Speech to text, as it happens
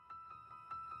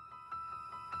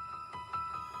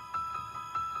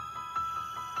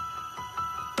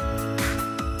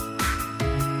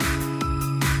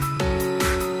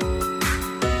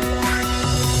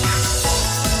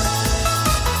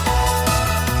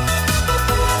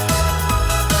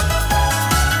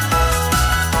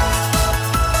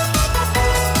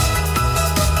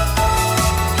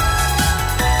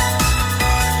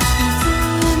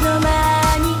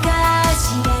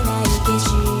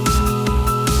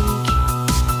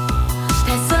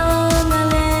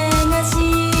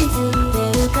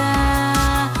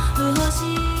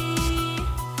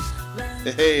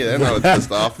Hey, they're not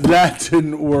pissed off. That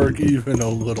didn't work even a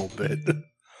little bit.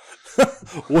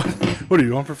 What are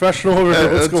you, unprofessional over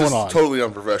there? What's going on? Totally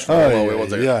unprofessional.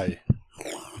 Yeah.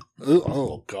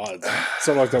 Oh, God.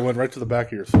 Sounded like that went right to the back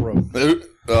of your throat. Welcome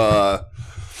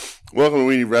to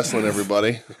Weenie Wrestling,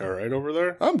 everybody. All right over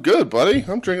there? I'm good, buddy.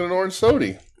 I'm drinking an orange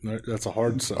soda. That's a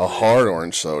hard soda. A hard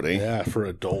orange soda. Yeah, for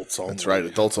adults only. That's right.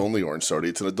 Adults only orange soda.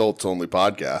 It's an adults only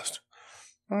podcast.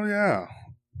 Oh, yeah.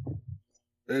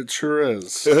 It sure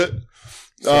is. So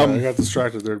I got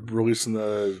distracted. They're releasing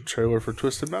the trailer for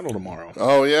Twisted Metal tomorrow.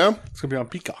 Oh, yeah? It's going to be on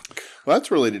Peacock. Well,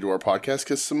 that's related to our podcast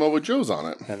because Samoa Joe's on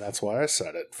it. And that's why I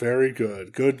said it. Very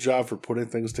good. Good job for putting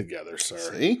things together, sir.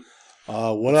 See?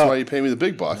 What That's up? why you pay me the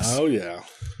big bucks. Oh, yeah.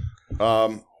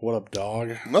 What up,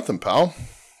 dog? Nothing, pal.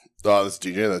 This is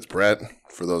DJ. That's Brett.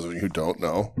 For those of you who don't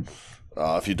know.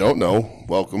 If you don't know,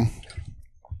 welcome.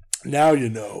 Now you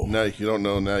know. Now you don't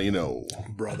know, now you know.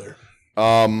 Brother.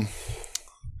 Yeah,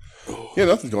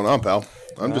 nothing's going on, pal.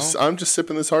 I'm just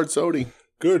sipping this hard soda.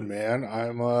 Good, man.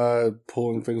 I'm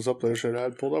pulling things up that I should have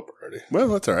had pulled up already. Well,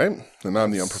 that's all right. And I'm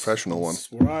the unprofessional one.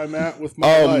 That's where I'm at with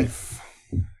my life.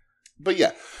 But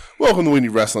yeah, welcome to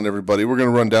Weenie Wrestling, everybody. We're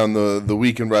going to run down the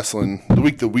week in wrestling, the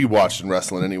week that we watched in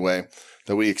wrestling anyway,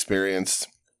 that we experienced.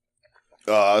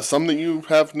 Some that you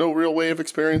have no real way of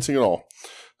experiencing at all.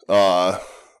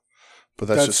 But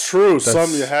that's just true.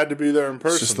 Some you had to be there in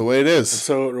person. It's just the way it is. And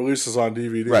so it releases on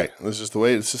DVD. Right. It's just the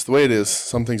way it is.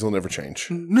 Some things will never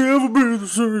change. Never be the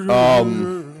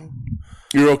same.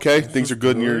 You're okay? Things are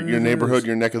good in your neighborhood,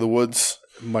 your neck of the woods?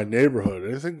 My neighborhood.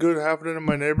 Anything good happening in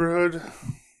my neighborhood?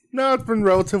 No, it's been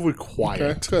relatively quiet.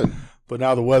 Okay, good. But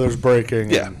now the weather's breaking.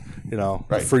 Yeah. And, you know,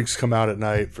 right. Freaks come out at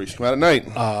night. Freaks come out at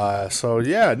night. So,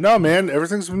 yeah. No, man.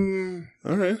 Everything's been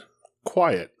all right.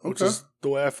 Quiet, which is the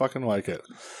way I fucking like it.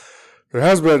 There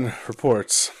has been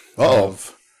reports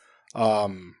of,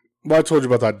 well, I told you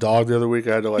about that dog the other week.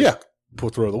 I had to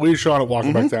throw the leash on it, walk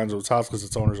it back down to its house because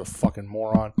its owner's a fucking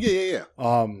moron. Yeah.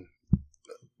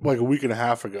 Like a week and a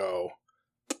half ago,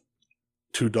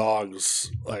 two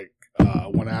dogs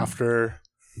went after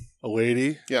a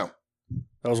lady. Yeah,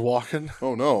 that was walking.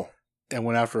 Oh no! And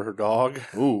went after her dog.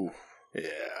 Ooh, yeah.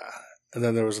 And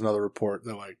then there was another report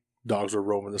that dogs were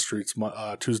roaming the streets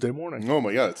Tuesday morning. Oh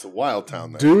my god, it's a wild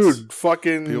town there. Dude,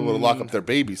 fucking... People would lock up their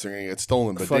babies, they're going to get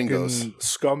stolen by dingoes.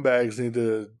 Scumbags need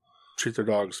to treat their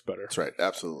dogs better. That's right,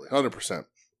 absolutely. 100%.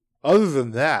 Other than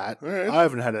that, right. I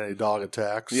haven't had any dog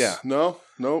attacks. Yeah, no.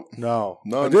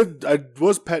 I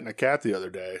was petting a cat the other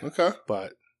day. Okay.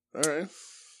 But... All right.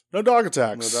 No dog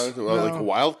attacks. No. Like a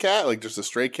wild cat? Like just a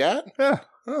stray cat? Yeah.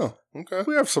 Oh, okay.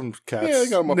 We have some cats. Yeah, they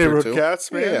got them up neighborhood here too.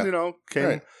 Cats, man. Yeah. You know, came...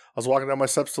 Right. I was walking down my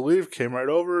steps to leave, came right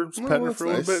over, just petting her for a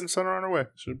little bit, and sent her on her way.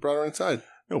 Should have brought her inside.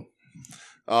 No.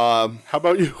 How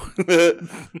about you?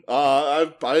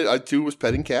 I too was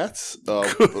petting cats,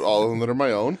 but all of them that are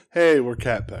my own. Hey, we're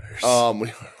cat petters.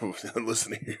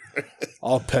 Listen here.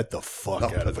 I'll pet the fuck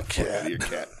out of a cat. Out of your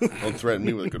cat. Don't threaten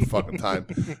me with a good fucking time.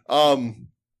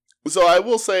 So I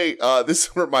will say,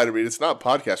 this reminded me, it's not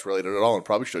podcast related at all, and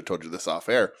probably should have told you this off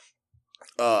air.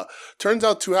 Turns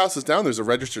out 2 houses down, there's a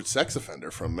registered sex offender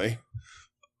from me.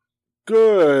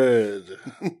 Good.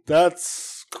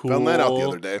 That's cool. Found that out the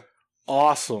other day.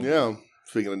 Awesome. Yeah.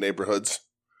 Speaking of neighborhoods.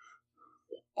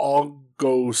 I'll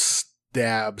go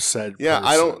stab said person. Yeah,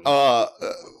 I don't,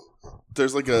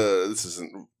 there's this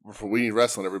isn't for We Need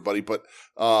Wrestling, everybody, but,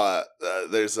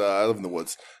 there's, I live in the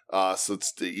woods, so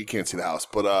you can't see the house,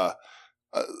 but,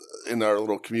 in our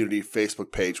little community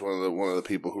Facebook page, one of the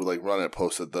people who run it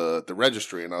posted the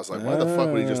registry, and I was like, why the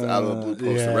fuck would he just out of the blue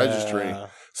post the registry?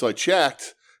 So I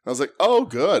checked, and I was like, oh,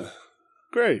 good,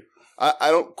 great.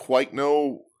 I don't quite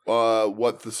know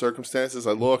what the circumstances.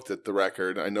 I looked at the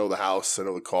record. I know the house. I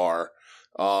know the car,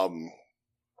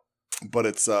 but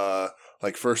it's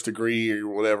like first degree or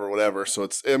whatever. So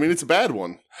it's a bad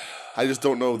one. I just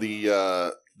don't know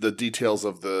the details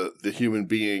of the human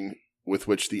being with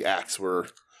which the acts were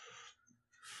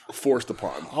forced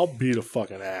upon. I'll beat a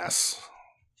fucking ass,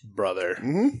 brother.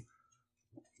 Mm-hmm.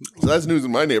 So that's news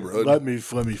in my neighborhood. Let me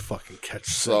fucking catch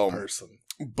some person.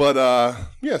 But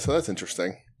yeah, so that's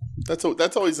interesting. That's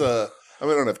always I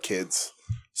don't have kids,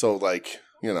 so but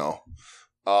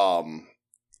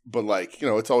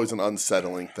it's always an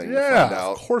unsettling thing to find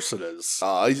out. Of course it is.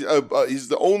 He's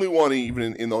the only one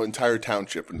even in the entire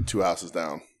township and 2 houses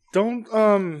down. Don't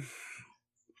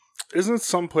Isn't it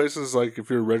some places like if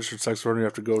you're a registered sex offender, you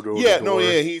have to go to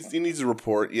he needs a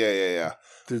report. Yeah.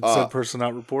 Did said person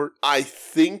not report? I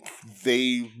think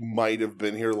they might have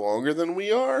been here longer than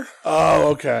we are. Oh,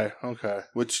 okay.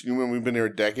 Which, when we've been here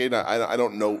a decade, I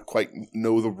don't quite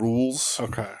know the rules.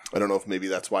 Okay. I don't know if maybe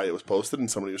that's why it was posted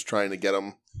and somebody was trying to get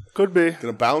them. Could be. Get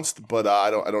them bounced, but I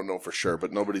don't know for sure.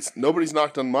 But nobody's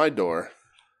knocked on my door.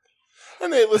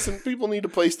 And hey, listen, people need a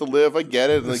place to live. I get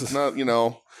it. Like, not,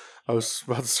 I was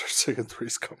about to start singing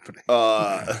Three's Company.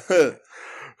 But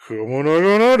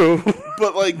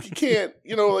like, you can't,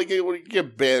 you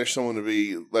can't banish someone to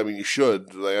be. I mean, you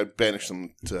should. Like, I'd banish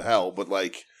them to hell. But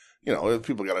like,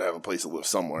 people got to have a place to live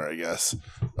somewhere. I guess.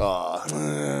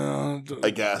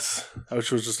 I guess. I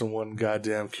wish it was just in one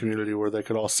goddamn community where they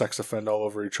could all sex offend all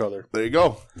over each other. There you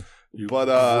go.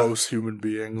 Gross human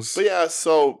beings. But yeah,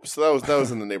 so that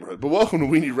was in the neighborhood. But welcome to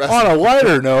Weenie Wrestling. On a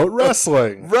lighter note,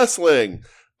 wrestling. Vince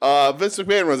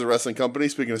McMahon runs a wrestling company.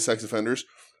 Speaking of sex offenders,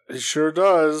 he sure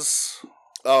does.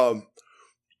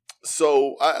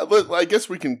 So I guess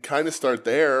we can kind of start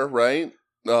there, right?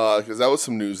 Because that was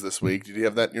some news this week. Did you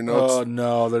have that in your notes? Oh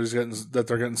no, they're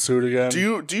getting sued again.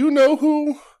 Do you know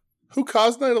who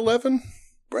caused 9/11,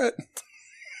 Brett?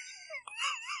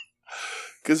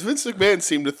 Because Vince McMahon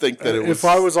seemed to think that it was... If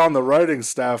I was on the writing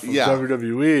staff of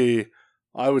WWE,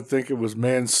 I would think it was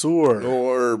Mansoor.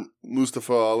 Or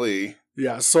Mustafa Ali.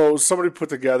 Yeah, so somebody put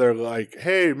together like,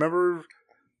 hey, remember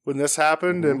when this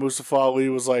happened? Mm-hmm. And Mustafa Ali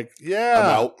was like, yeah, I'm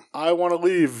out. I want to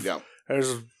leave. Yeah. And it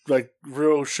was like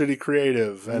real shitty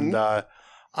creative. Mm-hmm. And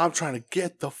I'm trying to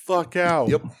get the fuck out.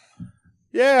 Yep.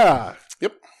 Yeah.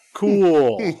 Yep.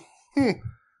 Cool.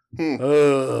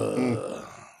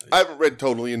 I haven't read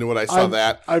totally into it. I saw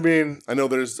that. I mean, I know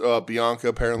there's Bianca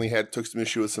apparently took some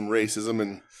issue with some racism,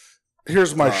 and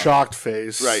here's my shocked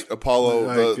face. Right,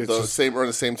 Apollo.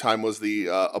 The same time was the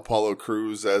Apollo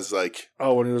Crews as like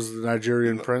when he was the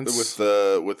Nigerian prince with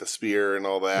the spear and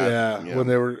all that. Yeah. When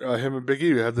they were him and Big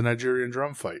E had the Nigerian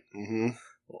drum fight,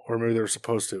 or maybe they were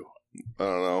supposed to. I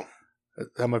don't know.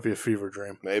 That might be a fever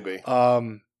dream. Maybe.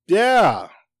 Yeah.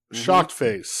 Shocked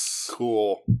face.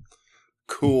 Cool.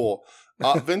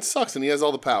 Vince sucks and he has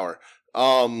all the power.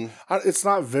 It's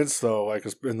not Vince though, like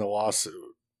in the lawsuit.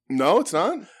 No, it's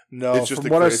not. No, it's just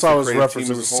from what I saw was reference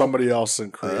to somebody else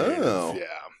in creative. Oh. Yeah,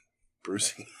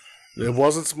 Brucey. It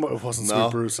wasn't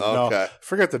Sweet Brucey. Okay. No,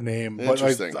 forget the name. But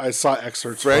I saw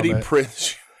excerpts. Freddie from it.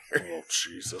 Prinze. Oh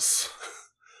Jesus.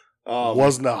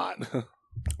 Was not.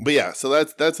 But yeah, so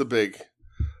that's a big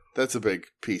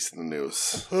piece in the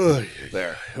news.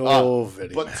 There.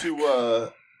 Vinny but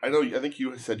Mac. I think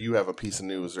you said you have a piece of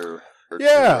news or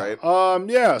yeah, two, right?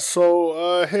 yeah.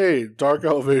 So, hey, Dark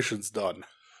Elevation's done.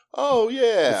 Oh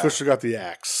yeah, officially got the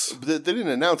axe. They didn't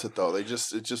announce it though. It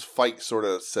just Fight sort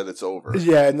of said it's over.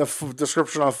 Yeah, in the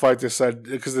description on Fight they said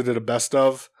because they did a best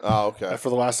of. Oh okay. For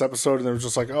the last episode, and they were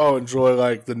just like, oh, enjoy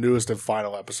like the newest and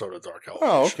final episode of Dark Elevation.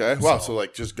 Oh okay. Wow. So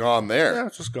like just gone there. Yeah,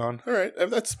 just gone. All right,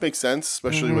 that makes sense,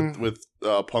 especially with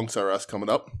Punk's R Us coming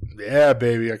up. Yeah,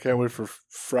 baby, I can't wait for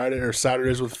Friday or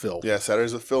Saturdays with Phil. Yeah,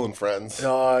 Saturdays with Phil and friends.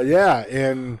 Yeah,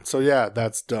 and so yeah,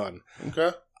 that's done.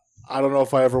 Okay. I don't know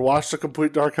if I ever watched a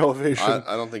complete Dark Elevation.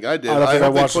 I don't think I did. I don't think I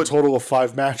watched a total of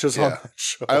 5 matches on that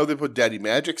show. I hope they put Daddy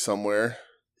Magic somewhere.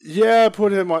 Yeah,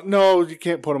 put him on. No, you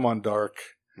can't put him on Dark.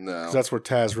 No. Because that's where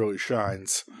Taz really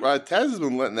shines. Right, Taz has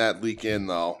been letting that leak in,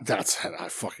 though. I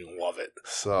fucking love it.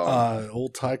 So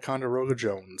old Ty Conderoga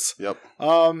Jones. Yep.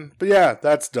 But yeah,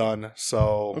 that's done.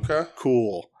 So okay,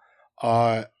 cool.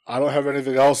 I don't have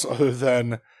anything else other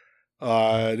than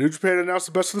New Japan announced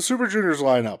the Best of the Super Juniors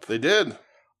lineup. They did.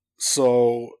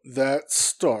 So that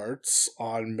starts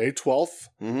on May 12th.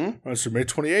 Runs through May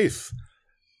 28th.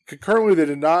 Concurrently, they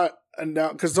did not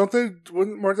announce because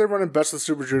weren't they running Best of the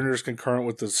Super Juniors concurrent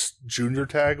with this Junior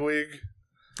Tag League?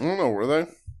 I don't know. Were they?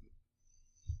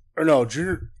 Or no,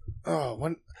 Junior. Oh,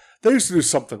 when they used to do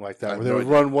something like that where they would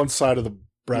run one side of the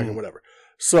bracket, whatever.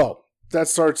 So that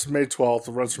starts May 12th.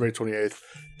 It runs through May 28th.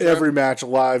 Every match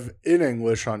live in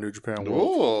English on New Japan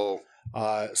World.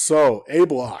 So A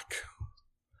Block.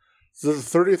 This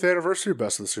is the 30th anniversary of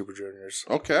Best of the Super Juniors.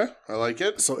 Okay, I like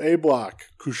it. So A Block,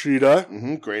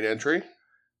 Kushida. Great entry.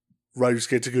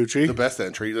 Ryusuke Taguchi. The best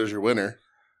entry. There's your winner.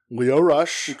 Leo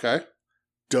Rush. Okay.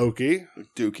 Dookie.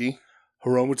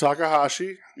 Hiromu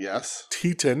Takahashi. Yes.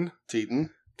 Teton.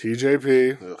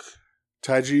 TJP. Ugh.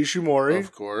 Taiji Ishimori.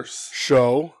 Of course.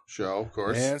 Show, of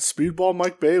course. And Speedball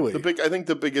Mike Bailey. I think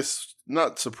the biggest,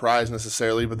 not surprise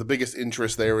necessarily, but the biggest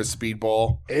interest there is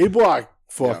Speedball. A Block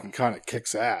fucking kind of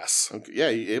kicks ass. Okay. Yeah,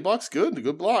 A Block's good. A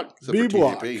good block. B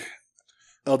Block.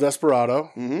 El Desperado.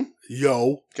 Mm-hmm.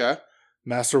 Yo. Okay.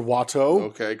 Master Wato.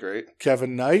 Okay, great.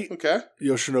 Kevin Knight. Okay.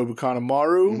 Yoshinobu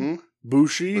Kanemaru. Mm-hmm.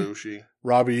 Bushi.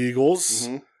 Robbie Eagles.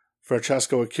 Mm-hmm.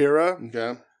 Francesco Akira.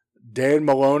 Okay. Dan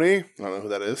Maloney. I don't know who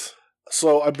that is.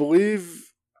 So I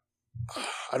believe,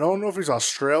 I don't know if he's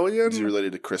Australian. Is he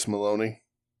related to Chris Maloney?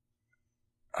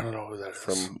 I don't know who that is.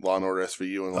 From Law & Order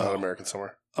SVU and Law & American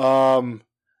Summer.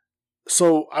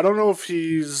 So I don't know if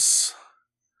he's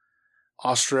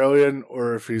Australian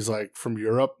or if he's like from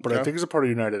Europe, but I think he's a part of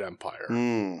United Empire.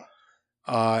 Mm.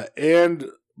 And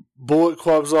Bullet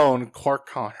Club's own Clark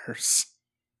Connors.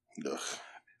 Ugh.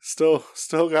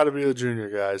 Still got to be the junior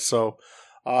guys. So,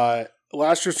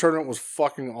 last year's tournament was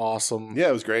fucking awesome. Yeah,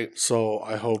 it was great. So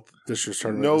I hope this year's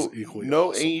tournament is equally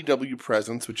awesome. AEW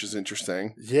presence, which is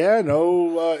interesting. Yeah,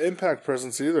 no Impact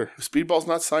presence either. Speedball's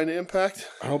not signed to Impact?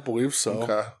 I don't believe so.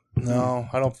 Okay. No,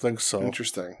 I don't think so.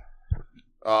 Interesting.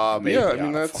 Maybe, yeah, I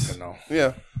mean that's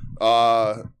yeah.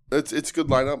 It's a good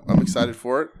lineup. I'm excited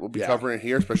for it. We'll be covering it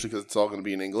here, especially because it's all going to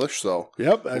be in English. So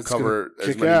we'll cover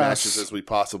as many matches as we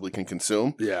possibly can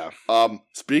consume. Yeah.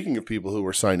 Speaking of people who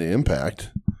were signed to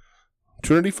Impact,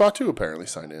 Trinity Fatu apparently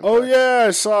signed to Impact. Oh yeah,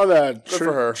 I saw that. Good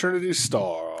for her. Trinity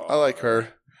Star. I like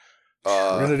her.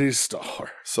 Trinity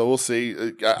Star. So we'll see.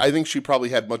 I think she probably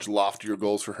had much loftier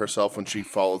goals for herself when she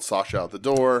followed Sasha out the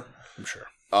door. I'm sure.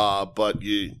 But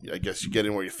I guess you get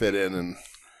in where you fit in, and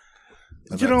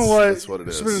you know what? That's what it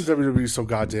is. She's been in WWE so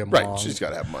goddamn long. Right, she's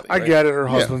got to have money. I get it. Her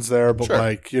husband's there, but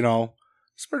sure.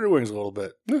 spread your wings a little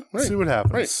bit. Yeah, right. See what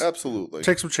happens. Right, absolutely.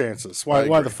 Take some chances.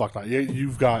 Why the fuck not?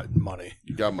 You've got money.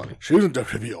 You got money. She was in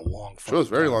WWE a long She was a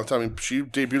very long time. I mean, she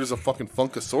debuted as a fucking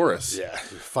Funkasaurus. Yeah.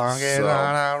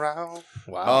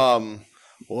 Wow.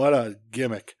 What a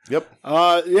gimmick. Yep.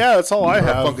 Yeah, that's all I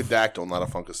have. A Funkadactyl, not a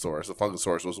Funkasaurus. The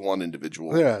Funkasaurus was one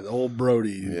individual. Yeah, the old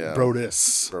Brody. Yeah.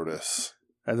 Brodus.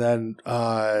 And then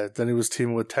he was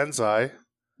teaming with Tenzai.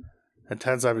 And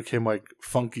Tenzai became like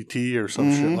Funky T or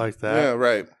some shit like that. Yeah,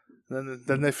 right. And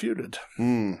then they feuded.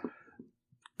 Mm.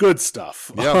 Good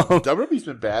stuff. Yeah, WWE's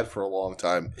been bad for a long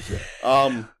time.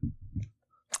 Yeah.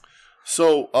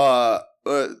 So,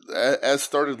 as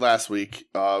started last week,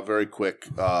 very quick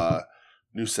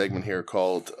new segment here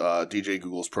called DJ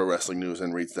Google's Pro Wrestling News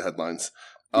and reads the headlines.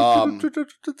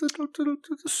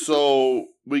 So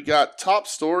we got top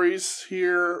stories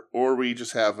here, or we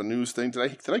just have a news thing.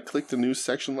 Did I click the news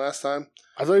section last time?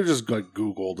 I thought you just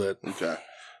Googled it. Okay.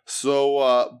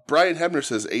 So Brian Hebner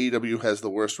says AEW has the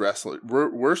worst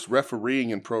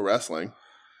refereeing in pro wrestling.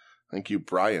 Thank you,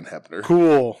 Brian Hebner.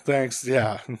 Cool. Thanks.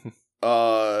 Yeah.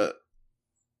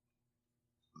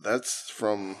 That's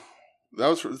from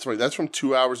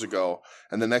 2 hours ago,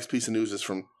 and the next piece of news is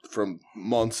from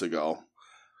months ago.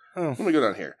 Oh. Let me go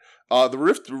down here. The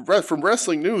rift from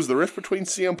Wrestling News, the rift between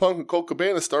CM Punk and Colt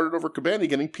Cabana started over Cabana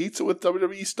getting pizza with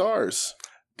WWE stars.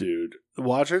 Dude,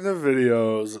 watching the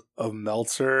videos of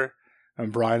Meltzer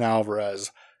and Brian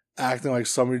Alvarez acting like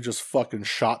somebody just fucking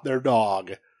shot their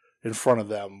dog in front of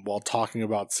them while talking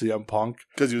about CM Punk.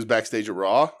 Because he was backstage at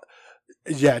Raw?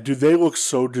 Yeah, dude, they look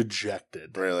so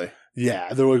dejected. Really?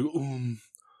 Yeah, they're like,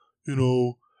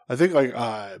 I think like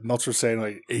Meltzer saying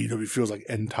like AEW feels like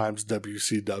end times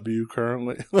WCW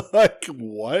currently. Like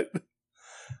what?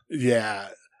 Yeah,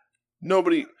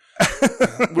 nobody.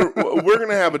 we're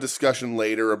gonna have a discussion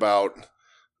later about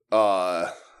all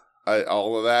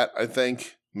of that. I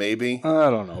think maybe. I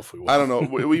don't know if we will. I don't know.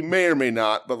 We may or may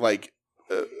not. But like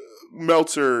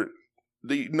Meltzer,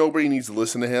 nobody needs to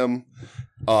listen to him.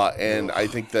 And I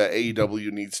think that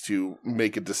AEW needs to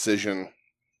make a decision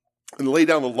and lay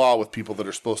down the law with people that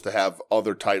are supposed to have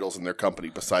other titles in their company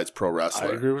besides pro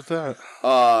wrestler. I agree with that.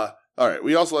 All right.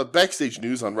 We also have backstage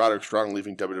news on Roderick Strong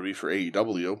leaving WWE for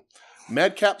AEW.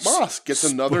 Madcap Moss gets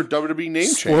another WWE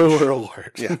name change. Spoiler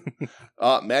alert. Yeah.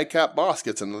 Madcap Moss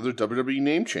gets another WWE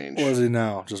name change. What is he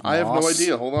now? Just Moss? I have no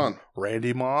idea. Hold on.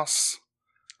 Randy Moss?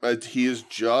 He is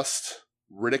just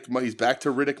Riddick. He's back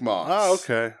to Riddick Moss. Oh,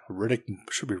 okay. Riddick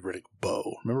should be Riddick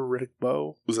Bowe. Remember Riddick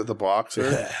Bowe? Was that the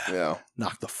boxer? Yeah.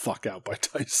 Knocked the fuck out by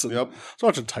Tyson. Yep. I was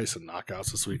watching Tyson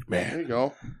knockouts this week. Man. There you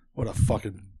go. What a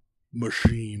fucking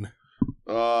machine.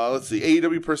 Let's see.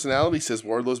 AEW personality says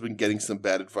Wardlow's been getting some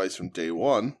bad advice from day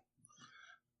one.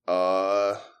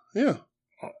 Yeah.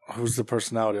 Who's the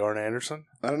personality? Arn Anderson?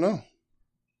 I don't know.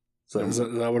 Is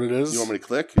that what it is? You want me to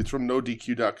click? It's from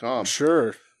NoDQ.com.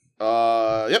 Sure.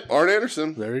 Yep, Arn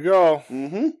Anderson. There you go.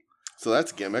 Mm-hmm. So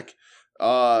that's a gimmick.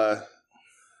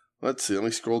 Let's see. Let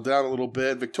me scroll down a little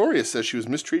bit. Victoria says she was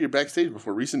mistreated backstage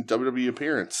before recent WWE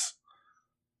appearance.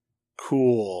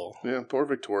 Cool. Yeah, poor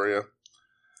Victoria.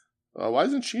 Why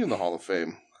isn't she in the Hall of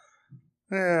Fame?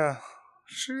 Yeah,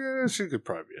 she could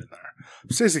probably be in there.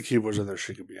 If Stacey Keebler's in there,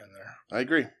 she could be in there. I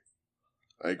agree.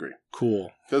 I agree.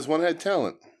 Cool. Because one had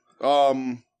talent.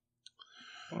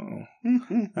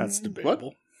 That's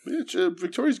debatable.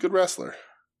 Victoria's a good wrestler.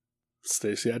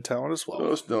 Stacey had talent as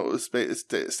well. No,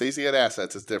 Stacey had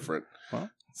assets. It's different. Well,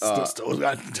 still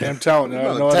got damn talent. I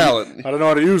don't know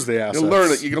how to use the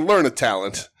assets. You can learn a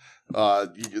talent.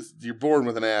 You're born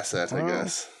with an asset, I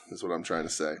guess, is what I'm trying to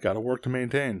say. Got to work to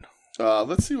maintain.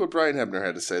 Let's see what Brian Hebner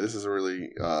had to say. This is a really,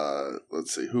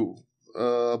 let's see, who?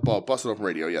 Busted Open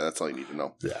Radio. Yeah, that's all you need to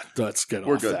know. Yeah, let's get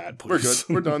We're off good. that, please. We're good.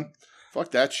 We're done.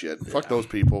 Fuck that shit. Yeah. Fuck those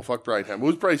people. Fuck Brian Hebner.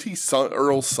 Who's Brian? He's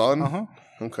Earl's son? Uh-huh.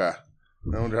 Okay.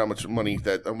 I wonder how much of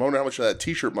that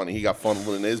T-shirt money he got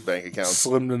funneled in his bank account.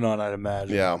 Slim to none, I'd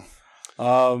imagine. Yeah.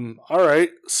 All right.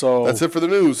 So that's it for the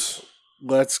news.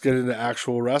 Let's get into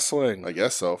actual wrestling. I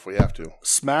guess so, if we have to.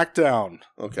 SmackDown.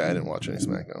 Okay, I didn't watch any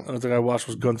SmackDown. The only thing I watched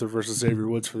was Gunther versus Xavier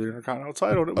Woods for the Intercontinental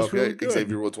title, and it was really good.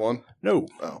 Xavier Woods won? No.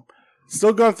 Oh.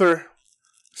 Still Gunther.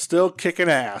 Still kicking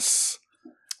ass.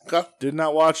 Okay. Did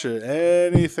not watch it.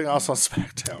 Anything else on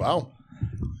SmackDown. Wow.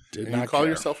 Did and not you call care.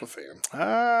 yourself a fan.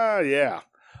 Yeah.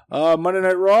 Monday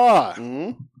Night Raw.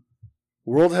 Mm-hmm.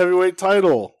 World Heavyweight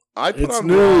title. It's on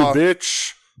new, Raw.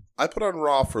 Bitch. I put on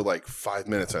Raw for like 5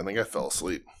 minutes. I think I fell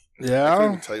asleep. Yeah. I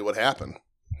couldn't even tell you what happened.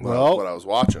 Well, what I was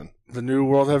watching. The new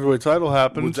World Heavyweight title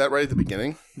happened. Was that right at the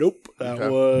beginning? Nope. That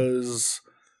was...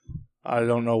 I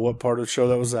don't know what part of the show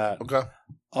that was at. Okay.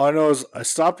 All I know is I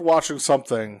stopped watching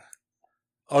something.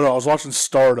 Oh, no. I was watching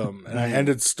Stardom, and I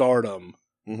ended Stardom.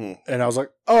 Mm-hmm. And I was like,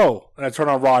 oh. And I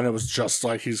turned on Raw, and it was just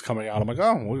like he's coming out. I'm like,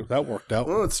 oh, that worked out.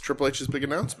 Well, it's Triple H's big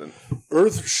announcement.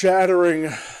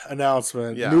 Earth-shattering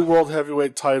announcement. Yeah. New World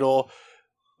Heavyweight title.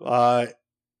 They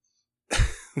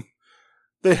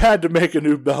had to make a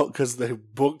new belt because they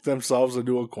booked themselves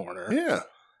into a corner. Yeah.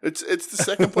 It's the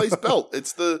second place belt.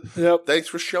 It's the thanks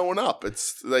for showing up.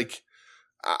 It's like,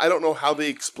 I don't know how they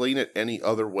explain it any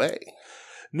other way.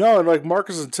 No, and like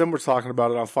Marcus and Tim were talking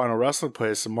about it on Final Wrestling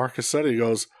Place, and Marcus said, he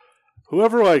goes,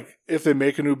 whoever, like, if they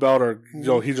make a new belt or, you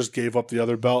know, he just gave up the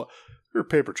other belt, you're a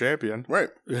paper champion. Right.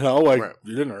 You know, like,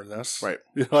 you didn't earn this. Right.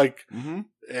 You're like,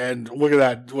 and look at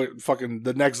that, fucking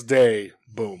the next day,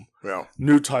 boom. Yeah.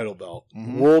 New title belt.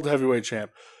 World Heavyweight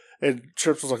Champ. And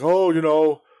Trips was like, oh, you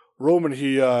know, Roman,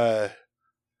 he, what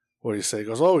do you say? He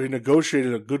goes, oh, he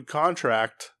negotiated a good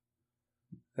contract.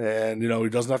 And, you know, he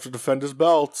doesn't have to defend his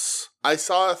belts. I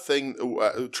saw a thing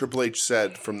Triple H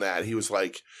said from that. He's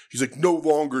like, no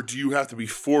longer do you have to be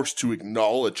forced to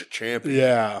acknowledge a champion.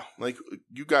 Yeah. Like,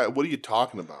 you guys, what are you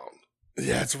talking about?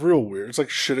 Yeah, it's real weird. It's like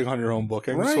shitting on your own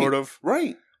booking, sort of.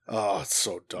 Right. Oh, it's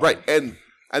so dumb. Right. And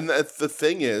the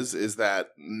thing is that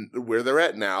where they're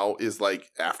at now is like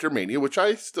after Mania, which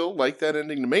I still like that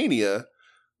ending to Mania.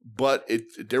 But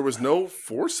there was no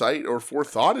foresight or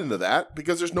forethought into that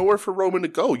because there's nowhere for Roman to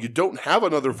go. You don't have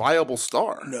another viable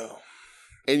star. No.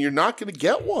 And you're not going to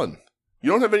get one. You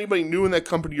don't have anybody new in that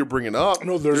company you're bringing up.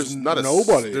 No, there's not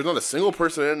nobody. There's not a single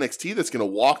person in NXT that's going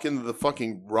to walk into the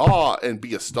fucking Raw and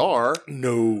be a star.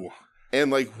 No.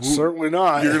 And like... certainly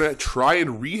not. You're going to try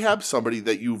and rehab somebody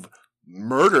that you've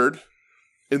murdered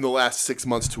in the last 6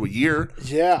 months to a year.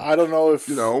 Yeah, I don't know if...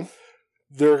 You know?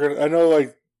 They're going to... I know,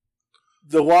 like...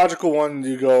 The logical one,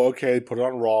 you go, okay, put it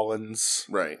on Rollins.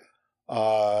 Right.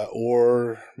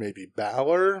 Or maybe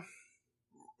Balor.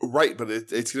 Right, but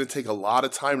it's going to take a lot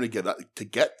of time to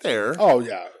get there. Oh,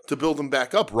 yeah. To build him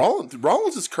back up.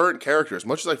 Rollins' current character, as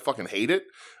much as I fucking hate it,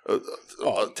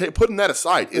 putting that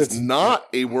aside, is not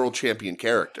a world champion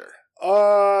character.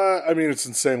 I mean, it's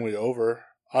insanely over.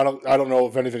 I don't know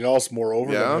if anything else more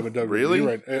over than him in WWE, really?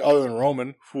 Right, other than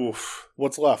Roman. Oof.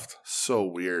 What's left? So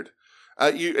weird.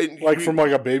 From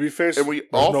like a babyface? And we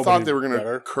all thought they were going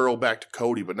to curl back to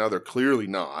Cody, but now they're clearly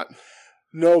not.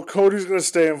 No, Cody's going to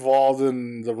stay involved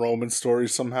in the Roman story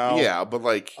somehow. Yeah, but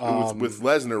like with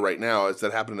Lesnar right now, is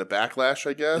that happening at Backlash,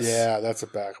 I guess? Yeah, that's a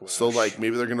Backlash. So like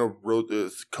maybe they're going to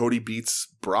Cody beats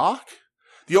Brock?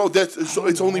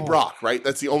 It's only Brock, right?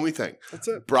 That's the only thing. That's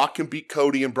it. Brock can beat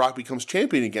Cody and Brock becomes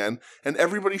champion again, and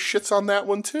everybody shits on that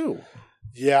one too.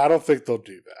 Yeah, I don't think they'll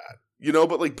do that. You know,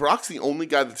 but like Brock's the only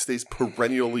guy that stays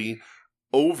perennially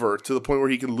over to the point where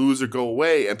he can lose or go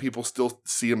away, and people still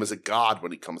see him as a god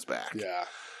when he comes back. Yeah.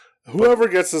 Whoever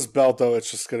gets this belt, though,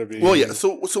 it's just going to be... Well, yeah.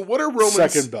 So what are Roman's...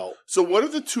 second belt. So what are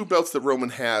the two belts that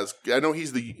Roman has? I know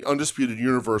he's the undisputed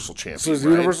Universal Champion, So he's the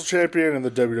Universal Champion and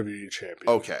the WWE Champion.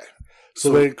 Okay.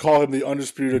 So they call him the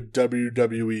undisputed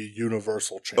WWE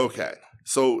Universal Champion. Okay.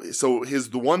 So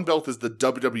the one belt is the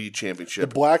WWE Championship.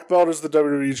 The black belt is the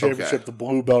WWE Championship. Okay. The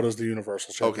blue belt is the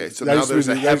Universal Championship. Okay, so now there's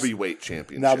a heavyweight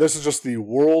championship. Now this is just the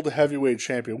World Heavyweight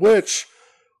Champion, which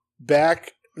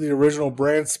back the original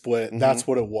brand split, that's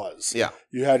what it was. Yeah.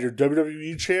 You had your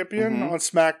WWE champion on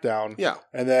SmackDown. Yeah.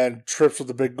 And then Trips with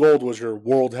the Big Gold was your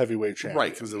World Heavyweight champion.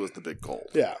 Right, because it was the Big Gold.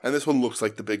 Yeah. And this one looks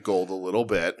like the Big Gold a little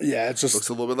bit. Yeah, it just looks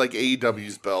a little bit like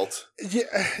AEW's belt.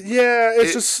 Yeah,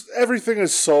 it's just everything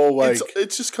is so like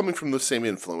it's just coming from the same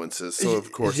influences, so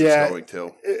of course it's going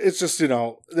to. It's just,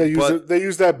 they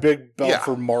use that big belt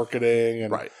for marketing,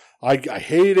 and right. I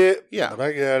hate it, but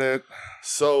I get it.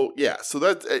 So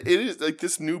that it is like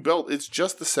this new belt. It's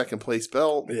just the second place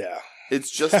belt. Yeah,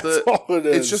 it's just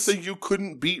it's just that you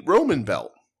couldn't beat Roman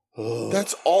belt. Ugh.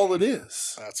 That's all it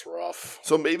is. That's rough.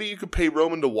 So maybe you could pay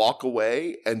Roman to walk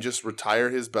away and just retire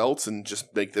his belts and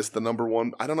just make this the number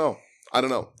one. I don't know.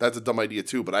 That's a dumb idea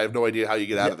too, but I have no idea how you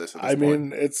get out of this. At this point.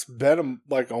 Mean, it's been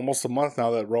like almost a month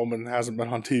now that Roman hasn't been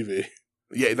on TV.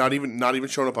 Yeah, not even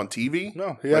showing up on TV.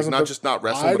 No, he hasn't. Not just not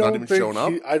wrestling, but not even showing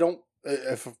up. I don't.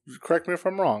 Correct me if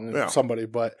I'm wrong, somebody,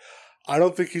 but I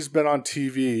don't think he's been on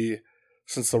TV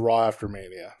since the Raw after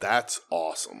Mania. That's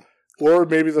awesome. Or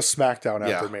maybe the SmackDown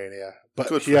after Mania,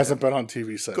 but he hasn't been on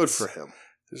TV since. Good for him.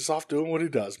 He's off doing what he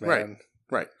does, man.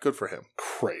 Right. Good for him.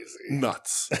 Crazy.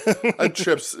 Nuts. And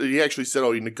Trips, he actually said,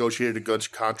 he negotiated a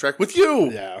good contract with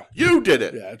you. Yeah. You did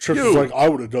it. Yeah. Trips was like, I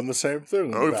would have done the same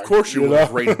thing. Oh, of course you would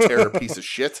have, reign terror piece of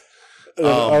shit.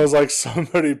 I was like,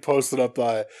 somebody posted up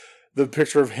the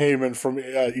picture of Heyman from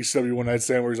ECW One Night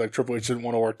Stand where he's like, Triple H didn't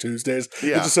want to work Tuesdays.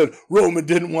 Yeah. It just said, Roman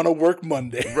didn't want to work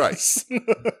Mondays. Right.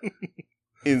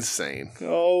 Insane.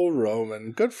 Oh,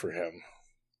 Roman. Good for him.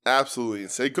 Absolutely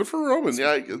insane. Good for Roman.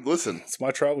 Yeah, listen. It's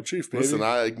my tribal chief, baby. Listen,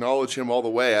 I acknowledge him all the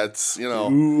way. It's, you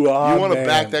want to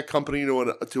back that company to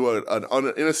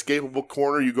an inescapable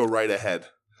corner, you go right ahead.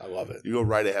 I love it. You go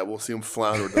right ahead. We'll see him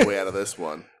flounder the way out of this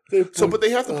one. But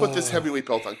they have to put this heavyweight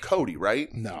belt on Cody, right?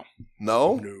 No.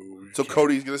 No? So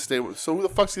Cody's going to stay with... So who the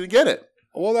fuck's going to get it?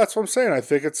 Well, that's what I'm saying. I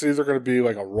think it's either going to be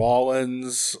like a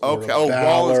Rollins or a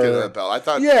Rollins getting that belt. I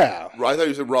thought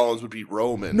you said Rollins would beat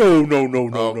Roman.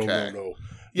 No.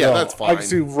 Yeah, that's fine. I can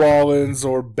see Rollins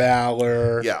or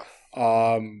Balor. Yeah. They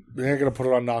ain't going to put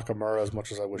it on Nakamura as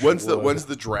much as I wish. When's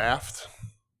the draft?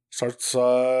 Starts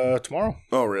tomorrow.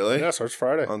 Oh, really? Yeah, starts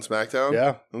Friday. On SmackDown?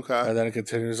 Yeah. Okay. And then it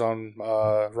continues on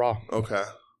Raw. Okay.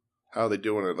 How are they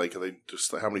doing it? Like, are they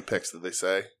just how many picks did they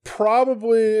say?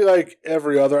 Probably like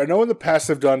every other. I know in the past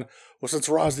they've done, since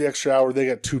Raw's the extra hour, they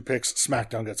get 2 picks.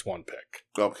 SmackDown gets 1 pick.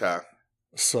 Okay.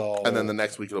 So. And then the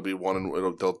next week it'll be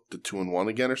they'll do 2 and 1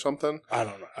 again or something? I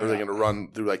don't know. Are they going to run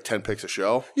through like 10 picks a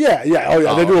show? Yeah. Oh,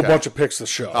 yeah. They do a bunch of picks a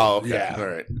show. Oh, okay. Yeah. All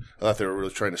right. I thought they were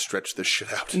really trying to stretch this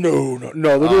shit out. No.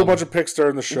 They do a bunch of picks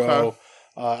during the show. Okay.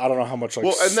 I don't know how much. And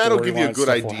that'll give you a good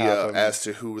idea as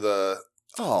to who the.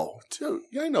 Oh, dude,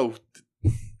 yeah, I know.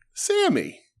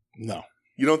 Sammy. No.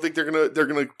 You don't think they're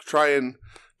gonna try and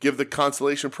give the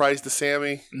consolation prize to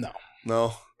Sammy? No.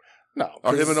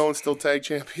 Are him and Owen still tag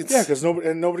champions? Yeah, because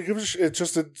nobody gives a shit.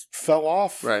 It fell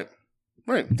off. Right.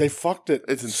 They fucked it.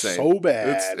 It's insane. So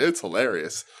bad. It's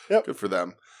hilarious. Yep. Good for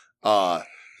them.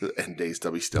 End days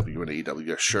WCW and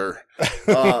AEW, sure.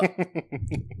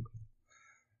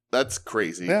 That's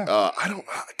crazy. Yeah.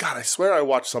 I swear I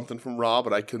watched something from Raw,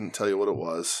 but I couldn't tell you what it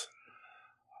was.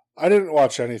 I didn't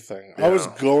watch anything. Yeah. I was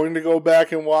going to go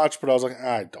back and watch, but I was like,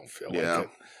 I don't feel like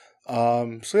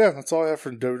it. So yeah, that's all I have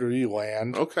for WWE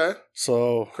land. Okay.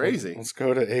 So crazy. Let's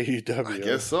go to AEW. I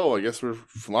guess so. I guess we're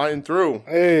flying through.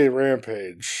 Hey,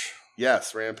 Rampage.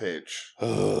 Yes, Rampage.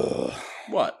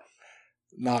 What?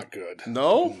 Not good.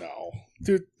 No? No.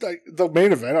 Dude, the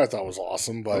main event I thought was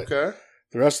awesome, but the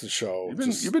rest of the show...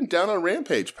 You've been down on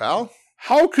Rampage, pal.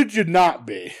 How could you not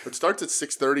be? It starts at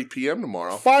 6:30 p.m.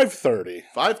 tomorrow. 5:30.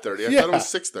 5:30? I thought it was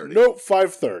 6:30. Nope,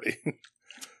 5:30.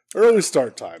 Early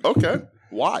start time. Okay.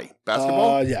 Why?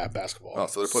 Basketball? Yeah, basketball. Oh,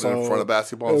 so they're putting it in front of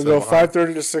basketball? They'll go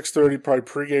 5:30 to 6:30, probably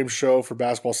pregame show for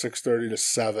basketball, 6:30 to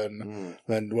 7.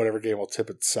 Then whatever game will tip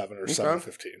at 7 or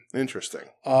 7:15. Interesting.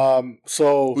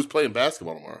 So who's playing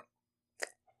basketball tomorrow?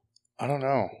 I don't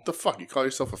know. What the fuck? You call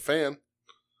yourself a fan?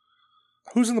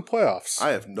 Who's in the playoffs?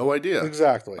 I have no idea.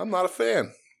 Exactly. I'm not a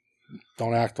fan.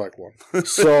 Don't act like one.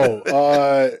 So,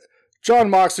 John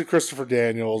Moxley, Christopher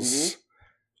Daniels.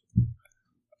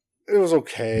 It was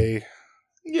okay.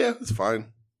 Yeah, it's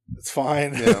fine. It's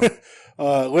fine. Yeah.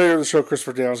 Later in the show,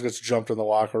 Christopher Daniels gets jumped in the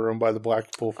locker room by the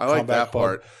Blackpool. I like that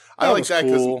part. I like that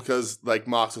because like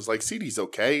Mox was like, CD's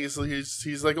okay.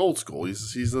 He's like old school.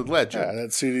 He's a legend. Yeah,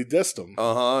 that CD dissed him.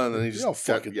 And then he just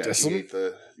fucking diss him.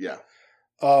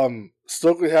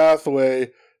 Stokely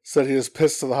Hathaway said he was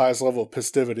pissed to the highest level of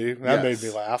pistivity. That made me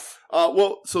laugh.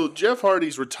 So Jeff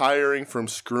Hardy's retiring from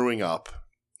screwing up.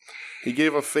 He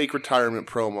gave a fake retirement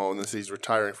promo and then says he's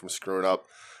retiring from screwing up.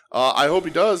 I hope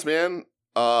he does, man.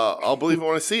 I'll believe it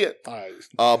when I see it. But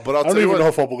I don't even know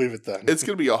if I'll believe it then. It's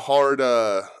going to be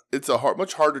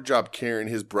much harder job carrying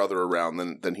his brother around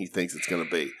than he thinks it's going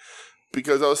to be.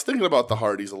 Because I was thinking about the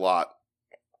Hardys a lot.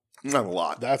 Not a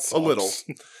lot. That's a little.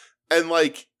 And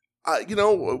like,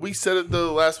 we said it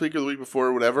the last week or the week before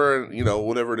or whatever, and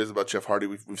whatever it is about Jeff Hardy,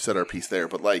 we've said our piece there.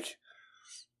 But like,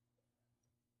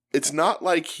 it's not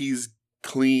like he's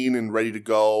clean and ready to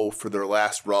go for their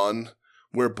last run,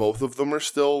 where both of them are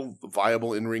still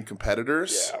viable in-ring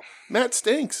competitors. Yeah. Matt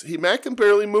stinks. Matt can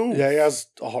barely move. Yeah, he has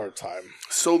a hard time.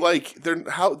 So like, they're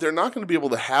not going to be able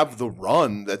to have the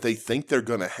run that they think they're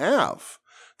going to have.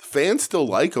 The fans still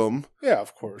like them. Yeah,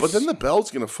 of course. But then the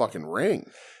bell's going to fucking ring.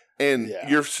 And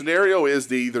your scenario is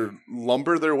they either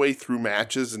lumber their way through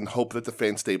matches and hope that the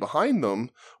fans stay behind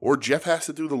them, or Jeff has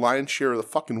to do the lion's share of the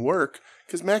fucking work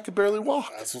because Matt can barely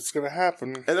walk. That's what's going to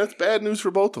happen. And that's bad news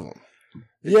for both of them.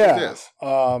 Yeah.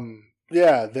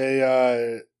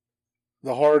 The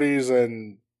Hardys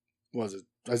and, was it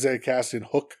Isaiah Cassidy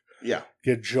and Hook? Yeah.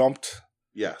 Get jumped.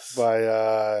 Yes. By,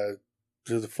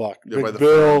 who the fuck? Yeah, Big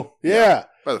Bill. Firm. Yeah.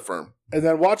 By the Firm. And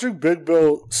then watching Big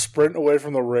Bill sprint away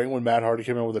from the ring when Matt Hardy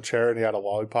came in with a chair and he had a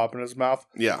lollipop in his mouth.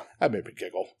 Yeah. That made me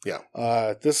giggle. Yeah.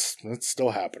 It's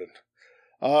still happening.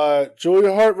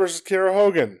 Julia Hart versus Kiera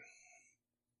Hogan.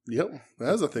 Yep.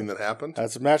 That's a thing that happened.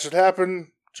 That's a match that happened.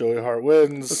 Julia Hart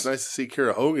wins. It's nice to see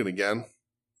Kiera Hogan again.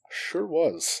 Sure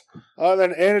was.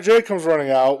 Then Anna Jay comes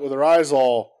running out with her eyes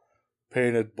all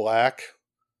painted black.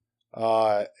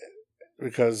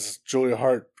 Because Julia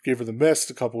Hart gave her the mist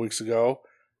a couple weeks ago.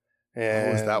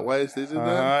 And is that why they did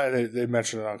that? They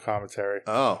mentioned it on commentary.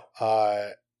 Oh.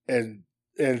 And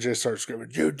Anna Jay starts screaming,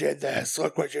 "You did this!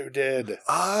 Look what you did!"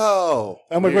 Oh.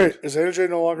 I'm like, wait, is Anna Jay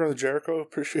no longer in the Jericho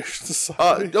Appreciation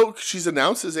Society? No, she's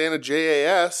announced as Anna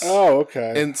JAS. Oh,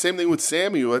 okay. And same thing with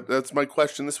Sammy. That's my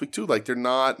question this week, too. Like, they're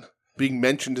not being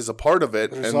mentioned as a part of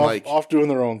it. And off doing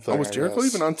their own thing. Was Jericho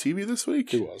even on TV this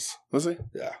week? He was. Was he?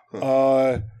 Yeah.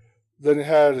 Huh. Then it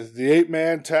had the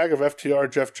 8-man tag of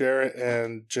FTR, Jeff Jarrett,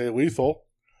 and Jay Lethal.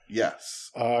 Yes.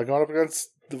 Going up against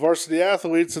the Varsity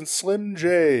Athletes and Slim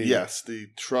J. Yes, the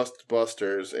Trust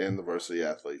Busters and the Varsity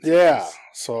Athletes. Yeah. Yes.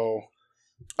 So.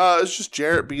 It's just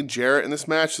Jarrett being Jarrett in this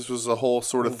match. This was a whole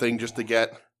sort of thing just to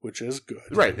get. Which is good.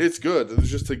 Right. It's good. It was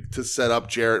just to set up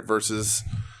Jarrett versus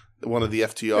one of the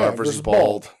FTR versus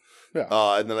Bald. Yeah.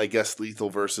 And then I guess Lethal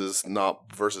versus Hair.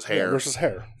 Yeah, versus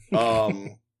Hair.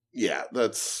 Yeah,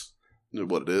 that's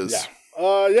what it is.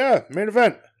 Yeah. Main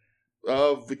event.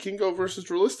 Vikingo versus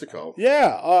Dralistico.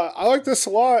 Yeah, I like this a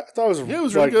lot. I thought it was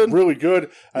really good. Really good.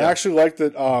 Yeah. I actually liked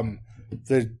that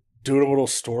they doing a little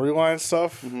storyline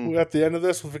stuff at the end of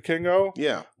this with Vikingo.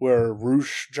 Yeah. Where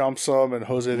Roosh jumps him and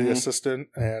Jose the assistant.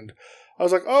 And I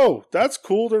was like, oh, that's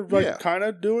cool. They're kind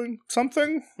of doing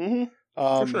something. Mm-hmm.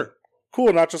 For sure.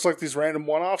 Cool, not just like these random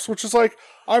one-offs, which is like,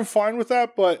 I'm fine with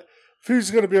that, but if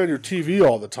he's going to be on your TV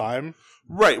all the time...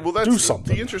 Right, well, that's do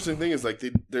something. The interesting thing is, like,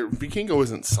 Vikingo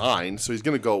isn't signed, so he's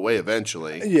going to go away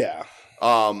eventually. Yeah.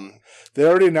 They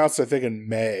already announced, I think, in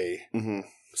May,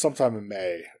 sometime in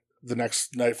May, the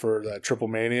next night for that Triple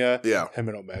Mania, him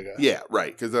and Omega. Yeah,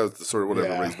 right, because that was sort of what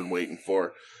everybody's been waiting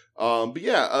for. But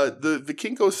yeah, the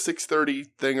Vikingo 630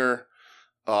 thinger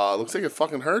looks like it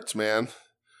fucking hurts, man.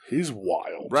 He's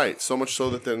wild. Right, so much so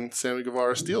that then Sammy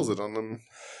Guevara steals it on them.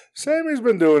 Sammy's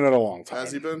been doing it a long time.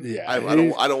 Has he been? Yeah.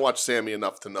 I don't watch Sammy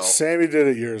enough to know. Sammy did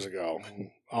it years ago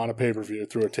on a pay-per-view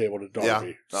through a table to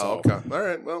Darby. Yeah. Oh, okay. All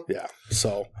right, well. Yeah.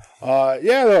 So,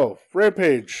 though,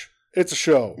 Rampage, it's a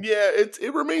show. Yeah,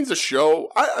 it remains a show.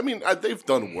 I mean, they've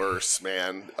done worse,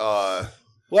 man.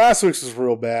 Last week's was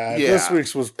real bad. Yeah. This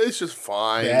week's was it's just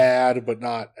fine. Bad, but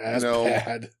not as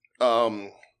bad.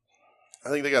 I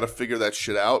think they got to figure that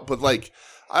shit out. But, like,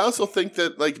 I also think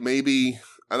that, like, maybe...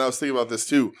 And I was thinking about this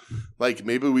too. Like,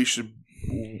 maybe we should,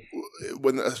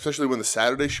 especially when the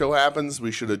Saturday show happens,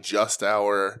 we should adjust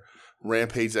our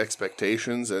Rampage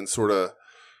expectations and sort of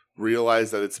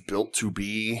realize that it's built to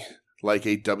be like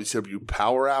a WCW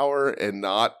Power Hour and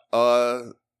not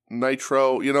a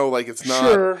Nitro. You know, like it's not.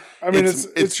 Sure, I mean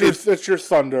it's your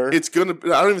Thunder. It's gonna.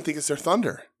 I don't even think it's their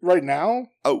Thunder right now.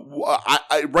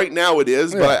 Right now it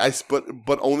is,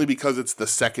 but only because it's the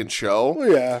second show.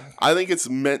 Well, yeah, I think it's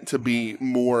meant to be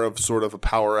more of sort of a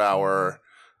Power Hour,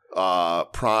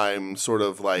 Prime sort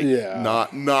of like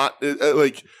not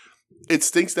like it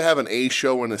stinks to have an A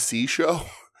show and a C show,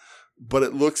 but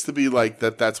it looks to be like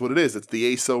that's what it is. It's the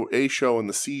A show and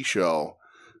the C show.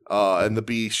 And the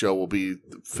B show will be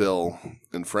Phil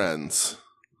and Friends.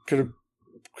 Could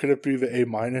Could it be the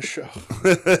A- show?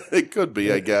 It could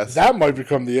be, I guess. That might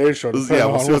become the A show. Yeah,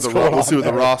 we'll see what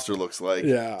the roster looks like.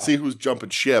 Yeah. See who's jumping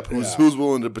ship, who's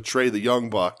willing to betray the Young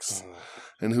Bucks,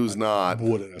 and who's not.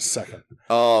 Would in a second.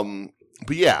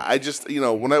 But yeah, I just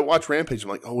when I watch Rampage, I'm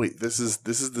like, oh wait, this is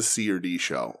the C or D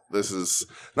show. This is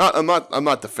not. I'm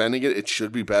not defending it. It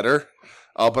should be better.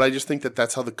 But I just think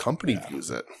that's how the company views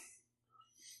it.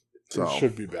 So it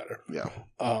should be better. Yeah.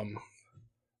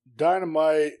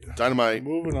 Dynamite.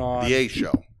 Moving on. The A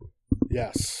show.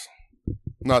 Yes.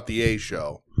 Not the A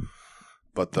show,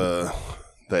 but the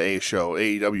A show.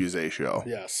 AEW's A show.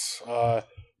 Yes.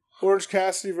 Orange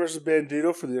Cassidy versus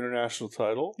Bandito for the international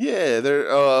title. Yeah, they're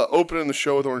opening the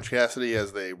show with Orange Cassidy,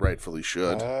 as they rightfully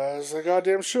should. As they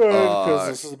goddamn should, because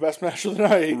this is the best match of the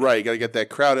night. Right, you got to get that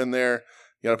crowd in there.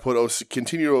 You got to put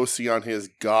continue OC on his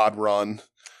God run.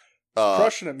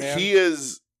 Crushing it, man. He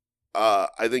is,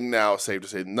 I think now, safe to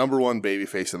say, number one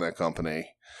babyface in that company.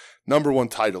 Number one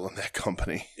title in that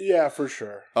company. Yeah, for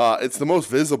sure. It's the most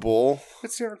visible.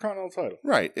 It's the Intercontinental title.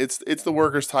 Right. It's the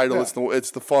workers' title. Yeah. It's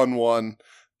the fun one.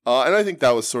 And I think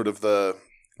that was sort of the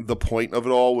point of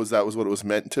it all, was that was what it was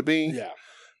meant to be. Yeah.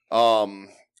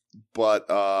 But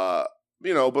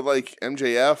like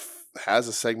MJF has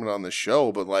a segment on the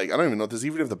show, but like I don't even know, does he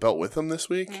even have the belt with him this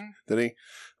week? Mm-hmm. Did he?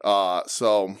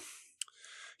 So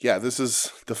yeah,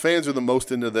 the fans are the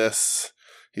most into this.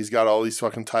 He's got all these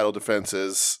fucking title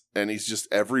defenses, and he's just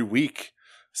every week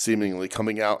seemingly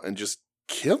coming out and just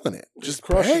killing it. Just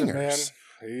bangers.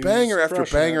 Banger after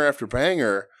banger after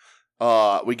banger.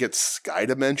 We get Sky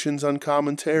Dimensions on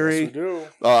commentary. Yes, we do.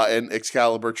 And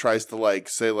Excalibur tries to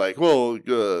say well,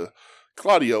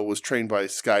 Claudio was trained by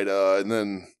Skida, and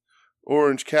then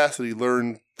Orange Cassidy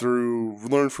learned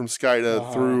from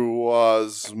Skida through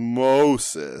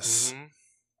osmosis. Mm-hmm.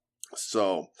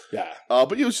 So yeah,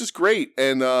 but it was just great,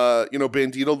 and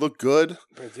Bandito looked good.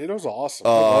 Bandito's awesome. I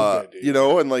love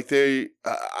Bandito. And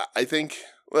I think.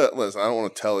 Listen, I don't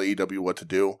want to tell AEW what to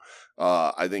do.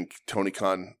 I think Tony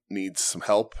Khan needs some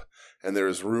help, and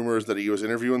there's rumors that he was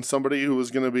interviewing somebody who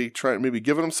was going to be maybe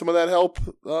giving him some of that help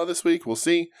this week. We'll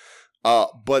see.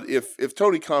 But if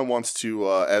Tony Khan wants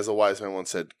to, as a wise man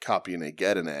once said, copy an A,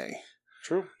 get an A.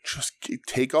 True. Just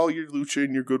take all your lucha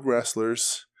and your good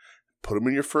wrestlers, put them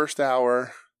in your first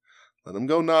hour, let them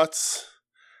go nuts.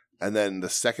 And then the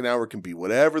second hour can be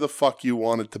whatever the fuck you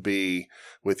want it to be,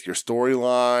 with your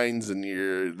storylines and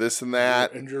your this and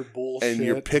that. And your bullshit. And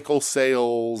your pickle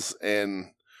sales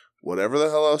and whatever the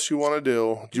hell else you want to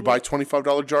do. Did you buy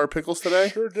 $25 jar of pickles today?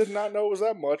 Sure did not know it was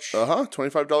that much.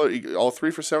 $25. All three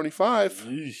for $75.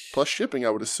 Yeesh. Plus shipping, I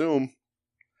would assume.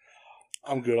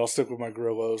 I'm good. I'll stick with my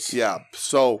Grillos. Yeah.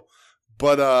 So,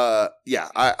 but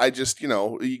I just,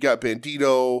 you got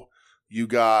Bandito. You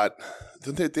got,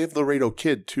 they have Laredo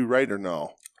Kid too, right, or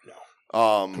no?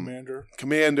 No.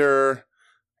 Commander,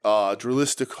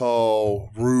 Drilistico,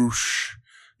 Roosh.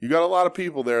 You got a lot of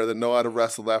people there that know how to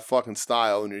wrestle that fucking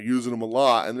style, and you're using them a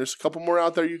lot. And there's a couple more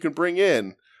out there you can bring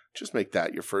in. Just make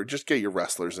that your first. Just get your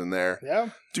wrestlers in there.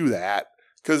 Yeah. Do that.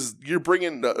 Because you're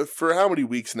bringing, for how many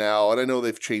weeks now, and I know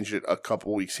they've changed it a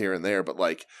couple weeks here and there, but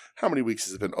how many weeks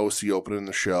has it been OC opening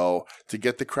the show to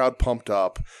get the crowd pumped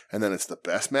up, and then it's the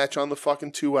best match on the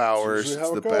fucking 2 hours.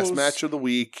 It's the best match of the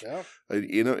week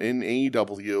in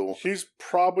AEW. He's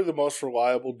probably the most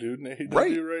reliable dude in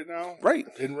AEW right now. Right.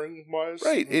 In-ring wise.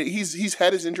 Right. He's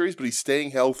had his injuries, but he's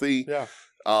staying healthy. Yeah.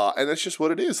 And that's just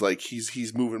what it is.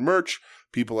 He's moving merch.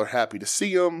 People are happy to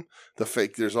see him.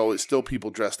 There's always still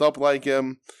people dressed up like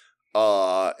him.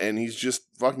 And he's just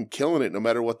fucking killing it no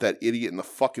matter what that idiot in the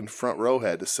fucking front row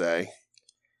had to say.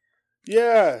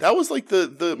 Yeah. That was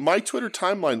my Twitter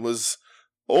timeline was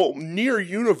near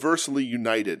universally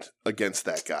united against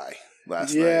that guy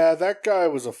last night. Yeah, that guy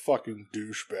was a fucking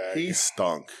douchebag. He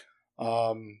stunk.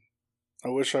 I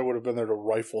wish I would have been there to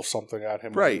rifle something at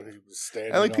him. Right. He was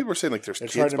standing and people were saying there's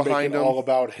kids behind him. All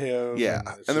about him. Yeah.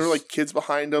 And there were kids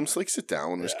behind him. So sit down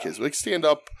when there's kids. Stand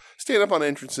up on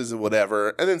entrances and whatever,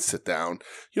 and then sit down.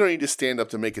 You don't need to stand up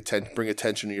to bring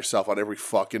attention to yourself on every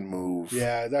fucking move.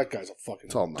 Yeah, that guy's a fucking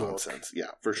It's all dork. nonsense. Yeah,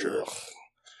 for sure.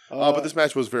 But this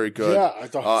match was very good. Yeah, I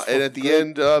thought and at the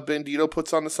end, Bandito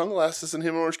puts on the sunglasses, and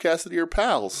him and Orange Cassidy are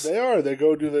pals. They are. They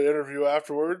go do the interview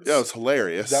afterwards. Yeah, it was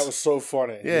hilarious. That was so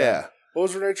funny. Yeah. What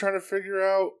was Renee trying to figure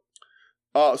out?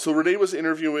 So Renee was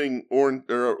interviewing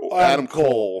Adam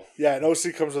Cole. Yeah, and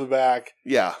OC comes to the back.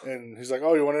 Yeah. And he's like,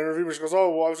 oh, you want to interview me? She goes,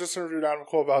 oh, well, I was just interviewing Adam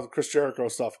Cole about the Chris Jericho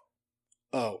stuff.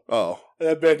 Oh. And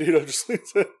then Bandito just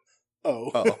leaves it.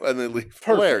 Oh. And then leave.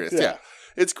 Hilarious. Yeah.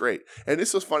 It's great. And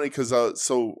this was funny because,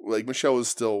 Michelle was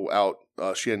still out.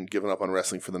 She hadn't given up on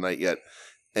wrestling for the night yet.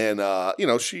 And,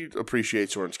 she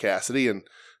appreciates Orange Cassidy. And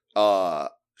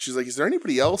she's like, is there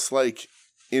anybody else like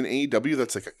in AEW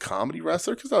that's like a comedy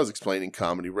wrestler? Because I was explaining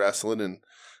comedy wrestling and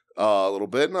a little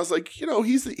bit, and I was like,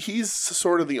 he's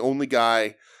sort of the only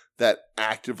guy that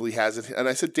actively has it. And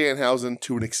I said Danhausen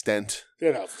to an extent.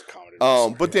 Danhausen's a comedy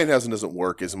wrestler. But Danhausen doesn't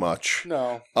work as much.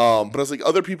 No. But I was like,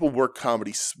 other people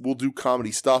will do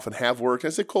comedy stuff and have worked.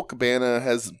 And I said Colt Cabana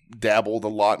has dabbled a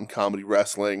lot in comedy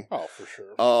wrestling. Oh, for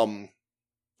sure.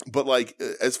 But like,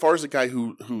 as far as a guy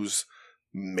whose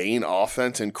main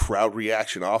offense and crowd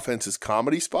reaction offense is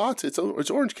comedy spots, it's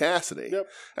Orange Cassidy. Yep.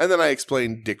 And then I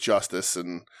explained Dick Justice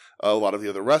and a lot of the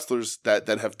other wrestlers that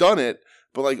have done it.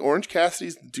 But like, Orange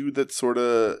Cassidy's the dude that sort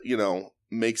of,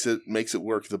 makes it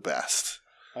work the best.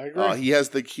 I agree. He has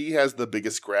the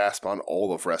biggest grasp on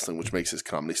all of wrestling, which makes his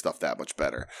comedy stuff that much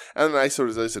better. And then I said,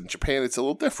 in Japan, it's a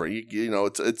little different.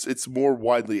 It's more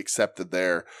widely accepted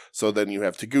there. So then you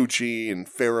have Taguchi and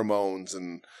Pheromones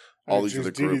and all these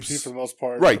other groups. DDT for the most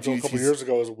part. Right. Until a couple years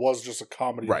ago, it was just a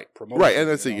comedy promotion. Right. And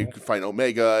that's you can find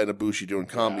Omega and Ibushi doing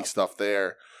comedy stuff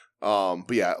there.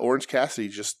 But yeah, Orange Cassidy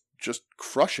just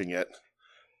crushing it.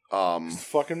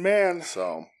 Fucking man.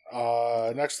 So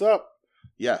next up,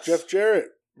 yes, Jeff Jarrett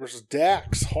versus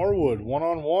Dax Harwood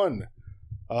 1-on-1.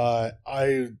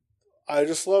 I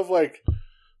just love like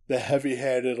the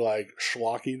heavy-handed like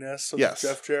schlockiness of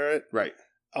Jeff Jarrett. Right.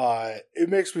 It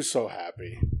makes me so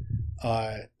happy.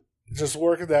 Just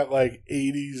working that like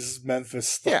 80s Memphis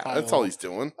style. Yeah, that's all he's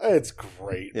doing. It's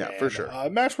great. Yeah, man. for sure.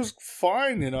 Match was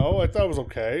fine, I thought it was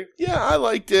okay. Yeah, I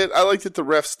liked it. I liked that the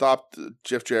ref stopped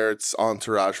Jeff Jarrett's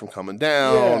entourage from coming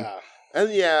down. Yeah. And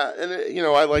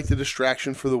I like the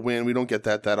distraction for the win. We don't get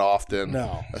that often.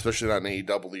 No. Especially not in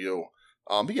AEW.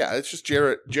 But yeah, it's just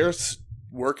Jarrett's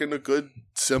working a good,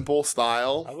 simple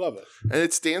style. I love it. And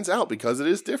it stands out because it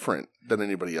is different than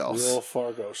anybody else. Real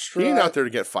Fargo strut. He ain't out there to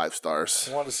get 5 stars.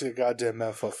 I want to see a goddamn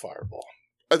Memphis Fireball.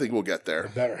 I think we'll get there.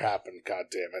 It better happen,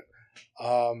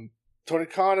 goddammit. Tony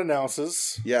Khan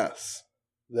announces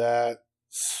that,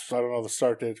 I don't know the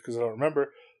start date because I don't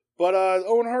remember, but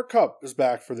Owen Hart Cup is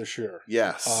back for this year.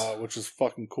 Yes. Which is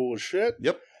fucking cool as shit.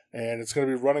 Yep. And it's going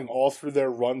to be running all through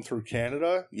their run through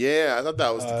Canada. Yeah, I thought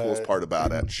that was the coolest part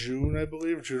about it. June, I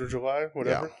believe. June or July,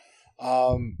 whatever.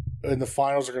 Yeah. And the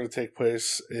finals are going to take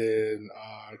place in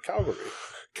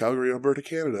Calgary, Alberta,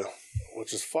 Canada.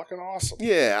 Which is fucking awesome.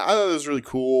 Yeah, I thought it was really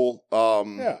cool.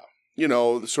 Yeah.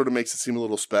 It sort of makes it seem a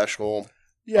little special.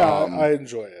 Yeah, I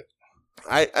enjoy it.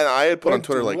 I had put on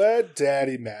Twitter like, let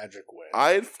Daddy Magic win.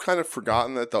 I had kind of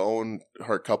forgotten that the Owen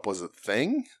Hart Cup was a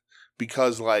thing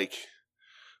because like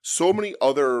so many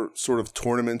other sort of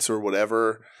tournaments or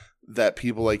whatever that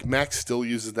people like Max still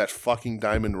uses that fucking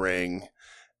diamond ring.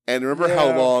 And remember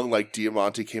how long like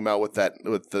Diamante came out with that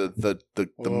with the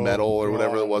medal or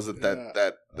whatever it was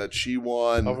that she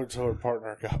won. Up until her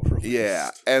partner got released. Yeah,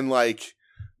 and like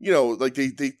like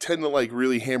they tend to like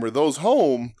really hammer those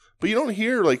home. But you don't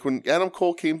hear, like, when Adam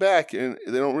Cole came back, and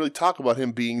they don't really talk about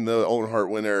him being the Owen Hart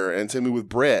winner, and same with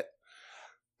Britt.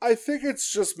 I think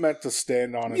it's just meant to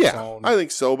stand on its own. I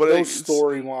think so. But no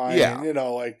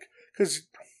storyline, because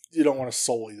you don't want to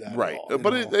solely that. Right. All,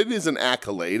 but it is an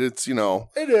accolade. It's, It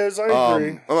is, I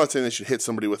agree. I'm not saying they should hit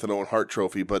somebody with an Owen Hart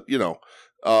trophy, but,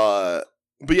 but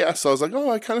yeah, so I was like,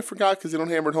 I kind of forgot because they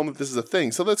don't hammer it home that this is a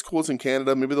thing. So that's cool. It's in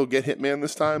Canada. Maybe they'll get Hitman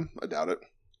this time. I doubt it.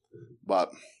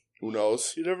 But who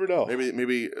knows? You never know.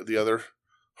 Maybe the other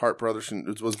Hart brothers,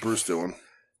 what's Bruce doing?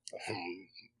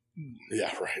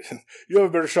 Yeah, right. You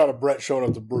have a better shot of Brett showing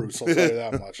up to Bruce, I'll tell you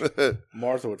that much.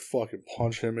 Martha would fucking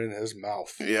punch him in his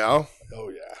mouth. Yeah? Oh,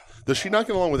 yeah. Does she not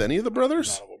get along with any of the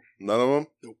brothers? None of them.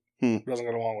 Nope. Doesn't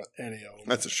get along with any of them.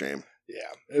 That's a shame.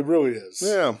 Yeah, it really is.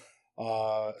 Yeah.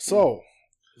 So,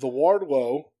 the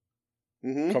Wardlow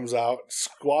comes out,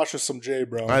 squashes some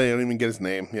J-Bro. I didn't even get his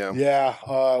name. Yeah.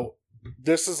 Yeah.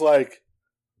 This is like,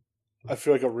 I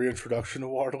feel like a reintroduction to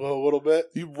Wardlow a little bit.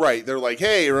 You're right. They're like,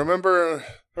 hey, remember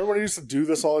when I used to do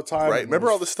this all the time? Right.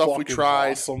 Remember all the stuff we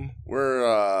tried? Awesome.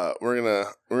 We're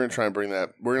gonna try and bring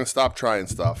that. We're gonna stop trying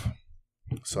stuff.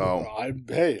 So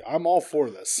I'm all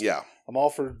for this. Yeah. I'm all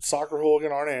for soccer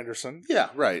hooligan Arn Anderson. Yeah,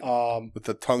 right. With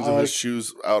the tongues of his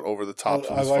shoes out over the tops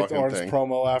of his fucking thing. I liked Arn's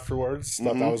promo afterwards.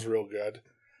 Thought that was real good.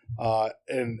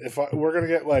 And if we're gonna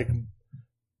get like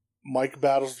mic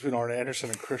battles between Arn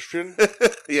Anderson and Christian,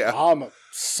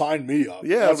 sign me up.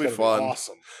 Yeah, that's that'd be fun.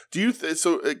 Awesome. Do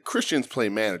you? Christian's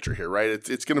playing manager here, right?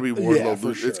 It's going to be Wardlow.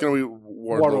 Yeah, sure. It's going to be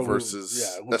Wardlow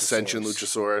versus Ascension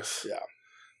Luchasaurus.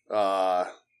 Yeah.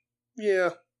 Yeah.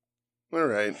 All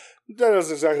right. That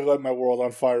doesn't exactly light my world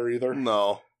on fire either.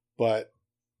 No, but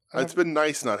it's been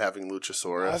nice not having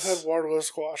Luchasaurus. I've had Wardlow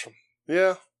squash him.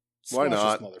 Yeah. Why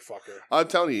not? This motherfucker. I'm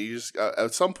telling you, just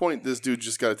at some point, this dude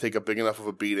just got to take a big enough of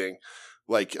a beating.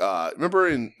 Like, remember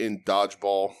in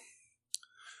Dodgeball,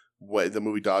 the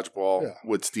movie Dodgeball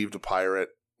with Steve the Pirate,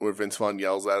 where Vince Vaughn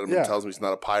yells at him and tells him he's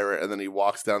not a pirate, and then he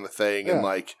walks down the thing and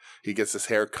like he gets his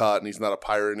hair cut and he's not a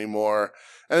pirate anymore.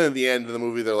 And then at the end of the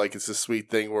movie, they're like, it's this sweet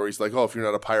thing where he's like, "Oh, if you're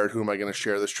not a pirate, who am I going to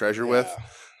share this treasure with?"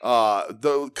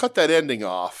 Cut that ending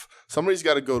off. Somebody's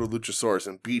got to go to Luchasaurus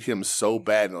and beat him so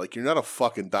bad. And like, you're not a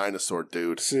fucking dinosaur,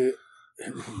 dude. See,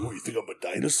 what, you think I'm a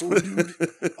dinosaur, dude?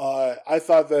 I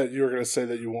thought that you were going to say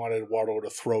that you wanted Waddle to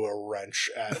throw a wrench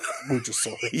at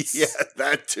Luchasaurus. Yeah,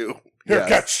 that too. Here,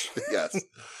 catch. Yes.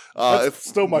 That's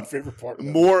still my favorite part. Of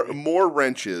more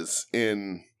wrenches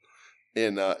in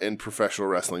professional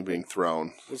wrestling being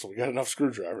thrown. Listen, we got enough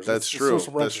screwdrivers. That's true.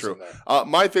 That's true.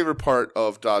 My favorite part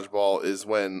of Dodgeball is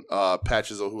when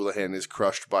Patches O'Houlihan is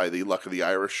crushed by the Luck of the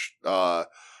Irish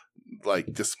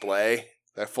display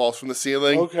that falls from the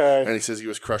ceiling. Okay. And he says he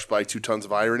was crushed by 2 tons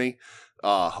of irony.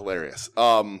 Hilarious.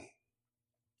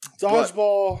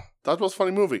 Dodgeball. Dodgeball's a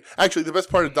funny movie. Actually, the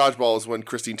best part of Dodgeball is when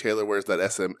Christine Taylor wears that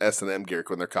S&M gear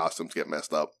when their costumes get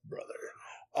messed up. Brother.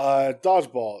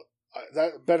 Dodgeball.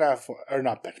 That Ben Affleck, or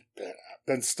not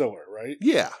Ben Stiller, right?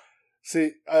 Yeah.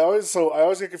 See, I always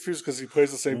get confused because he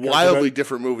plays the same. Wildly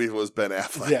different movie was Ben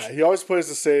Affleck. Yeah, he always plays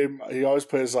the same. He always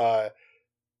plays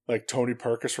like Tony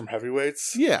Perkis from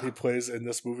Heavyweights. Yeah, he plays in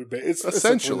this movie. It's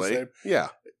essentially the same. Yeah,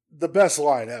 the best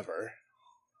line ever.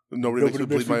 Nobody makes me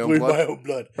bleed my own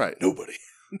blood. Right. Nobody.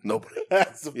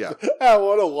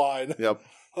 What a line. Yep.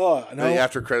 Oh, no. The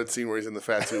after credit scene where he's in the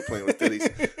fat suit playing with titties.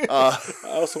 I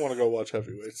also want to go watch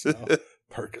Heavyweights now.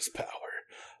 Perkis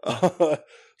power.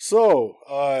 So,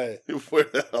 where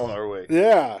the hell are we?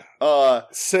 Yeah.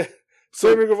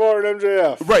 Sammy Guevara and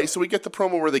MJF. Right, so we get the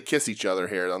promo where they kiss each other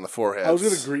here on the forehead. I was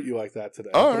going to greet you like that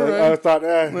today. Oh, right. I thought,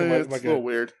 it's a little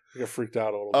weird. I got freaked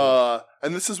out a little bit.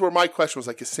 And this is where my question was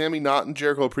like, is Sammy not in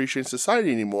Jericho Appreciation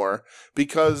Society anymore?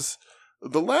 Because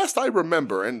the last I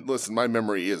remember, and listen, my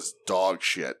memory is dog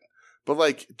shit, but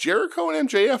like Jericho and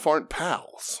MJF aren't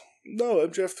pals. No,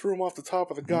 MJF threw him off the top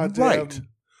of the goddamn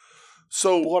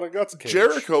So blood and guts cage.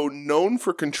 Jericho, known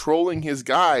for controlling his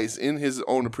guys in his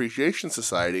own appreciation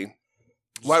society,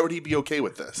 why would he be okay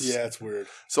with this? Yeah, it's weird.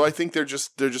 So I think they're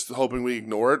just hoping we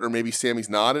ignore it, or maybe Sammy's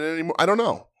not in it anymore. I don't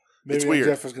know. Maybe it's weird.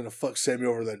 MJF is going to fuck Sammy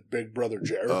over, that big brother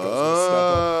Jericho's going to step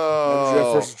up.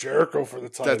 MJF versus Jericho for the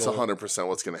title. That's 100%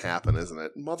 what's going to happen, isn't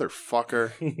it?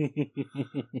 Motherfucker.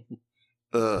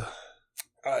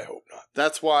 I hope not.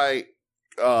 That's why,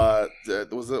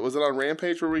 was it on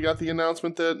Rampage where we got the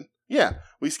announcement that, yeah,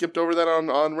 we skipped over that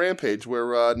on Rampage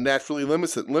where Naturally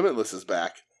Limitless is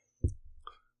back.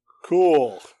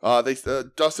 Cool.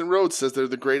 Dustin Rhodes says they're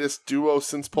the greatest duo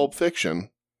since Pulp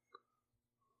Fiction.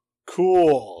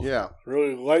 Cool. Yeah.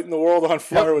 Really lighting the world on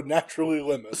fire with Naturally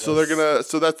Limitless. So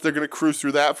they're gonna cruise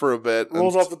through that for a bit.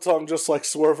 Rolls off the tongue just like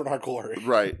Swerve in Our Glory.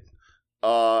 Right.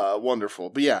 Wonderful.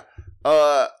 But yeah.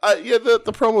 The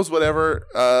promos, whatever.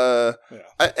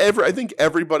 I think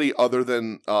everybody other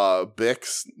than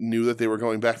Bix knew that they were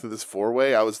going back to this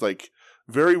 4-way. I was like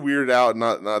very weirded out.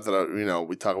 Not that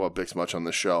we talk about Bix much on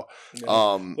this show.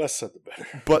 Yeah, less said the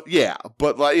better. But yeah,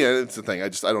 it's the thing. I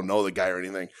don't know the guy or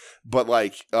anything. But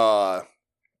like, I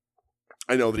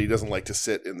know that he doesn't like to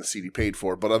sit in the seat he paid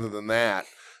for. But other than that,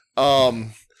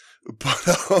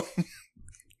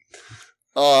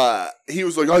 he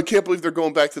was like, I can't believe they're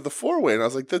going back to the 4-way, and I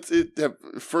was like, that's it,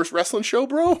 first wrestling show,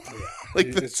 bro. Yeah, like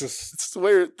it's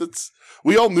where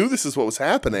we all knew this is what was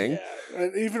happening. Yeah.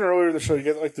 And even earlier in the show, you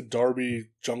get like the Darby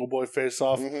Jungle Boy face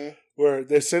off, where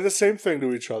they say the same thing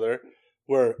to each other,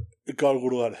 where it got a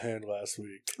little out of hand last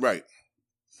week, right?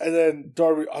 And then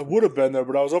Darby, I would have been there,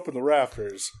 but I was up in the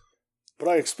rafters. But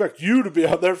I expect you to be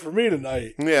out there for me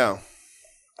tonight. Yeah.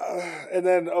 And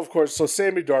then, of course, so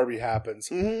Sammy Darby happens.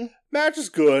 Mm-hmm. Match is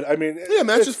good. I mean,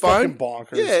 match is fine.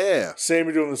 Bonkers. Yeah.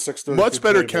 Sammy doing the 630. Much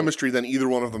better chemistry than either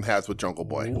one of them has with Jungle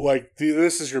Boy. Like,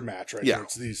 this is your match right here.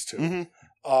 It's these two.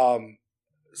 Mm-hmm.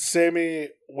 Sammy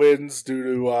wins due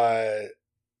to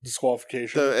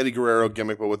disqualification. The Eddie Guerrero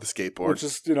gimmick, but with the skateboard. Which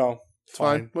is,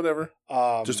 fine. Whatever.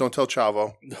 Just don't tell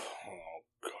Chavo.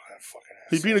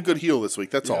 He's being a good heel this week.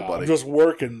 That's all, buddy. I'm just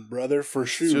working, brother, for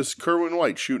shoot. It's just Kerwin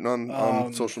White shooting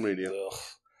on social media.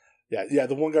 Yeah.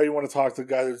 The one guy you want to talk to, the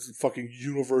guy that's fucking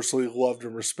universally loved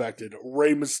and respected,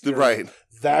 Rey Mysterio. Right.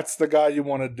 That's the guy you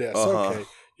want to diss. Okay,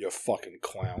 you fucking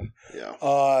clown. Yeah.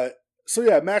 So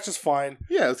yeah, match is fine.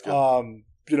 Yeah, that's good.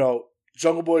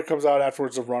 Jungle Boy comes out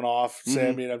afterwards to run off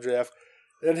Sammy and MJF,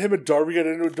 and him and Darby get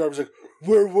into it. Darby's like,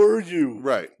 "Where were you?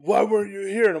 Right? Why weren't you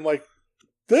here?" And I'm like,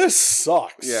 this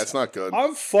sucks. Yeah, it's not good.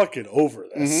 I'm fucking over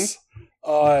this. Mm-hmm.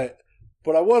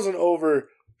 But I wasn't over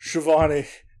Shivani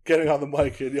getting on the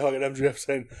mic and yelling at MJF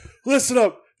saying, "Listen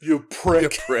up, you prick." You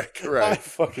prick, right.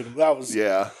 That was...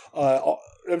 Yeah.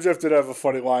 MJF did have a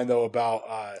funny line, though, about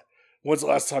when's the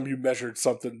last time you measured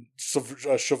something,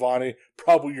 Shivani?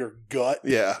 Probably your gut.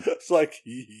 Yeah. It's like,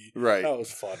 right. That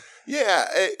was fun. Yeah,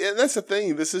 and that's the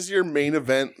thing. This is your main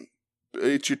event.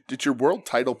 It's your world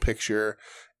title picture.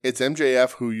 It's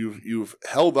MJF, who you've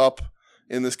held up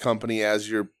in this company as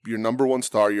your number one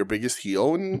star, your biggest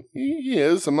heel, and he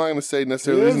is. I'm not going to say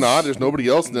necessarily he's not. There's nobody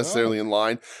else necessarily in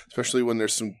line, especially when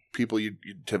there's some people you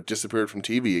have disappeared from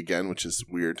TV again, which is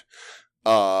weird.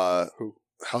 Who?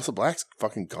 House of Black's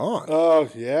fucking gone. Oh,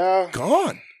 yeah.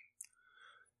 Gone.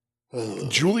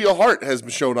 Julia Hart has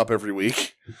been showing up every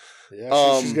week.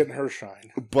 Yeah, she's getting her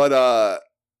shine. But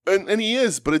and he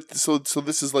is, but so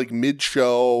this is like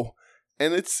mid-show,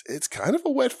 and it's kind of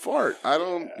a wet fart. I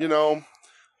don't,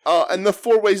 and the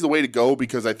 4-way's the way to go,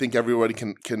 because I think everybody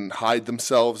can hide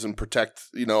themselves and protect,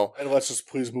 And let's just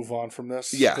please move on from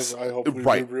this. Yes. I hope we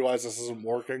realize this isn't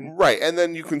working. Right, and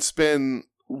then you can spin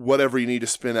whatever you need to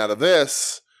spin out of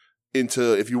this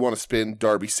into, if you want to spin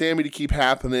Darby Sammy to keep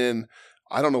happening.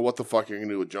 I don't know what the fuck you're going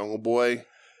to do with Jungle Boy.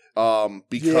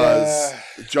 Because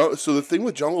so the thing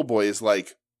with Jungle Boy is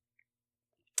like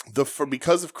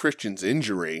because of Christian's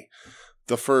injury,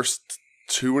 the first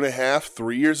 2.5,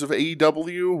 3 years of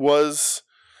AEW was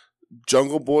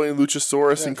Jungle Boy and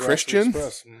Luchasaurus and Christian.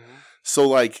 Mm-hmm. So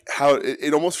like how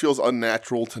it almost feels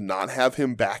unnatural to not have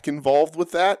him back involved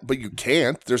with that, but you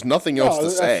can't. There's nothing else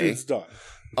to say. It's done.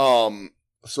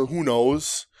 So who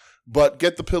knows? But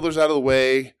get the pillars out of the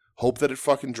way. Hope that it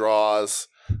fucking draws.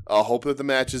 Hope that the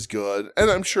match is good, and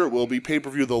I'm sure it will be.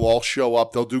 Pay-per-view, they'll all show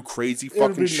up. They'll do crazy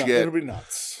fucking shit. It'll be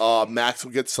nuts. Max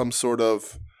will get some sort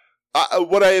of...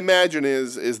 what I imagine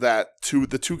is that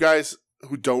the two guys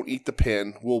who don't eat the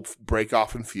pin will break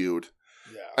off and feud.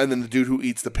 Yeah. And then the dude who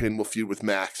eats the pin will feud with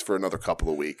Max for another couple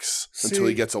of weeks until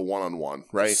he gets a one-on-one,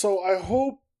 right? So I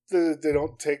hope that they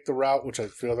don't take the route, which I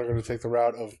feel they're going to take the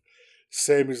route of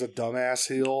Sammy's a dumbass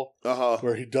heel,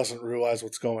 where he doesn't realize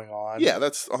what's going on. Yeah,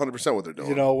 that's 100% what they're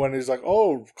doing. When he's like,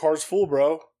 "Oh, car's full,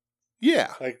 bro."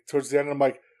 Yeah. Like towards the end, I'm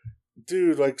like,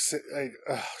 dude,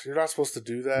 you're not supposed to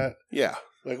do that. Yeah.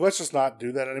 Like, let's just not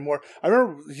do that anymore. I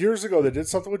remember years ago they did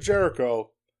something with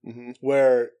Jericho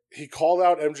where he called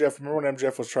out MJF. Remember when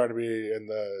MJF was trying to be in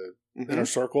the inner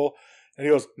circle? And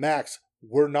he goes, "Max,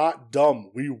 we're not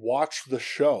dumb. We watch the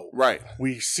show. Right.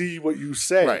 We see what you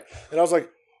say." Right. And I was like,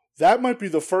 that might be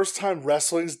the first time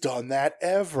wrestling's done that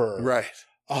ever. Right.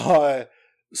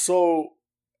 So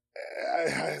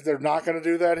they're not going to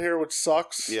do that here, which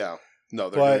sucks. Yeah. No,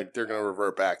 they're going to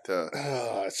revert back to...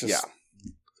 it's just...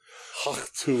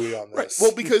 Tooey on this. Right.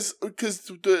 Well, because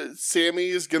Sammy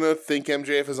is going to think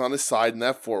MJF is on his side in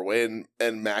that 4-way,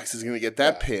 and Max is going to get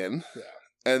that pin. Yeah.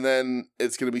 And then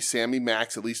it's going to be Sammy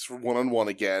Max, at least for one-on-one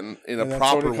again, in a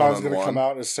proper one-on-one. Tony Khan's going to come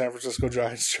out in his San Francisco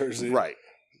Giants jersey. Right.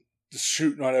 Just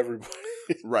shooting on everybody.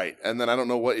 Right. And then I don't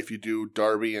know what if you do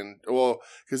Darby and... Well,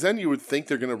 because then you would think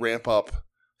they're going to ramp up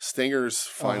Stinger's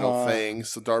final thing,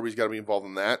 so Darby's got to be involved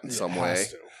in that in some way.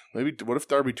 Maybe what if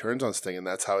Darby turns on Sting and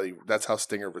that's how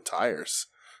Stinger retires?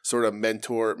 Sort of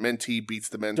mentee beats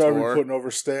the mentor. Darby putting over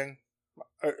Sting?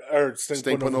 Or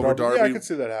Sting putting over Darby? Yeah, I can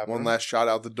see that happening. One last shot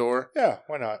out the door? Yeah,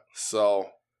 why not? So...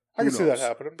 I can see that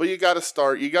happening. But you got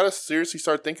to seriously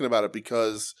start thinking about it,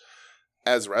 because...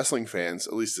 as wrestling fans,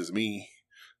 at least as me,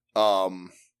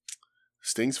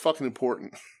 Sting's fucking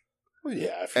important. Well,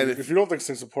 yeah, if you don't think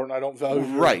Sting's important, I don't value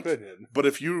your opinion. But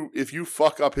if you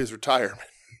fuck up his retirement,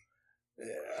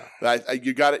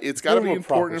 it's got to be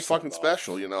important and fucking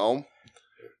special, Give him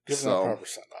that proper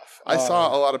send off. I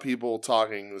saw a lot of people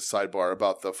talking in the sidebar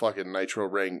about the fucking Nitro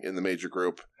ring in the major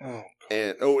group. Oh,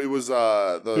 and it was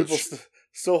people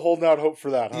still holding out hope for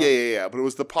that, huh? Yeah. But it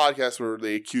was the podcast where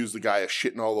they accused the guy of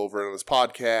shitting all over it on his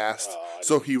podcast.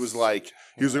 So he was like,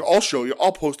 "I'll show you.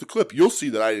 I'll post a clip. You'll see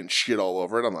that I didn't shit all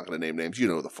over it. I'm not going to name names. You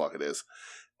know who the fuck it is."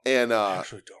 And I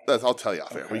actually don't. I'll tell you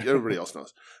off air. Everybody else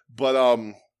knows. But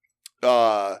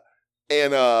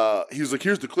he was like,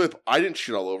 "Here's the clip. I didn't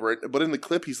shit all over it." But in the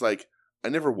clip, he's like, "I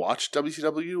never watched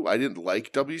WCW. I didn't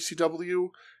like WCW."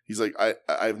 He's like, I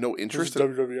have no interest in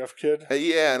WWF kid.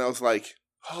 Yeah, and I was like,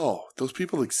 oh, those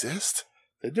people exist?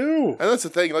 They do. And that's the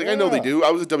thing. Like, I know they do.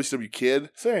 I was a WCW kid.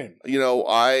 Same.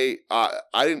 I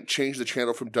didn't change the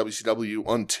channel from WCW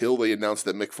until they announced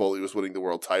that Mick Foley was winning the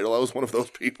world title. I was one of those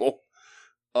people.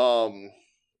 But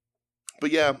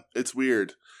yeah, it's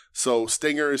weird. So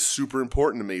Stinger is super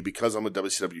important to me because I'm a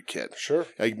WCW kid. Sure.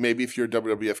 Like, maybe if you're a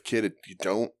WWF kid, you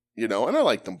don't you know, and I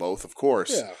like them both, of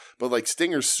course. Yeah. But, like,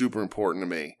 Stinger's super important to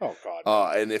me. Oh,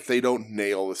 God. And if they don't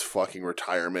nail this fucking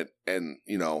retirement and,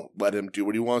 you know, let him do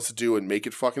what he wants to do and make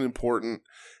it fucking important,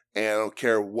 and I don't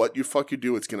care what you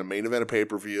do, it's going to main event a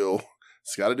pay-per-view.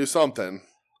 It's got to do something.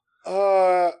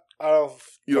 I don't.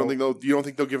 You don't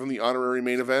think they'll give him the honorary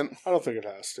main event? I don't think it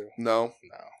has to. No?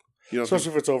 No.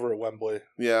 Especially if it's over at Wembley.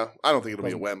 Yeah, I don't think it'll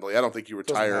be at Wembley. I don't think you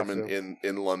retire him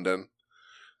in London.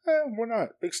 We're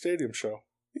not. Big stadium show.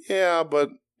 Yeah, but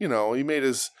you know, he made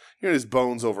his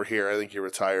bones over here. I think you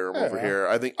retire him over here.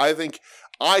 I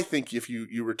think if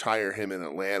you retire him in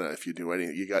Atlanta, if you do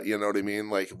anything, you know what I mean?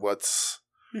 Like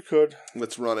you could.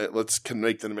 Let's run it. Let's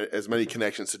make them as many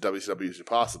connections to WCW as you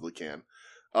possibly can.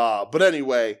 But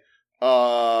anyway,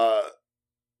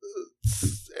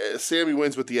 Sammy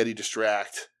wins with the Eddie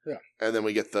Distract. Yeah. And then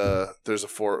we get the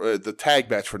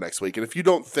tag match for next week. And if you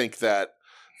don't think that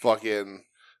fucking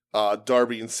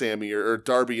Darby and Sammy or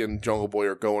Darby and Jungle Boy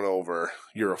are going over,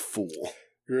 you're a fool.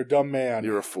 You're a dumb man.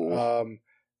 You're a fool.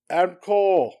 Adam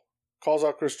Cole calls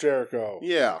out Chris Jericho.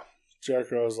 Yeah.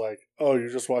 Jericho's like, oh, you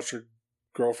just watched your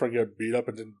girlfriend get beat up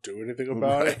and didn't do anything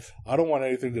about it? I don't want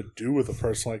anything to do with a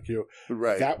person like you.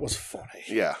 Right. That was funny.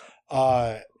 Yeah.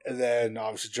 And then,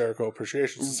 obviously, Jericho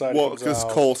Appreciation Society. Well, because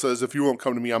Cole says, if you won't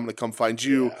come to me, I'm going to come find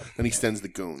you. Yeah. And he sends the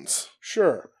goons.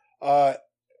 Sure.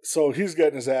 So he's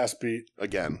getting his ass beat.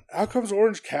 Again. Out comes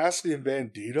Orange Cassidy and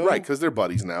Bandito. Right, because they're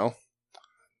buddies now.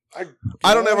 I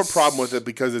don't have a problem with it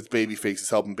because it's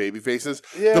babyfaces helping babyfaces.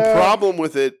 Yeah. The problem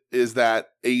with it is that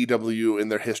AEW, in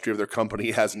their history of their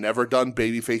company, has never done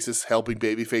babyfaces helping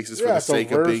babyfaces for the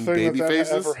sake of being babyfaces.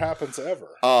 That never happens ever.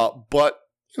 But,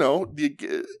 you know,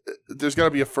 there's got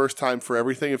to be a first time for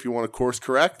everything if you want to course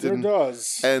correct. There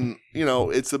does. And, you know,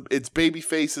 it's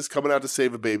babyfaces coming out to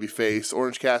save a babyface.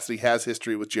 Orange Cassidy has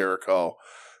history with Jericho.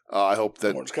 I hope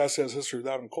that Orange Cassidy has history with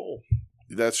Adam Cole.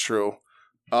 That's true.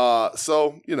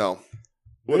 So, you know,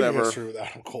 whatever. History with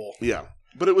Adam Cole. Yeah.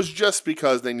 But it was just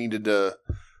because they needed to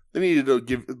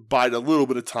bide a little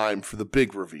bit of time for the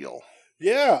big reveal.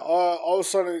 Yeah. All of a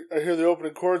sudden I hear the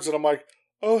opening chords and I'm like,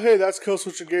 oh, hey, that's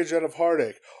Killswitch Engage End of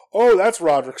Heartache. Oh, that's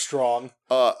Roderick Strong.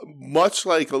 Much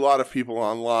like a lot of people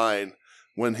online,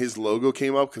 when his logo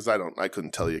came up, because I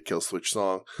couldn't tell you a Killswitch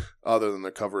song other than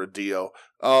the cover of Dio.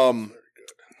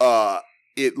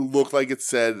 It looked like it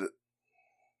said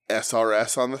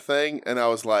SRS on the thing, and I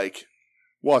was like,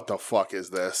 what the fuck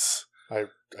is this? I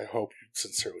hope you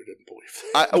sincerely didn't believe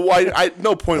that.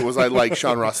 No point was I like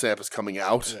Sean Ross Sapp is coming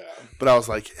out, but I was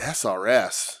like,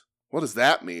 SRS? What does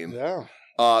that mean? Yeah.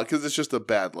 Because it's just a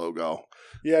bad logo.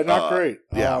 Yeah, not great.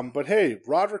 Yeah. But hey,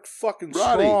 Roderick fucking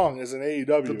Strong is an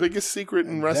AEW. The biggest secret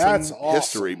in wrestling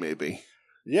history, maybe.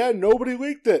 Yeah, nobody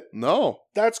leaked it. No.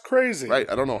 That's crazy.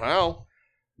 Right, I don't know how.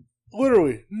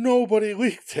 Literally, nobody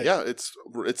leaked it. Yeah,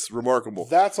 it's remarkable.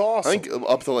 That's awesome. I think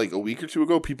up to like a week or two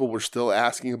ago, people were still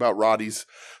asking about Roddy's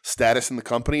status in the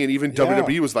company, and even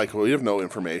WWE was like, well, we have no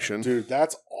information. Dude,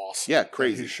 that's awesome. Yeah,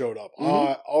 crazy. He showed up.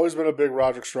 Always been a big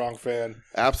Roderick Strong fan.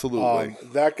 Absolutely.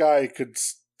 That guy could,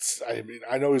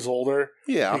 I know he's older.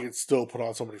 Yeah. He could still put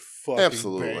on so many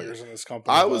fucking bangers in this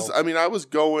company. I was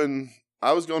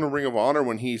going to Ring of Honor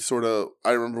when he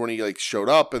I remember when he like showed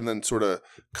up and then sort of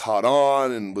caught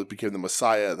on and became the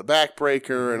Messiah, the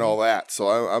backbreaker and all that. So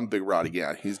I'm a big Roddy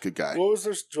guy. He's a good guy. What was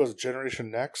it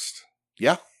Generation Next?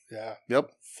 Yeah. Yeah.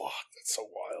 Yep. Fuck, that's so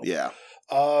wild. Yeah.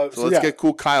 So let's get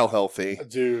Cool Kyle healthy.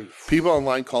 Dude. People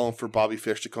online calling for Bobby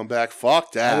Fish to come back.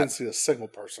 Fuck that. I didn't see a single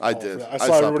person. I did. I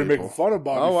saw everybody making fun of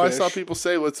Bobby Fish. I saw people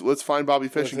say, let's find Bobby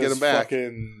Fish and get him back.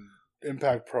 Fucking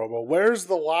Impact promo. Where's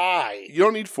the lie? You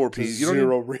don't need 4 people. You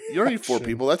don't need 4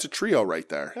 people. That's a trio right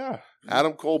there. Yeah.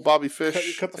 Adam Cole, Bobby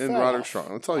Fish, and Roderick Strong.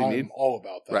 That's all you need. I'm all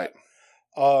about that.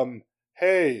 Right.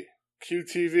 Hey,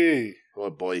 QTV. Oh,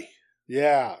 boy.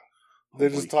 Yeah. They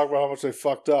just talk about how much they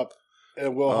fucked up.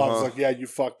 And Will Hobbs like, yeah, you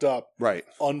fucked up. Right.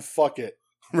 Unfuck it.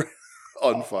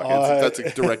 Unfuck it. That's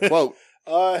a direct quote.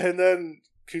 And then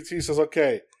QT says,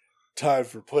 okay, time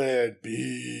for Plan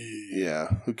B. Yeah,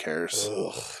 who cares?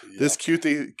 Ugh, this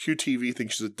QTV thing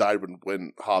should have died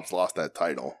when Hobbs lost that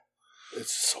title.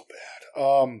 It's so bad.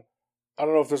 I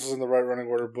don't know if this is in the right running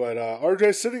order, but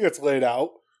RJ City gets laid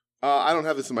out. I don't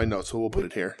have this in my notes, so we'll put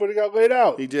it here. But he got laid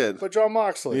out. He did. By Jon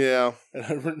Moxley. Yeah. And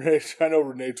I know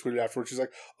Renee tweeted afterwards. She's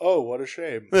like, oh, what a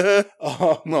shame.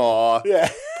 Aw. Yeah.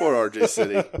 Poor RJ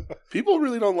City. People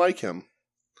really don't like him.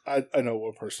 I know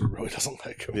one person who really doesn't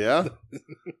like him. Yeah?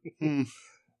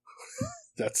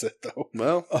 That's it, though.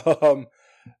 Well.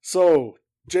 So,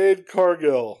 Jade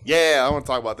Cargill. Yeah, I want to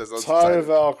talk about this. Taya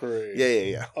Valkyrie.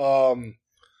 Yeah.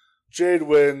 Jade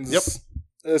wins. Yep.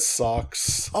 This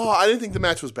sucks. Oh, I didn't think the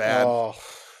match was bad.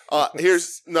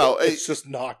 It's just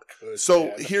not good. So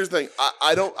man. here's the thing.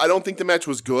 I don't think the match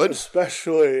was good,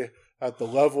 especially at the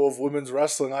level of women's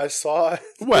wrestling I saw.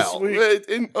 Well,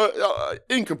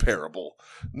 incomparable.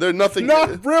 There's nothing.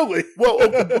 Not really. Well,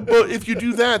 but if you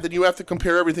do that, then you have to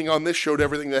compare everything on this show to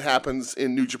everything that happens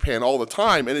in New Japan all the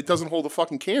time, and it doesn't hold a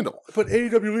fucking candle. But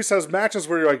AEW at least has matches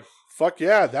where you're like, fuck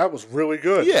yeah, that was really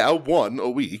good. Yeah, one a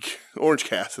week. Orange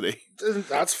Cassidy.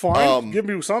 That's fine. Give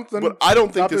me something. But I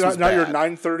don't think this was not bad. your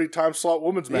 9:30 time slot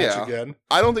women's match again.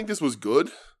 I don't think this was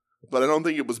good, but I don't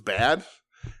think it was bad.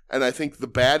 And I think the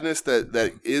badness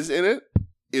that is in it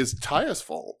is Taya's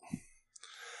fault.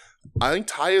 I think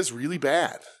Taya's really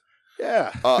bad.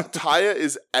 Yeah. Taya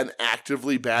is an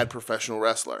actively bad professional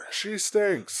wrestler. She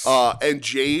stinks. And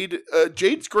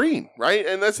Jade's green, right?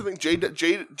 And that's the thing.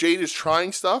 Jade is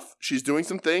trying stuff. She's doing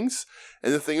some things.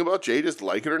 And the thing about Jade is,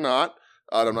 like it or not,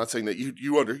 and I'm not saying that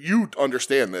you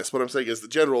understand this. What I'm saying is the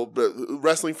general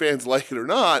wrestling fans, like it or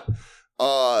not,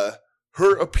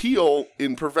 her appeal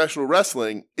in professional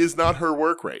wrestling is not her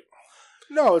work rate.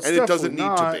 No, it's and it doesn't need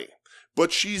not. to be.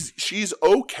 But she's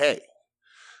okay.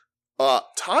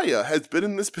 Taya has been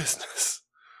in this business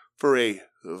for a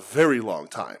very long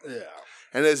time. Yeah.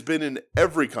 And has been in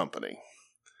every company.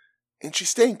 And she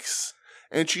stinks.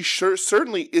 And she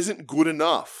certainly isn't good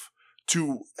enough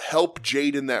to help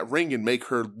Jade in that ring and make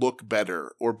her look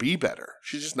better or be better.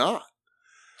 She's just not.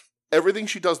 Everything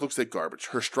she does looks like garbage.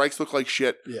 Her strikes look like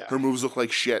shit. Yeah. Her moves look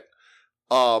like shit.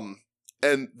 And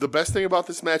the best thing about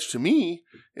this match to me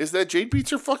is that Jade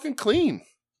beats her fucking clean.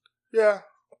 Yeah.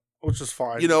 Which is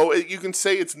fine. You know, you can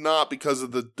say it's not because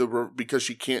of because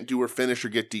she can't do her finish or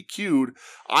get DQ'd.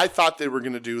 I thought they were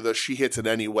going to do she hits it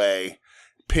anyway.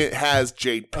 Has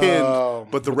Jade pinned,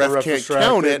 but the ref can't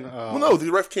count it. Well, no, the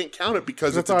ref can't count it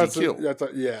because it's a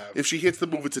DQ. Yeah. If she hits the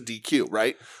move, it's a DQ,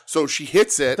 right? So she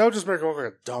hits it. That would just make her look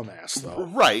like a dumbass, though.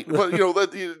 Right. But, you know,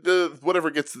 the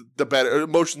whatever gets the better,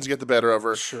 emotions get the better of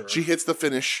her. Sure. She hits the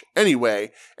finish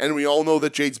anyway, and we all know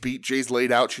that Jade's beat. Jade's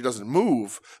laid out. She doesn't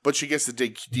move, but she gets the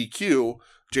DQ.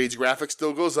 Jade's graphic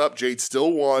still goes up. Jade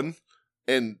still won,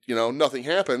 and, you know, nothing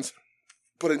happens.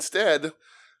 But instead,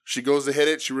 she goes to hit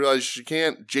it. She realizes she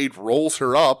can't. Jade rolls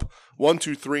her up. 1,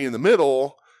 2, 3 in the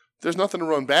middle. There's nothing to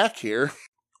run back here.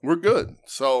 We're good.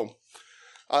 So,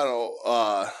 I don't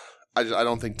know. I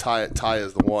don't think Taya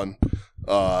is the one.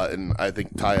 And I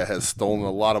think Taya has stolen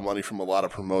a lot of money from a lot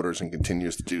of promoters and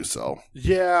continues to do so.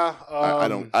 Yeah. I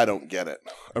don't get it.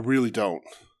 I really don't.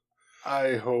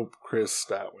 I hope Chris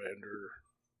Statlander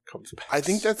comes back. I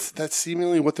think that's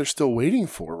seemingly what they're still waiting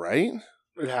for, right?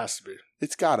 It has to be.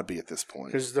 It's got to be at this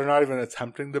point. Because they're not even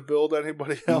attempting to build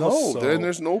anybody else. No, so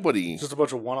there's nobody. It's just a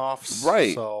bunch of one-offs.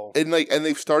 Right. So. And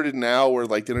they've started now where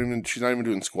she's not even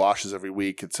doing squashes every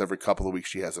week. It's every couple of weeks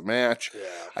she has a match. Yeah.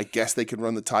 I guess they could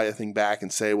run the Taya thing back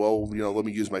and say, well, you know, let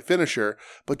me use my finisher.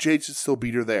 But Jade should still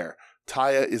beat her there.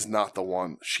 Taya is not the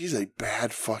one. She's a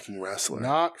bad fucking wrestler.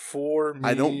 Not for me.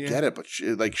 I don't get it, but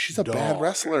she's a bad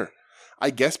wrestler.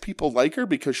 I guess people like her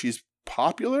because she's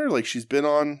popular. Like she's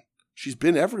been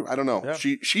everywhere. I don't know.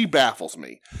 Yeah. She baffles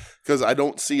me because I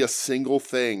don't see a single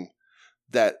thing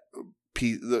that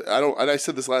and I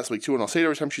said this last week too, and I'll say it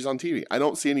every time she's on TV. I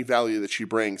don't see any value that she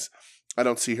brings. I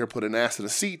don't see her put an ass in a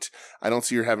seat. I don't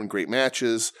see her having great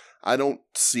matches. I don't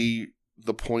see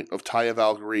the point of Taya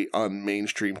Valkyrie on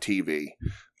mainstream TV.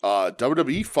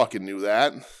 WWE fucking knew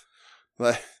that.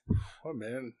 Like, oh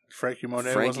man, Frankie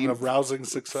Monet wasn't a rousing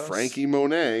success. Frankie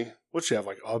Monet. What'd she have,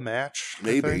 like a match?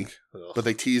 Maybe. But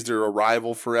they teased her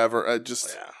arrival forever. No.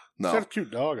 She's got a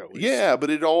cute dog at least. Yeah, but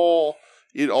it all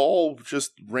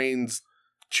just reigns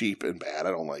cheap and bad.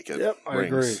 I don't like it. Yep, I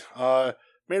agree.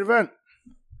 Main event.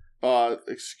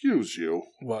 Excuse you.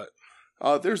 What?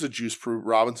 There's a Juice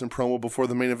Robinson promo before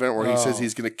the main event where he says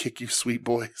he's going to kick you, sweet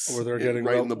boys. Or they're getting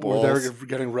right in the balls. Or they're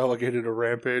getting relegated to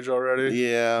Rampage already.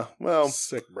 Yeah, well,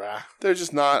 sick, brah. They're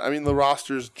just not. I mean, the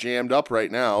roster's jammed up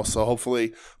right now, so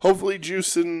hopefully,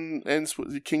 Juice and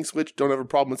King Switch don't have a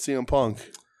problem with CM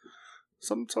Punk.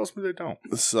 Something tells me they don't.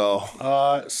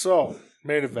 So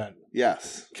main event.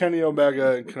 Yes, Kenny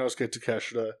Omega and Konosuke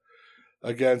Takeshita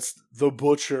against The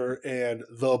Butcher and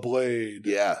The Blade.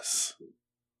 Yes.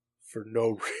 For no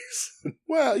reason.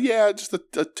 Well, yeah, just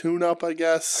a tune-up, I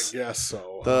guess. I guess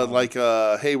so.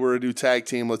 Hey, we're a new tag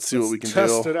team. Let's see what we can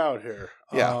test it out here.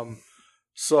 Yeah.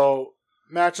 So,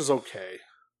 match is okay.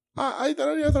 I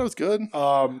thought it was good.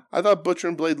 I thought Butcher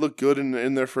and Blade looked good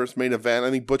in their first main event.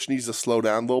 I think Butch needs to slow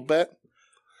down a little bit.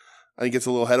 I think he gets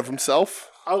a little ahead of himself.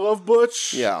 I love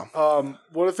Butch. Yeah.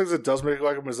 One of the things that does make me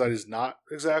like him is that he's not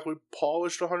exactly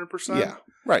polished 100%. Yeah.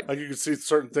 Right. Like you can see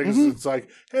certain things. Mm-hmm. It's like,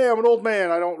 hey, I'm an old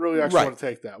man. I don't really actually want to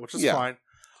take that, which is fine.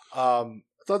 I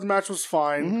thought thought the match was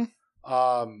fine.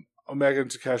 Omega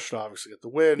and Takeshita obviously get the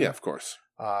win. Yeah, of course.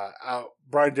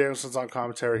 Bryan Danielson's on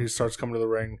commentary. He starts coming to the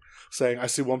ring saying, I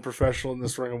see one professional in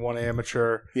this ring and one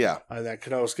amateur. Yeah. And then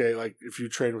Konosuke, like, if you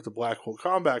train with the Blackpool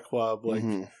Combat Club, like,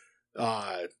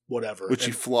 whatever. Which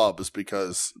he flubs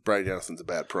because Bryan Danielson's a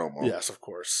bad promo. Yes, of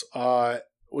course.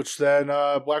 Which then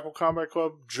Blackpool Combat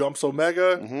Club jumps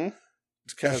Omega.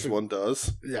 As one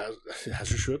does. Yeah,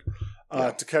 as you should.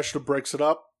 Takeshita breaks it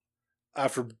up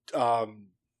after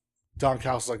Don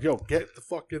Callis is like, yo, get the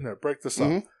fuck in there. Break this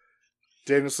up.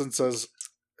 Danielson says,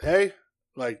 hey,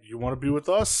 like, you want to be with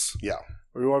us? Yeah.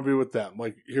 Or you want to be with them?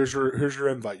 Like, here's your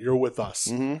invite. You're with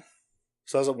us.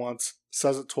 Says it once.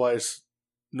 Says it twice.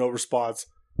 No response.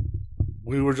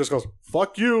 Wheeler just goes,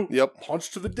 fuck you. Yep. Punch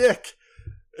to the dick.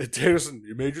 And Danielson,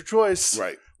 you made your choice.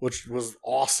 Right. Which was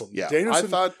awesome. Yeah. Danielson I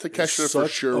thought Takeshita for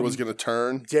sure was going to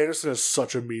turn. Danielson is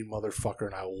such a mean motherfucker,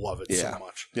 and I love it so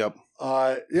much. Yep.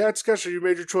 Takeshita, you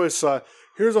made your choice.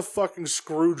 Here's a fucking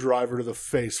screwdriver to the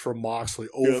face from Moxley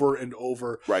over and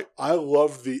over. Right. I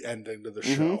love the ending to the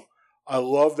show. I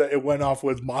love that it went off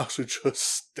with Moxley just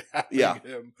stabbing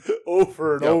him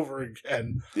over and over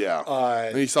again. Yeah.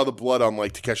 And you saw the blood on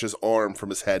like Takeshi's arm from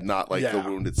his head, not like the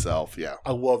wound itself. Yeah.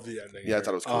 I love the ending. Yeah, I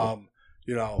thought it was cool.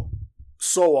 You know,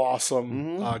 so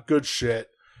awesome. Good shit.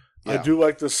 Yeah. I do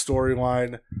like this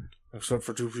storyline, except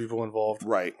for two people involved.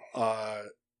 Right.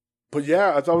 But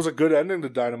yeah, I thought it was a good ending to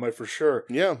Dynamite for sure.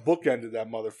 Yeah. Bookended that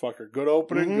motherfucker. Good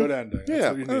opening, good ending.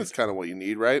 That's kind of what you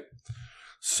need, right?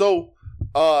 So,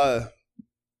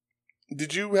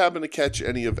 did you happen to catch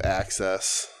any of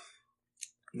Access?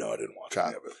 No, I didn't watch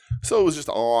any of it. So it was just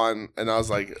on, and I was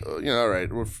like, all right,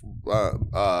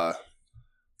 we're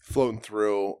floating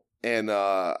through, and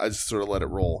I just sort of let it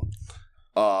roll.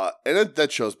 And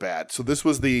that show's bad. So this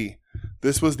was the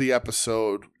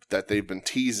episode that they've been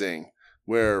teasing,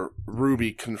 where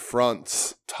Ruby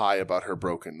confronts Ty about her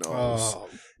broken nose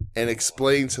and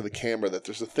explains to the camera that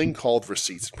there's a thing called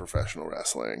receipts in professional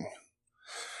wrestling.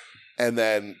 And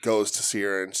then goes to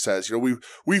Sierra and says, you know,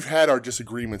 we've had our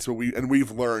disagreements, but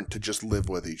we've learned to just live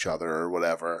with each other or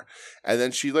whatever. And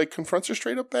then she like confronts her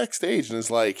straight up backstage and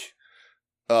is like,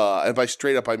 and by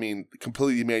straight up I mean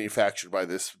completely manufactured by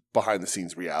this behind the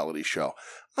scenes reality show.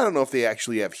 I don't know if they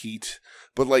actually have heat,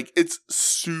 but like it's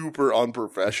super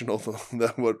unprofessional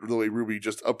the way Ruby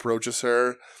just approaches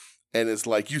her and is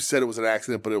like, you said it was an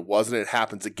accident, but it wasn't. It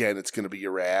happens again. It's going to be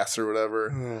your ass or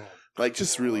whatever. Like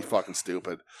just really fucking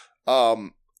stupid.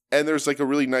 And there's like a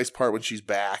really nice part when she's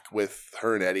back with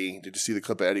her and Eddie. Did you see the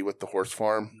clip of Eddie with the horse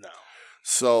farm? No.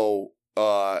 So,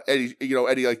 Eddie,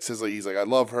 Eddie like says like, he's like, I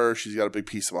love her. She's got a big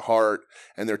piece of my heart.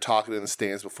 And they're talking in the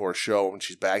stands before a show and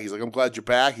she's back. He's like, I'm glad you're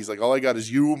back. He's like, all I got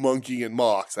is you, Monkey, and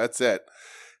Mox. That's it.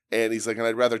 And he's like, and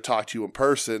I'd rather talk to you in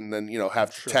person than,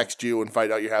 have to text you and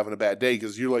find out you're having a bad day.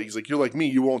 Cause you're like me,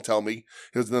 you won't tell me.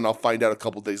 Because then I'll find out a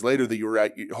couple days later that you were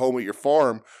at home at your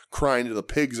farm crying to the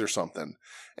pigs or something.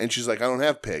 And she's like, I don't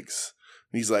have pigs.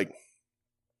 And he's like,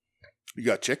 you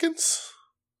got chickens?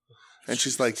 And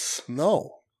she's like,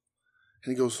 no.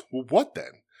 And he goes, well, what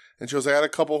then? And she goes, I had a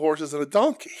couple horses and a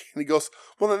donkey. And he goes,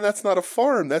 well, then that's not a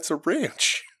farm. That's a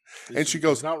ranch. And she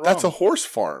goes, that's a horse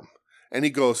farm. And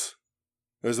he goes,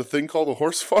 there's a thing called a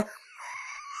horse farm?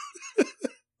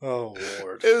 Oh,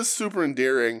 Lord. It was super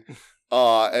endearing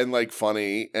and like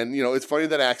funny. And, it's funny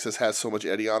that Access has so much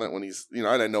Eddie on it when he's, and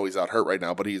I know he's out hurt right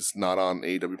now, but he's not on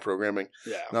AEW programming.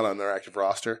 Yeah. Not on their active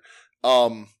roster.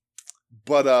 But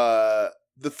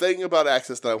the thing about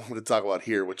Access that I wanted to talk about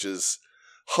here, which is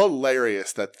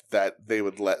hilarious that they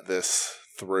would let this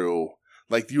through.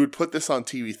 Like, you would put this on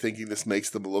TV thinking this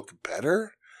makes them look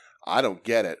better? I don't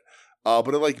get it.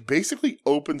 But it like basically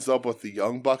opens up with the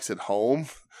Young Bucks at home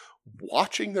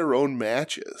watching their own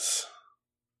matches.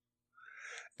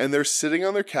 And they're sitting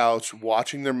on their couch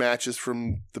watching their matches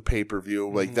from the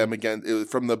pay-per-view, like them again, it was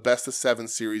from the Best of 7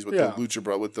 series with the Lucha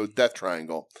Bro, with the Death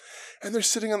Triangle. And they're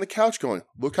sitting on the couch going,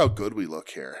 look how good we look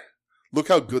here. Look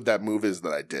how good that move is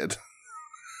that I did.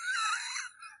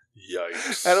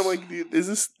 Yikes. And I'm like,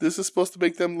 is this is supposed to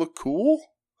make them look cool?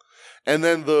 And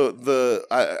then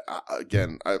I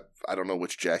don't know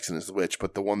which Jackson is which,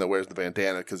 but the one that wears the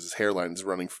bandana because his hairline is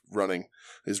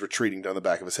is retreating down the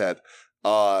back of his head,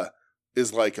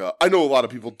 is like, I know a lot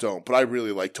of people don't, but I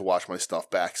really like to watch my stuff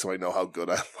back so I know how good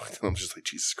I looked. And I'm just like,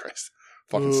 Jesus Christ,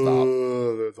 fucking stop.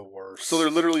 They're the worst. So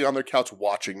they're literally on their couch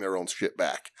watching their own shit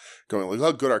back, going, look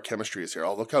how good our chemistry is here.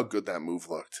 Oh, look how good that move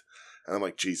looked. And I'm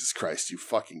like, Jesus Christ, you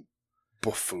fucking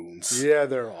buffoons. Yeah,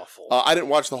 they're awful. I didn't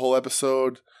watch the whole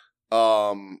episode.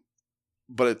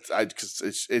 But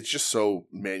it's just so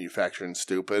manufactured and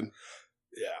stupid.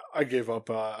 Yeah, I gave up.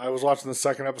 I was watching the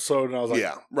second episode, and I was like,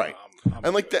 yeah, right.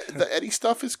 And like the Eddie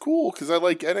stuff is cool because I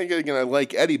like Eddie. Again, I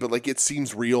like Eddie, but like it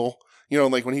seems real. You know,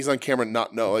 like when he's on camera,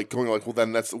 going like, well,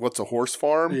 then what's a horse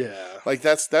farm? Yeah, like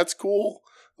that's cool.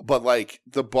 But like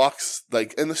the Bucks,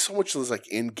 like, and there's so much that's like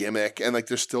in gimmick, and like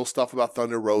there's still stuff about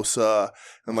Thunder Rosa,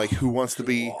 and like who wants to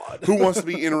be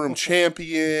interim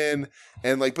champion,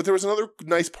 and like, but there was another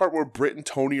nice part where Britt and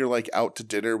Tony are like out to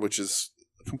dinner, which is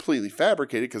completely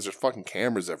fabricated because there's fucking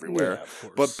cameras everywhere. Yeah,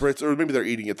 but Britt's, or maybe they're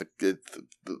eating at the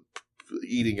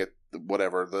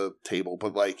whatever the table,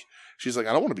 but like she's like,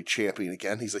 I don't want to be champion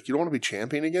again. He's like, you don't want to be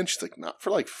champion again? She's like, not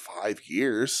for like 5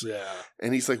 years. Yeah.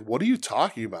 And he's like, what are you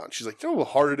talking about? And she's like, you know how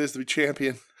hard it is to be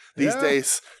champion these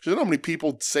days? She's like, I know how many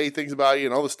people say things about you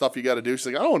and all the stuff you got to do. She's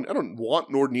like, I don't want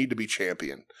nor need to be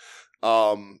champion.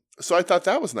 So I thought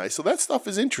that was nice. So that stuff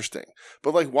is interesting.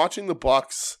 But like watching the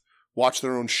Bucks watch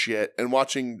their own shit and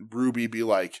watching Ruby be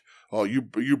like, oh, you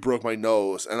broke my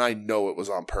nose and I know it was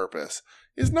on purpose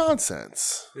is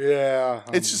nonsense. Yeah.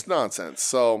 It's just nonsense.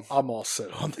 So I'm all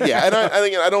set on that. Yeah, and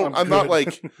I'm not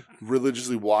like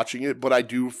religiously watching it, but I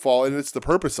do fall, and it's the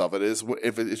purpose of it is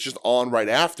if it's just on right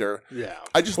after. Yeah.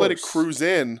 I just let it cruise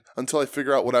in until I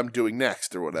figure out what I'm doing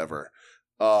next or whatever.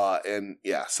 And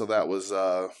yeah, so that was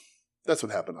that's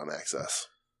what happened on Access.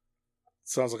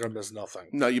 Sounds like I missed nothing.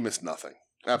 No, you missed nothing.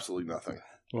 Absolutely nothing.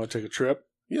 You want to take a trip?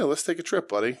 Yeah, let's take a trip,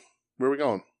 buddy. Where are we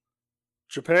going?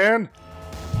 Japan.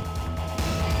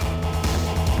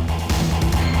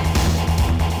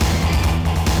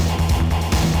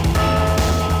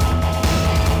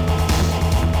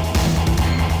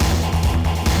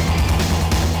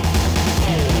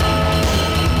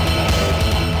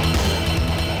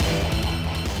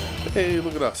 Hey,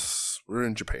 look at us. We're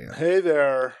in Japan. Hey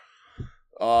there.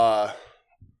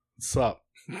 What's up?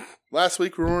 Last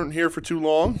week we weren't here for too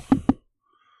long.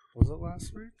 Was it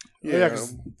last week? Yeah,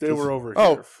 because they were over here.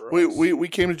 Oh, for we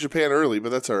came to Japan early,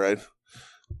 but that's all right.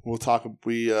 We'll talk.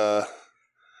 We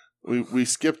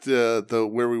skipped the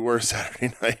where we were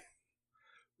Saturday night.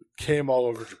 Came all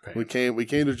over Japan. We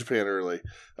came to Japan early.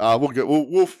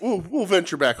 We'll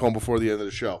venture back home before the end of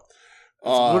the show.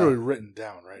 It's literally written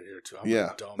down right here too.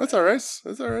 That's all right.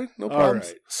 That's all right. No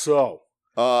problems.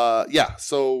 All right.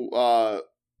 So,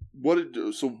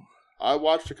 So I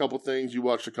watched a couple things. You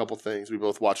watched a couple things. We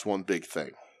both watched one big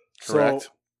thing. Correct? So,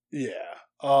 yeah.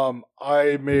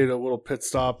 I made a little pit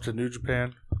stop to New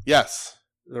Japan. Yes.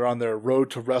 They're on their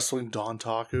road to Wrestling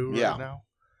Dontaku right now.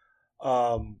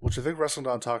 Which I think Wrestling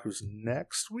Dontaku is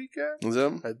next weekend. Is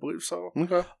it? I believe so.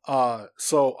 Okay.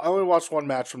 So I only watched one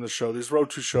match from the show. These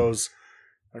road to shows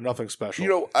are nothing special. You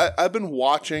know, I've been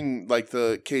watching like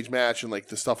the cage match and like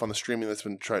the stuff on the streaming that's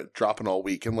been dropping all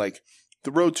week, and like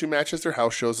the road to matches, they're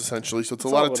house shows essentially, so it's a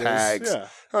lot of tags. Yeah.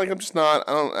 Like I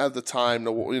don't have the time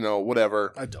to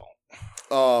whatever. I don't.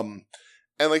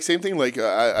 And like same thing, like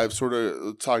I've sort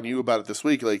of talking to you about it this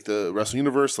week, like the Wrestling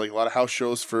Universe, like a lot of house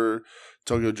shows for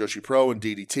Tokyo Joshi Pro and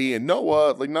DDT, and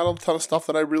Noah, like not a ton of stuff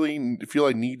that I really feel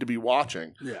I need to be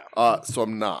watching. Yeah. So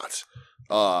I'm not.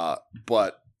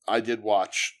 But I did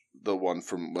watch the one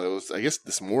from, it was, I guess,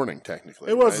 this morning, technically.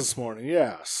 It was this morning,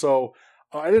 yeah. So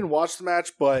I didn't watch the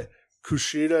match, but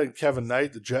Kushida and Kevin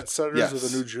Knight, the Jet Setters, are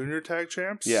the new junior tag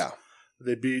champs. Yeah.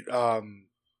 They beat,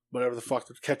 whatever the fuck,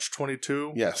 Catch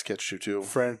 22. Yes, Catch 22.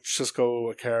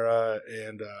 Francisco Akira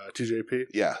and TJP.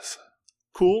 Yes.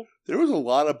 Cool. There was a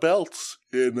lot of belts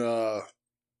in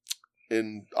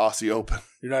Aussie Open.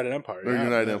 United Empire. Or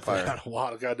United Empire. Had a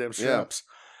lot of goddamn straps.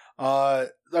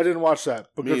 I didn't watch that,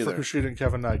 but good for Kushida and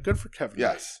Kevin Knight. Good for Kevin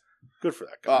Knight. Yes. Good for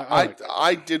that guy.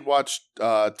 I did watch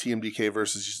TMDK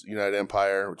versus United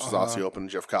Empire, which is Aussie Open,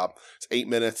 Jeff Cobb. It's 8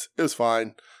 minutes. It was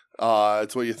fine.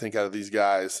 It's what you think out of these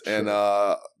guys. Sure. And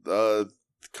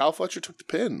Kyle Fletcher took the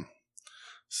pin.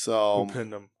 So who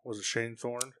pinned him? Was it Shane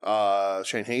Thorne?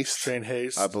 Shane Haste. Shane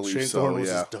Haste. I believe Shane so. Thorne was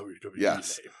yeah. his WWE name.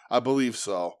 I believe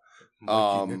so.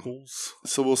 Mikey Nichols.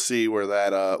 So we'll see where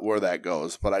that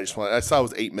goes. But I saw it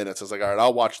was 8 minutes. I was like, all right,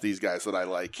 I'll watch these guys that I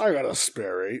like. I got a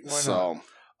spare 8. Why not?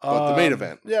 But the main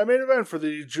event. Yeah, main event for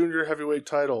the junior heavyweight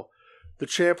title. The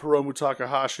champ Hiromu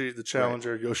Takahashi, the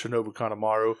challenger Yoshinobu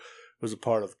Kanemaru, was a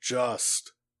part of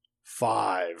just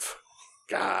 5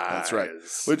 guys. That's right.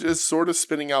 Which is sort of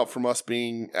spinning out from us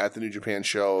being at the New Japan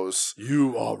shows.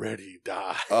 You already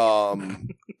died.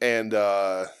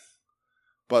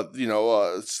 But,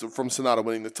 from Sonata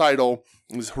winning the title,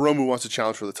 Hiromu wants to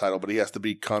challenge for the title, but he has to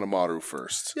beat Kanemaru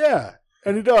first. Yeah,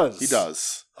 and he does. He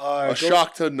does.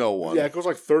 Shock to no one. Yeah, it goes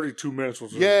like 32 minutes.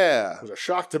 Which was a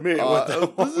shock to me.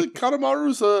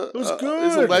 Kanemaru's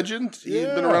is a legend. He's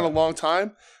been around a long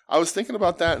time. I was thinking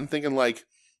about that and thinking, like,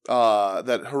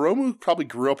 that Hiromu probably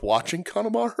grew up watching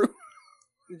Kanemaru.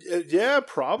 Yeah,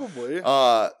 probably.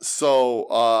 So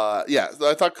I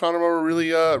thought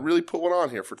Kanemaru really put one on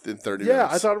here for 30 minutes. Yeah,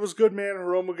 I thought it was good, man.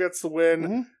 Hiromu gets the win.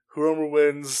 Mm-hmm. Hiromu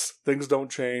wins. Things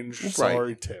don't change. Right.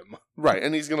 Sorry, Tim. Right,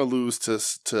 and he's going to lose to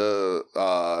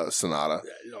Sonata.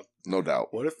 Yeah, no doubt.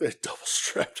 What if they double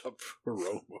strapped up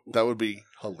Hiromu? That would be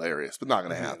hilarious, but not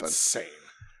going to happen. Insane.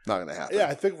 Not going to happen. Yeah,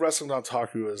 I think Wrestling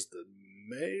Dontaku is the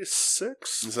May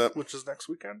 6th, which is next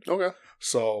weekend. Okay.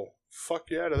 So,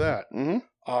 fuck yeah to that. Mm-hmm.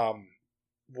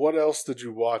 What else did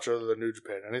you watch other than New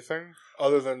Japan? Anything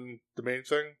other than the main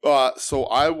thing? So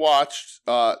I watched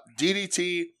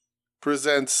DDT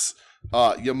presents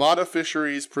Yamada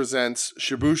Fisheries presents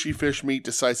Shibushi Fish Meat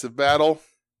Decisive Battle.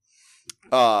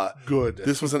 Good.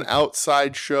 This was an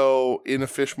outside show in a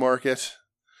fish market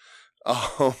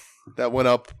that went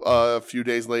up a few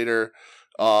days later.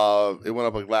 It went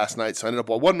up like last night, so I ended up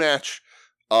on one match.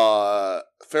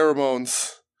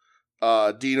 Pheromones,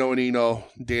 Dino and Ino,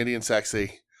 Dandy and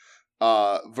Sexy,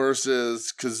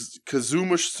 versus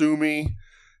Kazuma Sumi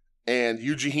and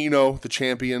Yuji Hino, the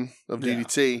champion of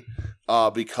DDT,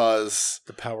 because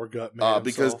the power gut man.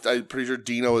 Because I'm pretty sure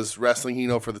Dino is wrestling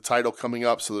Hino for the title coming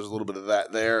up, so there's a little bit of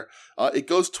that there. It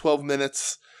goes 12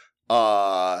 minutes.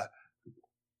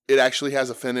 It actually has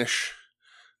a finish.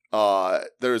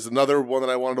 There's another one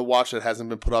that I wanted to watch that hasn't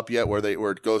been put up yet, where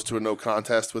it goes to a no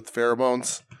contest with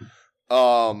Pheromones.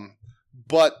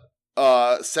 But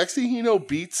Sexy Hino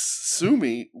beats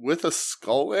Sumi with a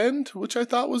skull end, which I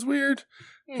thought was weird.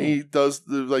 He does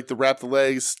the wrap the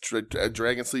legs,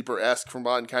 Dragon Sleeper-esque from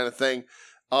behind kind of thing.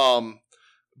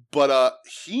 But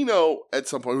Hino, at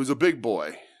some point, who's a big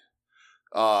boy,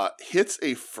 hits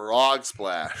a frog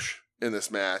splash in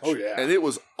this match. Oh, yeah. And it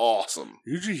was awesome.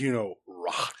 Yuji Hino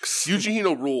rocks. Yuji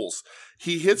Hino rules.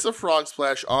 He hits a frog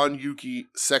splash on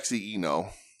Sexy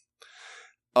Hino.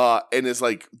 And is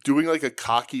like doing like a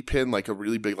cocky pin, like a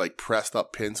really big, like pressed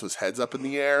up pin, so his head's up in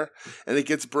the air, and it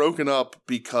gets broken up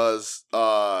because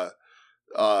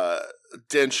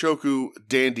Denshoku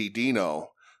Dandy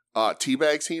Dino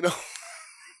teabags Hino.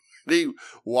 He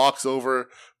walks over,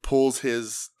 pulls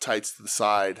his tights to the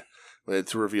side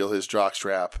to reveal his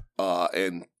jockstrap,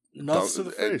 and nuts to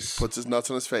the face. Puts his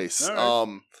nuts on his face.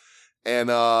 Right.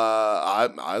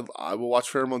 I will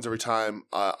watch Pheromones every time.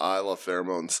 I love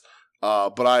Pheromones.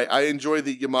 But I enjoy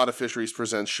the Yamada Fisheries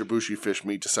presents Shibushi Fish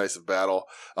Meat Decisive Battle.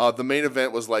 The main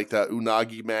event was like the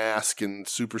Unagi Mask and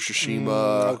Super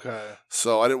Shishima. Okay.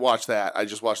 So I didn't watch that. I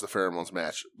just watched the Pheromones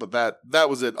match. But that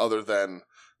was it, other than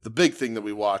the big thing that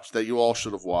we watched that you all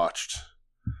should have watched,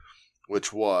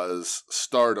 which was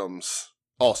Stardom's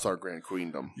All-Star Grand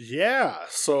Queendom. Yeah.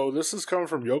 So this is coming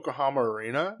from Yokohama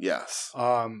Arena. Yes.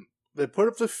 They put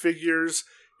up the figures.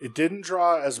 It didn't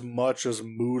draw as much as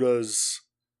Muda's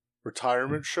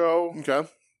retirement show. Okay.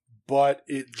 But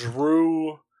it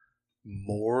drew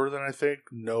more than I think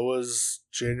Noah's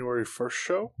January 1st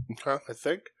show. Okay. I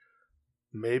think.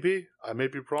 Maybe. I may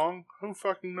be wrong. Who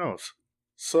fucking knows?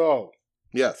 So,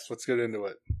 yes. Let's get into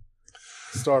it.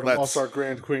 Stardom All-Star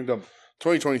Grand Queendom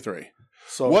 2023.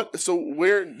 So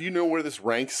where do you know where this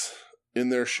ranks in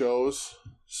their shows?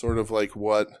 Sort of like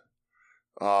what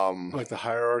like the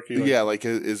hierarchy?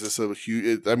 Is this a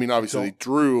huge... I mean, obviously,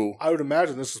 Drew... I would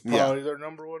imagine this is probably their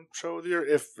number one show of the year.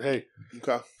 If,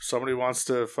 somebody wants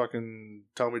to fucking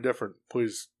tell me different,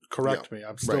 please correct me.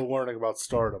 I'm still learning about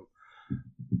Stardom.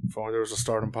 If only there was a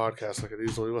Stardom podcast I could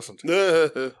easily listen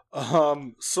to.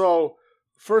 So,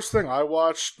 first thing I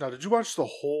watched... Now, did you watch the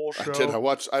whole show? I did.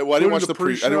 I didn't watch the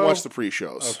pre-show. I didn't watch the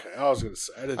pre-shows. Okay, I was going to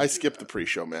say... I skipped the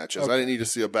pre-show matches. Okay. I didn't need to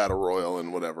see a Battle Royal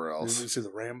and whatever else. You didn't see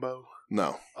the Rambo?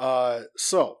 No.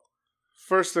 So,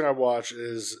 first thing I watch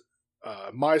is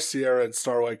My Sierra and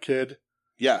Starlight Kid.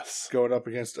 Yes. Going up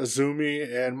against Azumi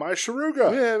and Mai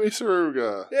Saruga. Yeah, Mai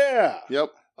Saruga. Yeah.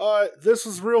 Yep. This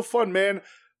was real fun, man.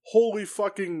 Holy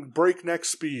fucking breakneck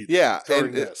speed. Yeah,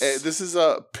 and this is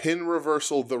a pin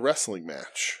reversal, the wrestling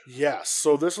match. Yes.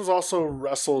 So this was also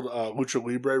wrestled Lucha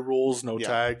Libre rules, no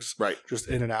tags. Right. Just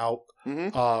in and out.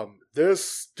 Mm-hmm.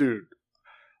 This, dude,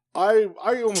 I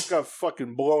almost got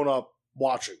fucking blown up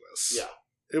watching this. Yeah.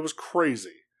 It was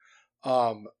crazy.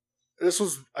 This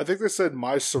was, I think they said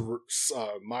my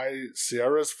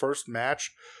Sierra's first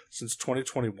match since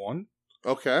 2021.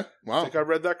 Okay. Wow. I think I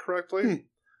read that correctly.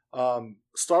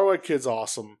 Starlight Kid's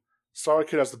awesome. Starlight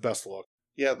Kid has the best look.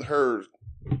 Yeah,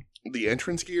 the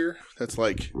entrance gear, that's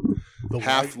like the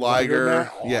half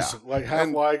Liger. Awesome. Yeah. Like half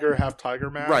Liger, half Tiger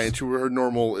mask. Right, and her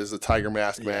normal is a Tiger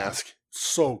mask.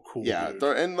 So cool. Yeah,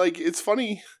 dude. And like it's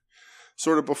funny,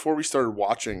 sort of before we started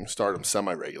watching Stardom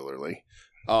semi-regularly,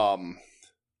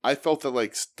 I felt that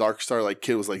like Dark Starlight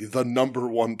Kid was like the number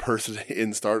one person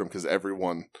in Stardom because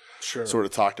everyone sort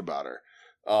of talked about her.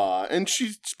 And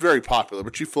she's very popular,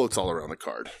 but she floats all around the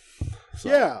card. So.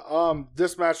 Yeah,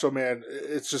 this match though, man,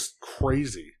 it's just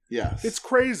crazy. Yeah, it's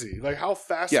crazy. Like how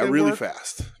fast. Yeah, they really work.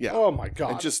 fast. Yeah. Oh my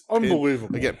god, and just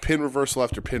unbelievable. Pin reversal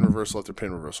after pin reversal after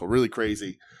pin reversal. Really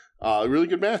crazy. Really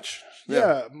good match.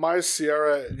 Yeah, Maya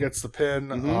Sierra gets the pin.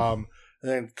 Mm-hmm.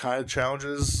 And then kind of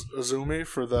challenges Azumi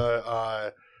for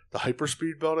the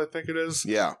hyperspeed belt, I think it is.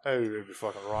 Yeah. I may be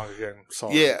fucking wrong again.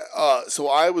 Sorry. Yeah. So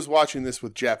I was watching this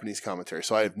with Japanese commentary,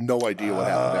 so I have no idea what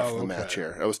happened after the match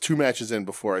here. I was 2 matches in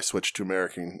before I switched to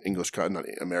English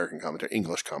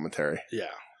commentary.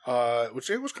 Yeah. Which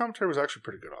English commentary was actually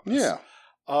pretty good on this. Yeah.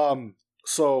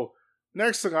 So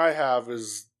next thing I have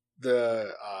is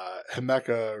the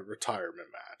Himeka retirement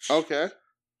match. Okay.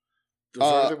 Is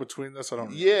there anything between this? I don't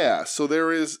know. Yeah, so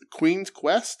there is Queen's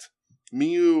Quest,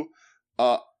 Miyu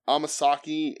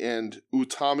Amasaki, and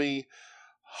Utami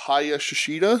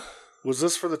Hayashishida. Was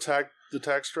this for the tag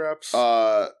straps?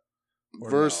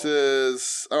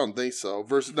 Versus, no? I don't think so.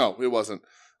 No, it wasn't.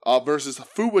 Versus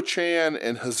Fuwa-chan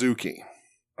and Hazuki.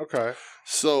 Okay.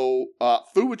 So,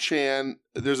 Fuwa-chan,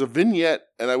 there's a vignette,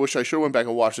 and I wish I should have went back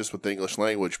and watched this with the English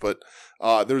language, but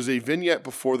there's a vignette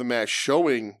before the match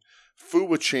showing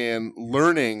Fuwa-chan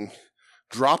learning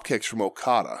drop kicks from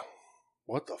Okada.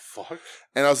 What the fuck?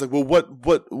 And I was like, well,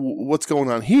 what's going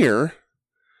on here?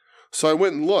 So I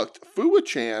went and looked.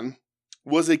 Fuwa-chan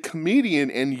was a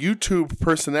comedian and YouTube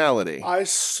personality. I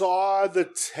saw the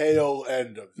tail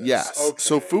end of this. Yes. Okay.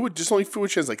 So only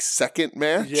Fuwa-chan's like second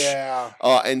match. Yeah.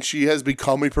 And she has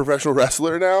become a professional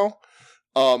wrestler now.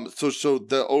 So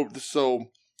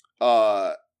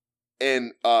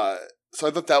I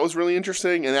thought that was really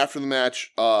interesting. And after the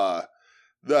match,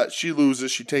 that she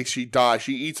loses, she dies,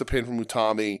 she eats a pin from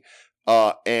Utami,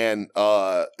 and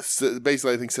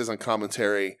basically I think says on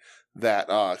commentary that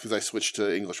because I switched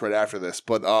to English right after this,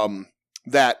 but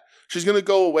that she's gonna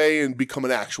go away and become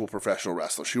an actual professional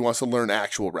wrestler. She wants to learn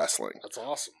actual wrestling. That's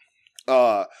awesome.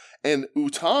 And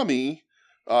Utami,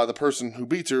 the person who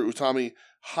beats her, Utami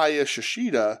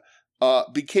Hayashishida,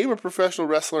 became a professional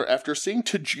wrestler after seeing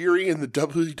Tajiri in the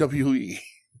WWE.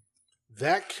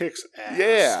 That kicks ass.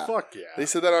 Yeah. Fuck yeah. They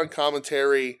said that on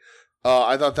commentary.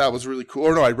 I thought that was really cool.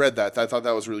 Or no, I read that. I thought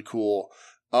that was really cool.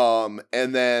 And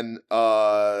then,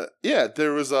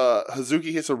 there was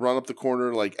Hazuki hits a run up the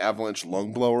corner like avalanche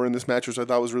lung blower in this match, which I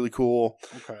thought was really cool.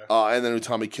 Okay. And then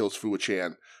Utami kills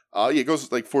Fuwa-chan. It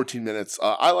goes like 14 minutes.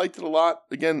 I liked it a lot.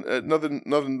 Again, nothing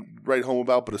to write home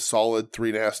about, but a solid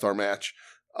 3.5 star match.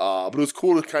 But it was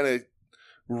cool to kind of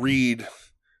read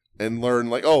and learn,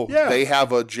 like, they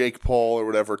have a Jake Paul or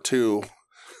whatever too,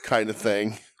 kind of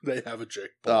thing. They have a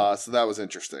Jake Paul. So that was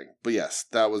interesting. But yes,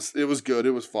 it was good.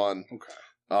 It was fun. Okay.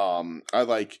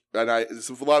 It's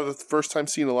a lot of the first time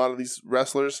seeing a lot of these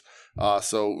wrestlers.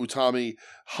 So Utami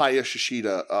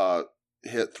Hayashishida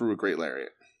hit through a great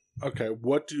lariat. Okay,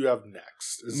 what do you have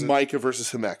next? Is Micah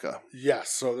versus Himeka. Yes,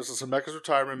 so this is Himeka's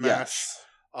retirement match. Yes.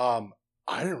 I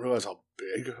didn't realize how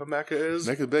big Himeka is.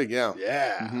 Himeka's big, yeah.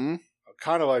 Yeah. Mm-hmm. I'm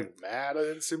kind of like mad I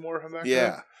didn't see more Himeka.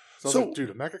 Yeah. So I was like,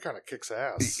 dude, Himeka kind of kicks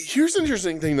ass. Here's an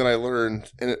interesting thing that I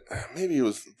learned, and it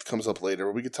comes up later,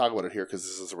 but we could talk about it here because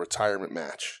this is a retirement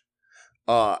match.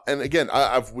 And again,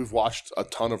 we've watched a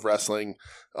ton of wrestling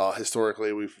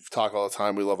historically. We've talked all the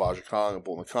time. We love Aja Kong and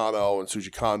Bull Nakano and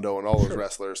Shuji Kondo and all those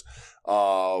wrestlers.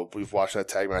 We've watched that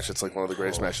tag match. It's like one of the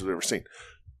greatest matches we've ever seen.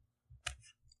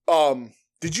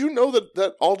 Did you know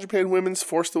that All Japan Women's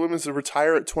forced the women's to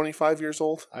retire at 25 years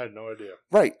old? I had no idea.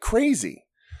 Right, crazy.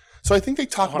 So I think they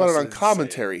talked about it on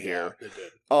commentary here. Yeah, they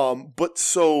did. But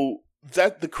so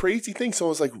that the crazy thing, so I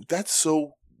was like, that's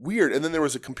so weird. And then there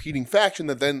was a competing faction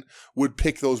that then would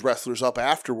pick those wrestlers up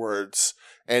afterwards,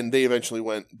 and they eventually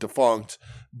went defunct.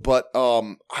 But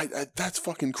that's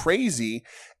fucking crazy.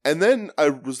 And then I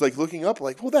was like looking up,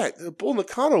 like, well, that Bull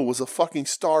Nakano was a fucking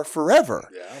star forever.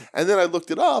 Yeah. And then I looked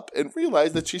it up and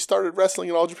realized that she started wrestling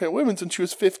in All Japan Women's when she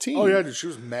was 15. Oh yeah, dude, she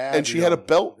was mad. And she had a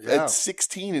belt at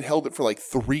 16 and held it for like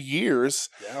 3 years.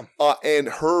 Yeah. And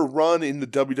her run in the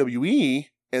WWE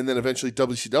and then eventually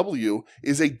WCW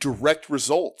is a direct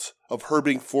result of her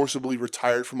being forcibly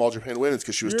retired from All Japan Women's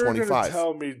because she was 25. You're going to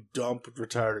tell me Dump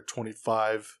retired at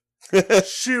 25?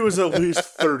 She was at least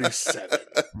 37.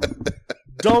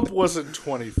 Dump wasn't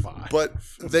 25. But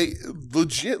they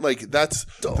legit, like, that's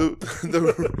Dump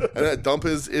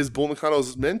is Bull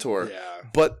Nakano's mentor. Yeah.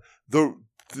 But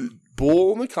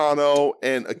Bull Nakano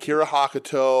and Akira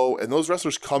Hakuto and those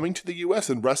wrestlers coming to the U.S.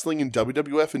 and wrestling in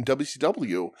WWF and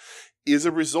WCW is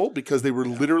a result because they were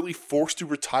literally forced to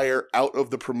retire out of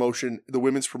the promotion, the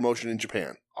women's promotion in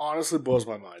Japan. Honestly, blows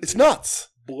my mind. It's nuts.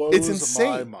 It's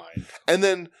insane. My mind. And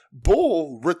then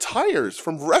Bull retires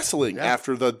from wrestling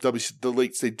after the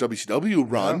late stage WCW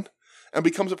run and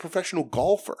becomes a professional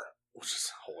golfer. Which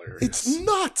is hilarious. It's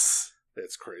nuts.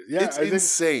 It's crazy. Yeah, it's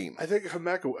insane. I think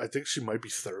Himeka, she might be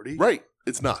 30. Right.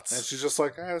 It's nuts. And she's just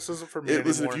like, this isn't for me anymore.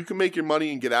 Listen, if you can make your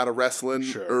money and get out of wrestling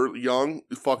young,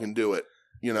 fucking do it.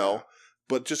 You know? Yeah.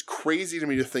 But just crazy to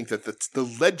me to think that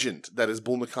the legend that is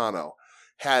Bull Nakano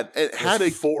had a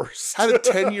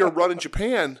 10-year run in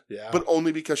Japan, but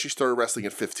only because she started wrestling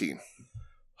at 15.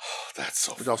 That's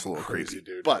so it's also a little crazy,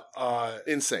 dude. But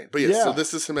insane. But so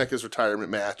this is Himeka's retirement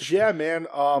match. Yeah, man.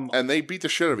 And they beat the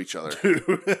shit out of each other.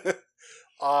 Dude.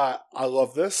 I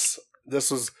love this. This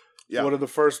was one of the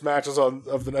first matches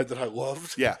of the night that I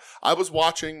loved. Yeah. I was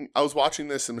watching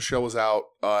this and Michelle was out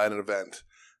at an event.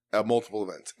 Multiple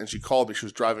events, and she called me. She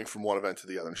was driving from one event to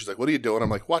the other, and she's like, "What are you doing?" I'm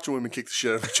like, "Watching women kick the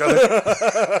shit out of each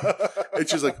other." And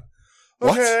she's like,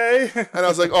 "What?" Okay. And I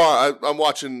was like, "Oh, I'm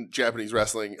watching Japanese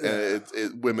wrestling, and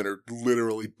women are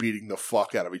literally beating the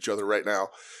fuck out of each other right now."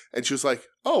 And she was like,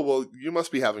 "Oh, well, you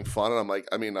must be having fun." And I'm like,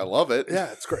 "I mean, I love it. Yeah,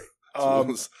 it's great.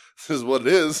 This is what it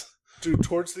is, dude."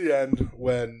 Towards the end,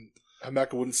 when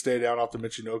Himeka wouldn't stay down off the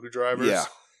Michinoku drivers,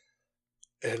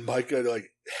 and Micah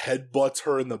headbutts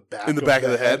her in the back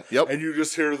of the head. Yep. And you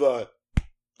just hear the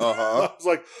I was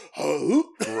like, oh,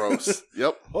 gross.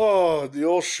 Yep. Oh, the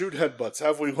old shoot headbutts.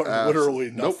 Have we learned literally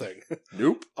nothing?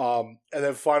 Nope. And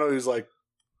then finally he's like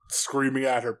screaming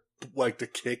at her to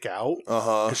kick out.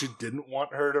 Because she didn't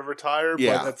want her to retire.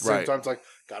 Yeah. But at the same time it's like,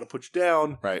 gotta put you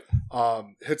down. Right.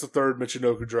 Hits a third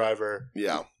Michinoku driver.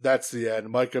 Yeah. That's the end.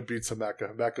 Micah beats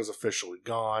Himeka. Himeka's officially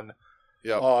gone.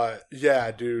 Yeah.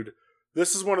 Yeah, dude.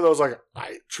 This is one of those,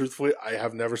 truthfully, I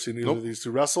have never seen either of these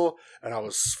two wrestle, and I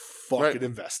was fucking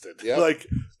invested. Yep.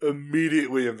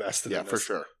 Immediately invested in this. Yeah, for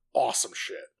sure. Awesome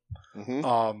shit.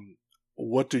 Mm-hmm.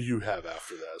 What do you have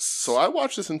after this? So I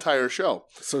watched this entire show.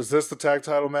 So is this the tag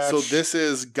title match? So this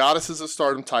is Goddesses of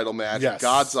Stardom title match. Yes.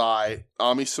 God's Eye,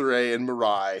 Ami Sourei, and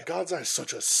Mirai. God's Eye is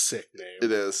such a sick name.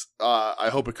 It is. I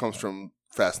hope it comes from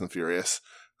Fast and the Furious.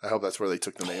 I hope that's where they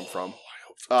took the name from.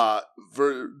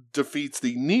 Defeats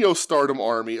the Neo Stardom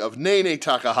army of Nene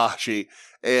Takahashi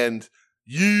and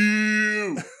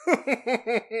you.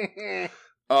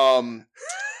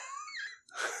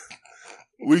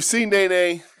 We've seen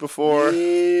Nene before.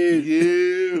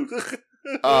 You.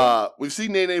 We've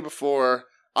seen Nene before.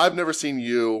 I've never seen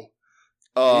you.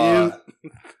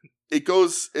 It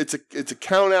goes. It's a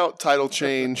count out title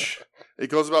change. It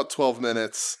goes about 12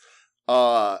 minutes.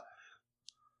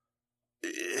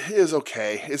 It is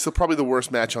okay. It's probably the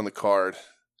worst match on the card.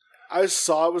 I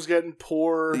saw it was getting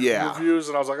poor reviews,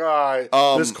 and I was like, all right,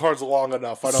 this card's long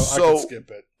enough. I can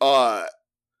skip it.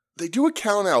 They do a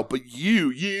count out, but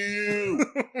you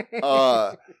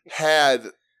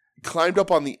had climbed up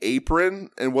on the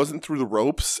apron and wasn't through the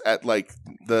ropes at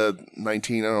the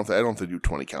 19. I don't know if they do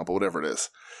 20 count, but whatever it is.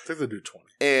 I think they do 20.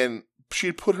 And she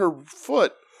had put her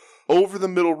foot over the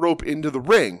middle rope into the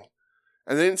ring.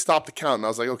 And they didn't stop the count. And I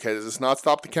was like, okay, does this not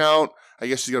stop the count? I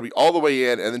guess she's going to be all the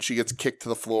way in, and then she gets kicked to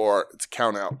the floor. It's a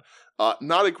count out.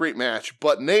 Not a great match,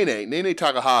 but Nene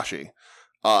Takahashi,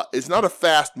 is not a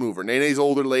fast mover. Nene's an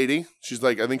older lady. She's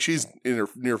I think she's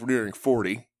nearing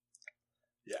 40.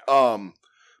 Yeah.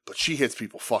 But she hits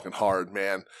people fucking hard,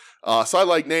 man. So I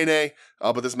like Nene,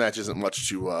 but this match isn't much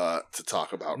to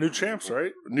talk about. New champs,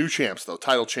 right? New champs, though.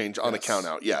 Title change on a count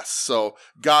out. Yes. So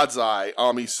God's Eye,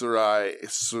 Ami Sourei,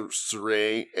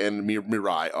 and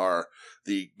Mirai are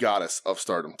the Goddess of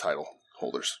Stardom title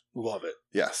holders. Love it.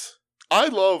 Yes. I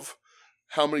love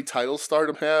how many titles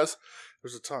Stardom has.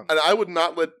 There's a ton. And I would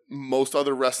not let most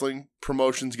other wrestling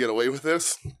promotions get away with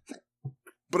this.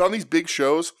 But on these big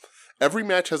shows, every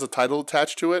match has a title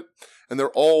attached to it, and they're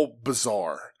all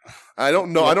bizarre. I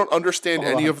don't know. I don't understand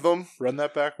any of them. Run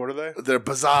that back. What are they? They're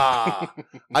bizarre.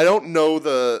 I don't know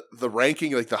the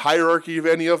ranking, the hierarchy of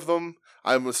any of them.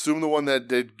 I'm assuming the one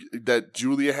that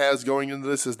Julia has going into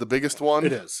this is the biggest one.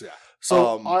 It is, yeah.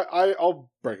 So I'll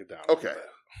break it down. Okay.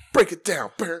 Break it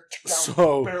down.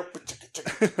 So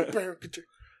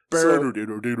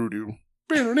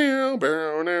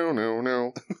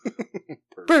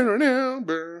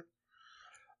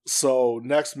So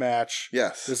next match,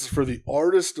 yes, this is for the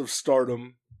Artist of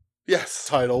Stardom, yes,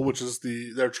 title, which is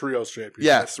their trios championship.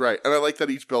 Yes, right, and I like that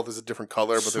each belt is a different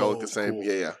color, but they all look the same. Cool.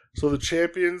 Yeah. So the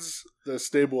champions, the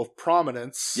stable of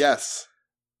Prominence, yes,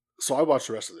 So I watched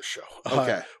the rest of this show.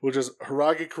 Okay. Which is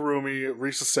Hiragi Kurumi,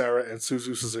 Risa Sera, and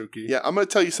Suzu Suzuki. Yeah, I'm going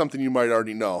to tell you something you might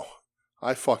already know.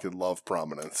 I fucking love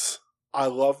Prominence. I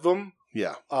love them.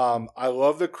 Yeah. I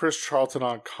love the Chris Charlton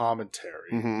on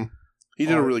commentary. Mm-hmm. He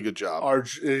did a really good job.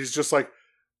 He's just like,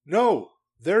 no,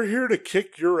 they're here to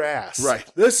kick your ass. Right.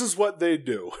 This is what they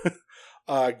do.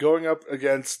 Going up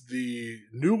against the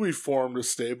newly formed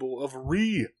stable of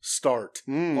Restart.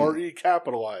 R-E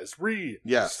capitalized.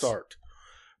 Restart.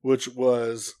 Which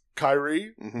was Kairi.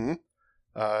 Mm-hmm.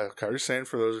 Kairi Sane,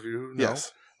 for those of you who know.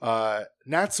 Yes.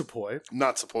 Natsupoi.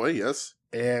 Natsupoi, yes.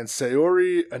 And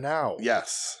Sayori Anao.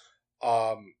 Yes.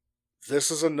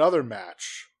 This is another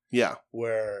match. Yeah.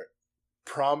 Where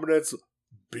Prominence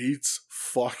beats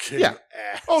fucking ass.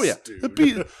 Oh yeah,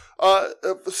 dude.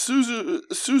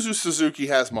 Suzu Suzuki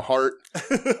has my heart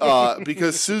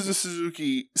because Suzu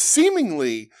Suzuki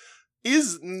seemingly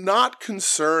is not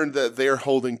concerned that they're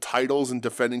holding titles and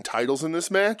defending titles in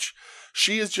this match.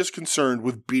 She is just concerned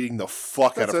with beating the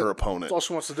fuck out of her opponent. That's all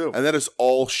she wants to do, and that is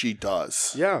all she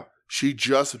does. Yeah, she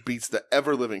just beats the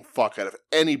ever living fuck out of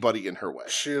anybody in her way.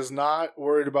 She is not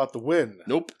worried about the win.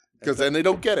 Nope. Because then they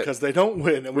don't get it. Because they don't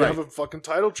win, and we have a fucking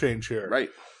title change here.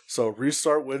 Right. So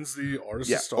Restart wins the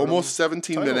Artist of Stardom. Almost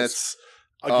 17 minutes.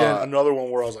 Again, another one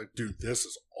where I was like, dude, this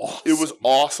is awesome. It was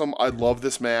awesome. I love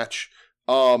this match.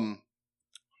 The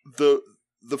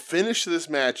finish of this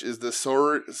match is the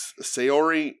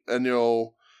Sayori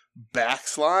Ano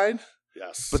backslide.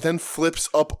 Yes. But then flips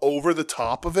up over the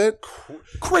top of it.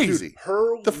 Crazy.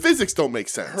 Dude, the physics don't make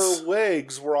sense. Her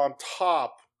legs were on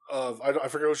top of, I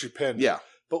forget what she pinned. Yeah.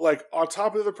 But like on top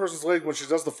of the other person's leg when she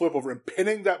does the flip over and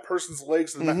pinning that person's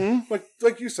legs to the mat.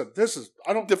 Like you said,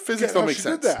 the physics don't make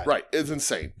sense. Right. It's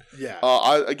insane. Yeah.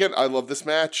 I love this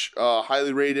match.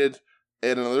 Highly rated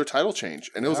and another title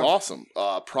change. And it was awesome.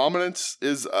 Prominence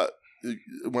is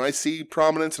when I see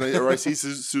Prominence or I see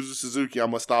Suzu Suzuki, I'm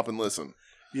gonna stop and listen.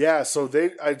 Yeah, so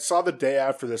I saw the day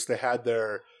after this they had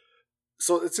their.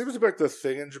 So it seems to be like the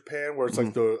thing in Japan where it's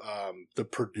like the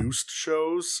produced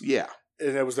shows. Yeah.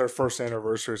 And it was their first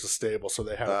anniversary as a stable, so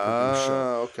they had a produced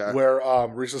show. Okay. Where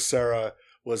Risa Sera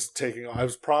was taking on. I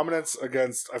was Prominence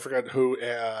against, I forgot who,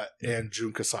 and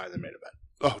Jun Kasai in the main event.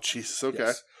 Oh, Jesus. Okay.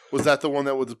 Yes. Was that the one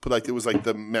that was like it was like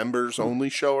the members only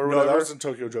show or whatever? No, that was in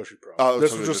Tokyo Joshi Pro. Oh,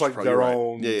 this was just like their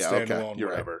own standalone okay.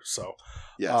 whatever. Right. So,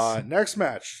 yes. Next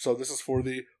match. So this is for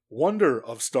the Wonder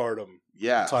of Stardom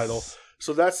title.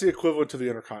 So that's the equivalent to the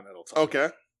Intercontinental title. Okay.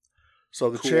 So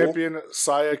the champion,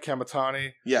 Saya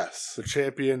Kamitani. Yes. The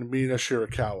champion, Mina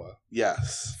Shirakawa.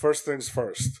 Yes. First things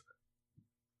first.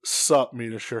 Sup,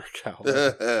 Mina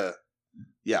Shirakawa.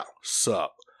 Yeah.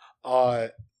 Sup.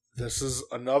 This is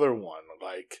another one.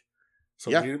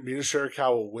 Mina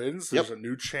Shirakawa wins. There's a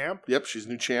new champ. Yep, she's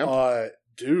new champ.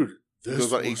 Dude, this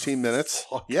goes about 18 minutes.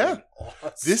 Yeah.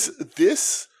 Awesome.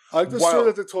 This I like the story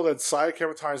that they told that Saya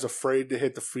Kamitani is afraid to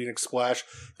hit the Phoenix Splash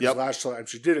because last time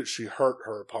she did it, she hurt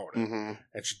her opponent.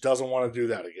 And she doesn't want to do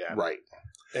that again. Right.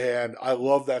 And I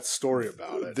love that story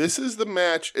about it. This is the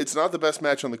match. It's not the best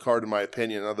match on the card, in my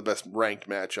opinion, not the best ranked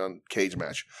match on Cage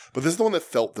Match. But this is the one that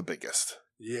felt the biggest.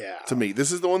 Yeah. To me.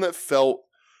 This is the one that felt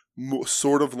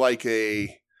sort of like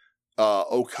a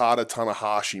Okada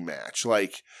Tanahashi match.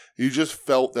 Like, you just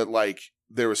felt that, like,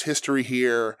 there was history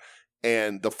here.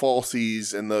 And the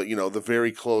falsies and the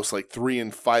very close 3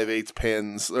 5/8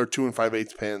 pins or 2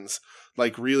 5/8 pins,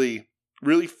 really,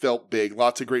 really felt big.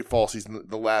 Lots of great falsies. In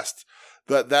the last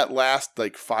that last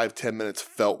 5-10 minutes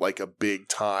felt like a big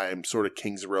time sort of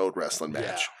Kings Road wrestling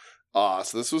match.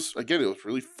 So this was it was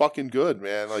really fucking good,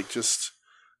 man. Just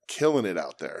killing it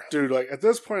out there, dude. At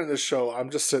this point in this show,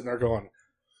 I'm just sitting there going,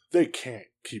 they can't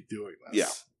keep doing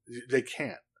this. Yeah, they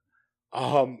can't.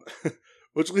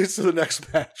 Which leads to the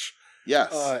next match.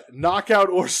 Yes. Knockout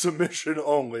or submission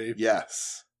only.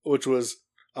 Yes. Which was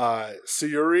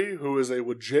Sayuri, who is a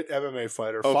legit MMA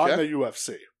fighter, fought in the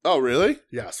UFC. Oh, really?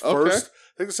 Yes. First,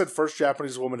 I think they said first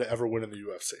Japanese woman to ever win in the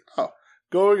UFC. Oh.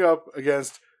 Going up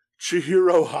against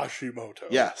Chihiro Hashimoto.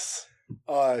 Yes.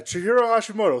 Chihiro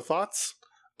Hashimoto, thoughts?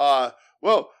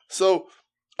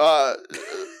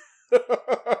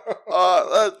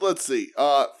 Let's see.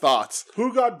 Thoughts.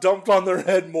 Who got dumped on their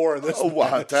head more in this match?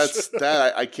 Wow,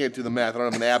 I can't do the math. I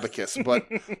don't have an abacus. But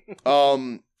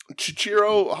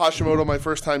Chihiro Hashimoto, my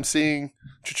first time seeing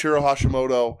Chihiro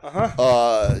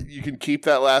Hashimoto. You can keep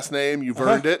that last name. You've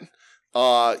earned it.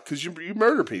 Because you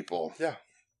murder people. Yeah.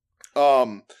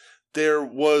 There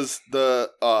was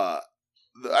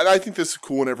and I think this is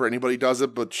cool whenever anybody does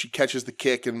it, but she catches the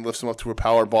kick and lifts him up to a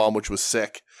power bomb, which was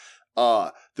sick.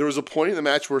 There was a point in the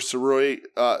match where Sayuri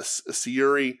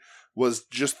was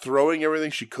just throwing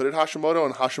everything she could at Hashimoto,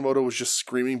 and Hashimoto was just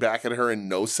screaming back at her and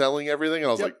no-selling everything. And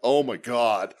I was like, oh my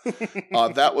God.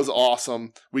 That was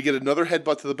awesome. We get another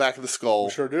headbutt to the back of the skull.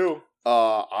 We sure do.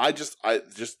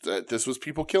 This was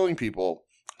people killing people.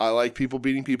 I like people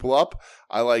beating people up.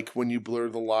 I like when you blur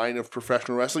the line of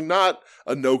professional wrestling, not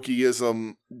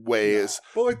Inokiism ways,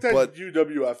 but like that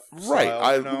UWF style, right?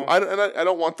 I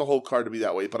don't want the whole card to be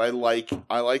that way, but I like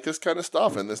this kind of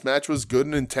stuff. And this match was good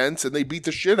and intense, and they beat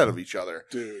the shit out of each other,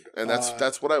 dude. And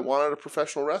that's what I want out of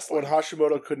professional wrestling. When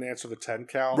Hashimoto couldn't answer the 10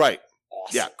 count, right?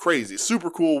 Awesome. Yeah, crazy, super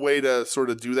cool way to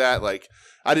sort of do that. Like,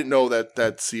 I didn't know that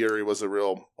Syuri was a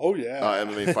real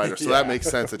MMA fighter, so that makes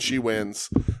sense that she wins.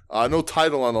 No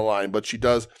title on the line, but she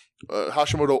does.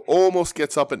 Hashimoto almost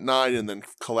gets up at 9 and then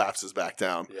collapses back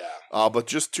down. Yeah. But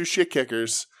just 2 shit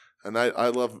kickers, and I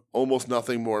love almost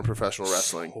nothing more in professional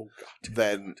wrestling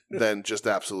than just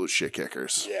absolute shit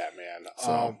kickers. Yeah,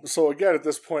 man. So again, at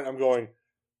this point, I'm going,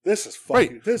 this is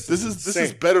fucking right. This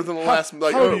is better than the last.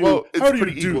 It's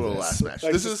pretty equal to the last match.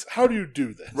 Like, how do you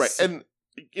do this? Right, and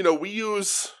we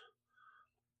use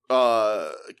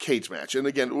cage match, and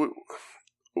again.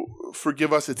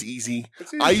 Forgive us, it's easy.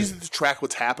 I use it to track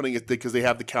what's happening because they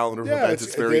have the calendar of events.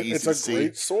 It's very easy to see. It's a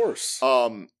great source.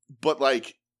 But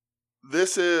like,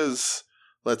 this is,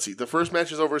 let's see, the first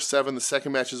match is over a 7, the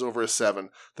second match is over a 7,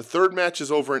 the third match is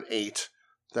over an 8.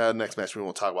 The next match we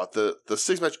won't talk about. The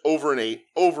sixth match over an 8,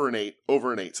 over an 8,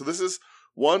 over an 8. So this is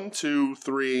 1, 2,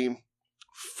 3,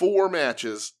 4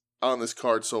 matches on this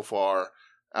card so far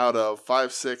out of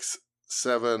 5, 6,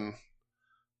 7.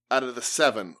 Out of the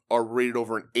 7 are rated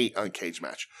over an 8 on Cage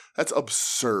Match. That's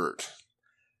absurd.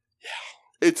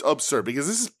 Yeah, it's absurd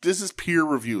because this is peer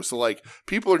review. So like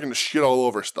people are going to shit all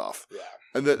over stuff. Yeah,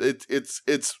 and that it's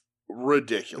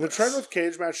ridiculous. And the trend with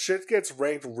Cage Match, shit gets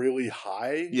ranked really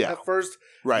high at first,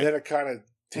 right? And then it kind of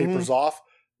tapers off.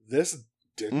 This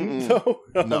didn't though.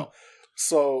 No.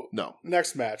 So,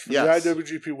 next match for the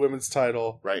IWGP Women's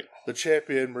Title. Right. The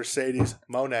champion, Mercedes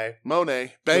Moné.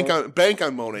 Bank on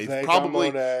Moné. Probably,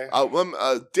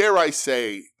 dare I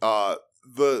say,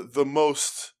 the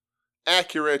most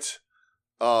accurate,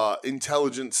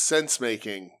 intelligent,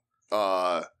 sense-making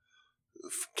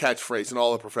catchphrase in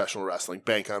all of professional wrestling.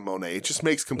 Bank on Moné. It just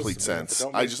makes complete sense.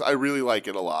 I really like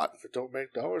it a lot. If it don't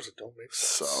make dollars, it don't make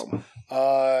sense.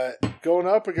 So, going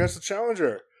up against the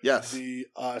challenger. Yes. The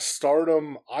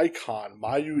Stardom icon,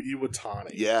 Mayu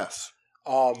Iwatani. Yes.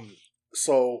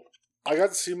 So I got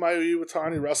to see Mayu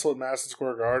Iwatani wrestle at Madison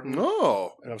Square Garden.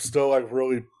 Oh. And I'm still like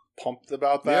really pumped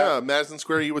about that. Yeah, Madison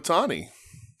Square Iwatani.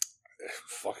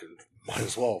 Fucking might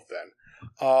as well then.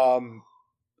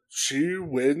 She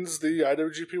wins the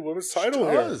IWGP Women's Title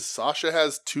here. Sasha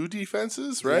has 2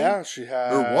 defenses, right? Yeah, she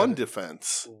had... Or 1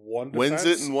 defense. Wins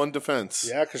it in 1 defense.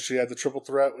 Yeah, because she had the triple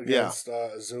threat against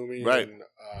Azumi and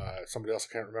somebody else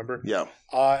I can't remember. Yeah.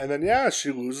 And then,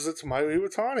 she loses it to Mayu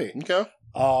Iwatani. Okay.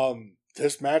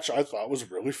 This match I thought was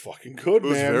really fucking good,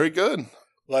 man. It was very good.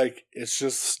 Like, it's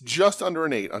just under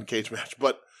an 8 on Cage Match.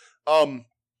 But,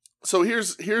 so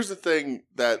here's the thing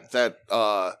that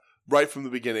right from the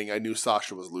beginning, I knew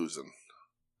Sasha was losing.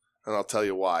 And I'll tell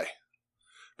you why.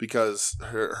 Because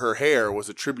her hair was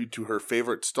a tribute to her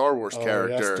favorite Star Wars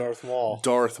character. Yes, Darth Maul.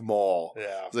 Darth Maul.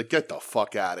 Yeah. I was like, get the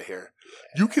fuck out of here.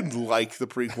 You can like the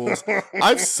prequels.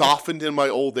 I've softened in my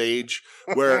old age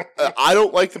where I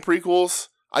don't like the prequels.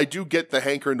 I do get the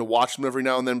hankering to watch them every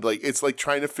now and then, but like it's like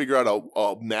trying to figure out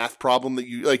a math problem that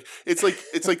you like. It's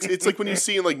like when you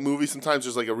see in like movies sometimes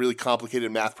there's like a really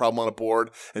complicated math problem on a board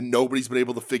and nobody's been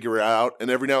able to figure it out, and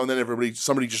every now and then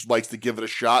somebody just likes to give it a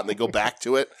shot and they go back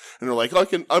to it and they're like, I'm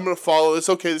going to follow this.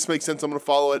 Okay, this makes sense. I'm going to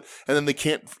follow it, and then they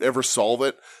can't ever solve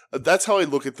it. That's how I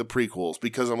look at the prequels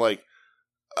because I'm like,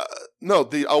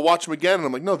 I'll watch them again and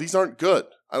I'm like, no, these aren't good.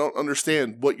 I don't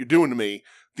understand what you're doing to me.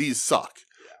 These suck.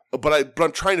 But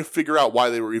I'm trying to figure out why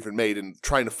they were even made and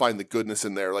trying to find the goodness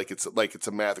in there, like it's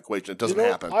a math equation. It doesn't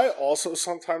happen. I also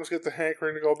sometimes get the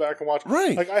hankering to go back and watch.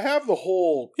 Right. Like I have the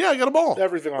whole. Yeah, I got them all.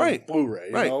 Everything on Blu-ray,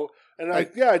 you know? And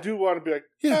I do want to be like,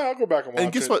 I'll go back and watch it.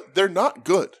 And guess what? They're not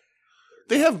good.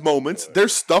 They have moments.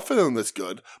 There's stuff in them that's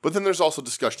good, but then there's also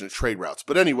discussion of trade routes.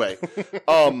 But anyway,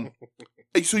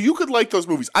 so you could like those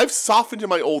movies. I've softened in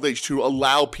my old age to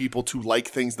allow people to like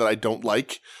things that I don't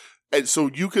like. And so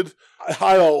you could...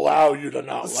 I'll allow you to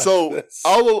not like this.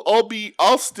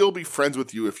 I'll still be friends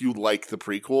with you if you like the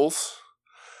prequels.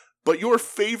 But your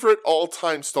favorite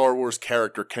all-time Star Wars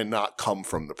character cannot come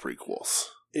from the prequels.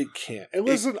 It can't. And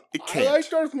listen, it can't. I like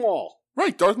Darth Maul.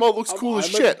 Right, Darth Maul looks cool as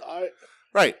shit.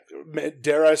 Right.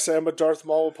 Dare I say I'm a Darth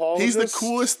Maul apologist? He's the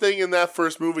coolest thing in that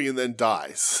first movie and then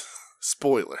dies.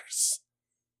 Spoilers.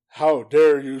 How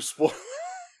dare you spoil...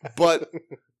 But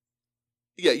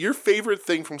yeah, your favorite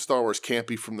thing from Star Wars can't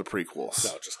be from the prequels.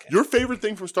 No, just can't. Your favorite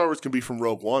thing from Star Wars can be from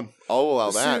Rogue One. I'll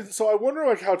allow that. So I wonder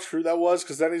like how true that was,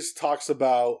 because then he talks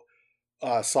about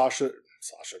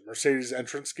Mercedes'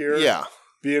 entrance gear. Yeah.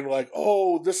 Being like,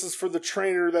 oh, this is for the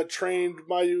trainer that trained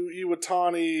Mayu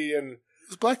Iwatani, and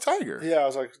it's Black Tiger. Yeah, I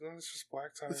was like, no, it's just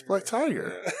Black Tiger. It's Black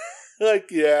Tiger. Like,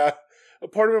 yeah. A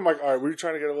part of me, I'm like, all right, were you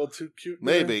trying to get a little too cute?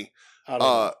 Maybe. I don't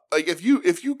know. Like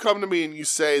if you come to me and you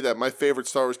say that my favorite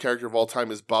Star Wars character of all time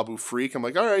is Babu Frik, I'm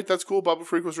like, all right, that's cool. Babu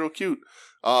Frik was real cute.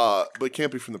 But it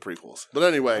can't be from the prequels. But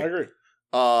anyway, I agree.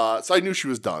 So I knew she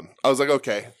was done. I was like,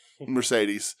 okay,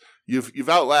 Mercedes, you've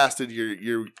outlasted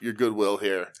your goodwill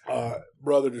here.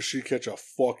 Brother, does she catch a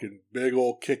fucking big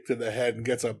old kick to the head and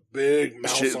gets a big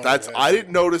mouse on her head? I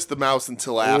didn't notice the mouse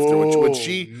until after when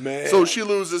she man. So she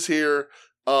loses here.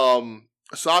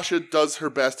 Sasha does her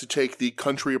best to take the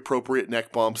country appropriate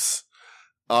neck bumps.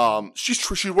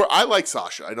 I like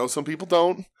Sasha. I know some people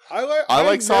don't. I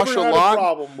like Sasha a lot.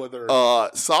 Problem with her.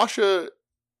 Sasha.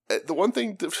 The one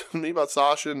thing for me about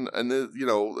Sasha, and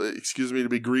excuse me to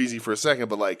be greasy for a second,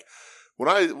 but like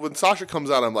when Sasha comes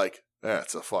out, I'm like,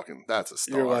 that's a star.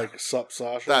 You're like, sup,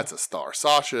 Sasha? That's a star.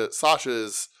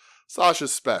 Sasha's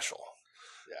special.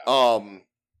 Yeah.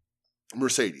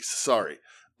 Mercedes, sorry.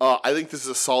 I think this is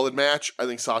a solid match. I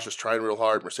think Sasha's trying real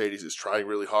hard. Mercedes is trying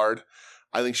really hard.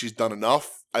 I think she's done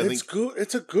enough. It's good.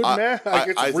 It's a good match.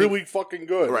 It's really fucking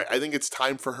good. Right. I think it's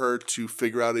time for her to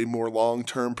figure out a more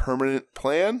long-term permanent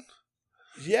plan.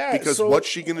 Yeah. Because what's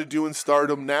she going to do in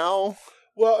Stardom now?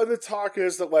 Well, and the talk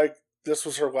is that, like, this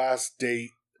was her last date.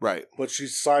 Right. But she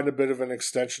signed a bit of an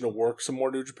extension to work some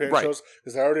more New Japan shows.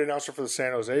 Because they already announced her for the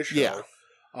San Jose show. Yeah.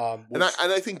 And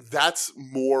I think that's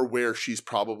more where she's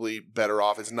probably better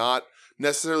off. It's not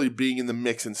necessarily being in the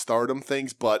mix in Stardom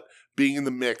things, but being in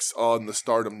the mix on the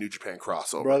Stardom New Japan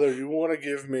crossover. Brother, you want to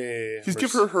give me... Just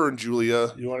give her and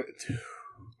Julia. You want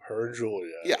her and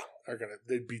Julia. Yeah.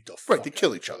 They beat the fuck right, they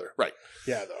kill each other. Right.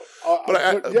 Yeah, though.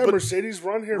 But Mercedes'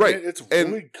 run here, right. Man, it's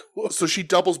really good. So she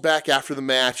doubles back after the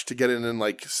match to get in and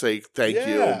like say thank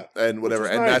you and whatever.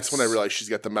 And that's when I realized she's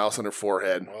got the mouse on her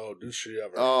forehead. Oh, does she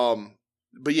ever?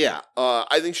 But yeah,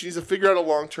 I think she needs to figure out a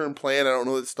long-term plan. I don't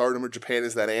know that Stardom or Japan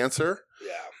is that answer.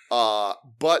 Yeah.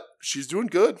 But she's doing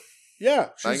good. Yeah.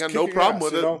 I got no problem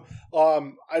with it.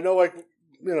 I know, like,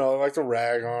 like to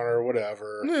rag on her or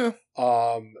whatever.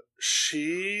 Yeah.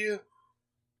 She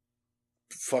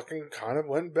fucking kind of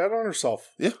went and bet on herself.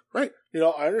 Yeah, right.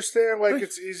 I understand, like,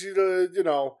 it's easy to,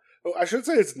 I should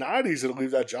say it's not easy to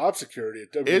leave that job security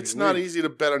at WWE. It's not easy to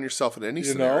bet on yourself in any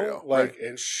scenario.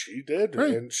 And she did.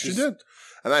 Right. And she did.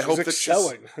 And I hope that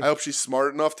excelling. I hope she's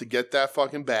smart enough to get that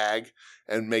fucking bag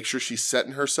and make sure she's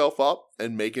setting herself up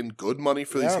and making good money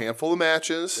for these handful of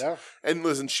matches. Yeah. And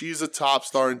listen, she's a top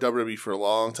star in WWE for a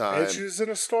long time. And she's in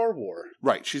a Star War.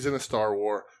 Right. She's in a Star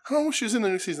War. I don't know if she was in the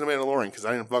new season of Mandalorian because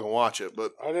I didn't fucking watch it,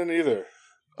 but I didn't either.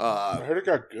 I heard it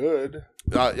got good.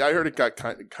 Yeah, I heard it got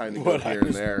kind of good here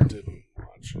and there. Didn't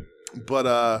watch it.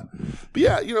 But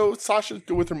yeah, Sasha's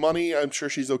good with her money. I'm sure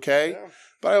she's okay. Yeah.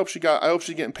 But I hope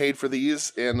she's getting paid for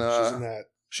these. And she's in that.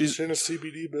 She's in a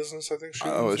CBD business, I think.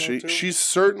 She's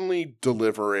certainly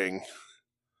delivering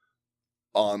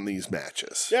on these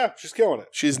matches. Yeah, she's killing it.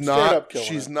 She's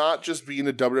not just being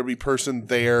a WWE person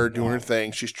there doing her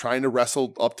thing. She's trying to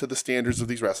wrestle up to the standards of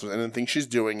these wrestlers, and I think she's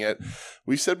doing it.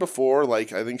 We've said before,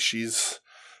 like, I think she's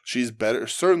better,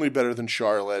 certainly better than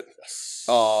Charlotte. Yes.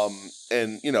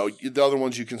 And the other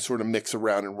ones you can sort of mix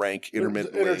around and rank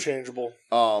intermittently, interchangeable.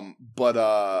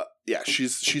 But yeah,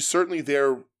 she's certainly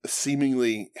there,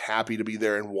 seemingly happy to be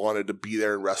there and wanted to be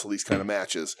there and wrestle these kind of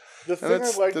matches. The thing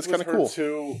I liked with her cool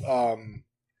too,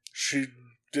 she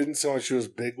didn't sound like she was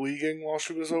big leaguing while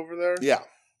she was over there. Yeah.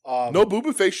 No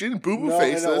booba face. She didn't booba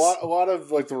face this. A lot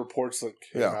of like the reports that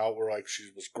came out were like she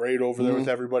was great over there with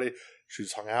everybody. She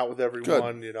was hung out with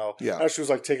everyone. Good. Yeah. And she was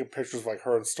like taking pictures of like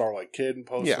her and Starlight Kid and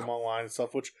posting them online and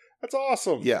stuff, which that's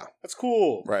awesome. Yeah. That's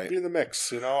cool. Right. Be in the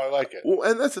mix. I like it. Well,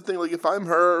 and that's the thing. Like if I'm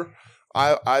her,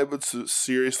 I would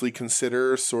seriously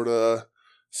consider sort of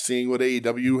seeing what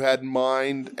AEW had in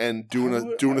mind and doing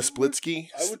a split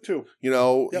ski. I would too.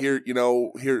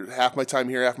 Here half my time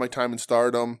here, half my time in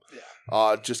Stardom.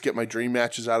 Yeah. Just get my dream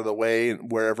matches out of the way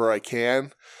and wherever I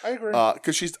can. I agree.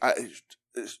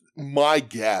 Because my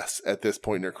guess at this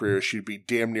point in her career, she'd be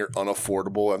damn near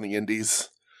unaffordable on the indies.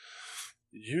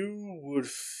 You would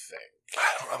think.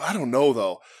 I don't know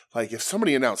though. Like if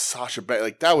somebody announced Sasha Banks,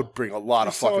 like that would bring a lot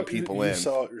of fucking people in. You'd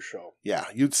sell out your show. Yeah,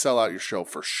 you'd sell out your show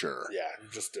for sure. Yeah, you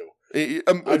just do.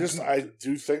 I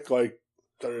do think like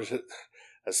there's,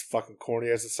 as fucking corny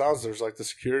as it sounds, there's like the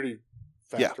security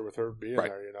factor with her being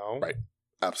there. Right.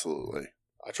 Absolutely.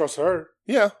 I trust her.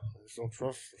 Yeah. I just don't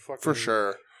trust the fucking For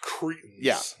sure. cretins.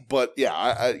 Yeah, but yeah,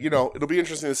 I it'll be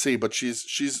interesting to see. But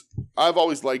she's I've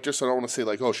always liked her, so I don't want to say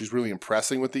like, oh, she's really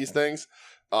impressing with these things.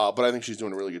 But I think she's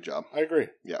doing a really good job. I agree.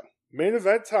 Yeah. Main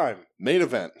event time. Main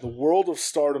event. The World of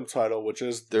Stardom title, which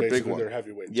is their basically big one. their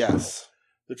heavyweight Yes. title.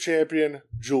 The champion,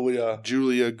 Julia.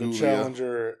 Julia The Gulia.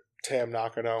 challenger, Tam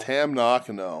Nakano. Tam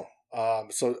Nakano.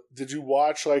 So did you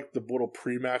watch like the little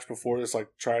pre-match before this, like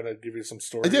trying to give you some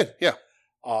story? I did, yeah.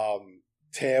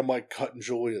 Tam like cutting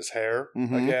Julia's hair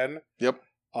Mhm. again. Yep.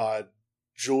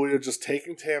 Julia just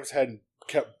taking Tam's head and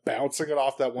kept bouncing it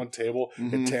off that one table,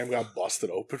 and Mhm. Tam got busted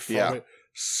open from Yeah. it.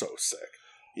 So sick.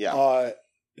 Yeah.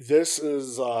 This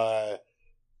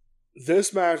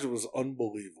match was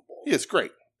unbelievable. Yeah, it's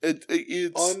great. It's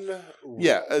Unreal.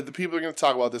 yeah. The people are going to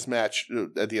talk about this match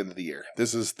at the end of the year.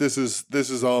 This is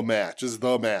a match. This is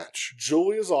the match.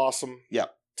 Julia's awesome. Yeah.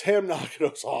 Tam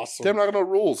Nakano's awesome. Tam Nakano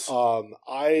rules.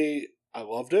 I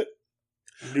loved it.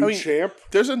 New champ.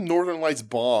 There's a Northern Lights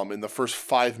bomb in the first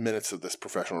 5 minutes of this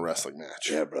professional wrestling match.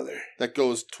 Yeah, brother. That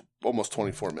goes almost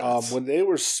 24 minutes. When they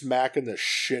were smacking the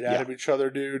shit out of each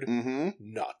other, dude,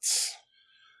 nuts.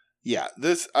 Yeah,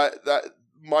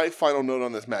 my final note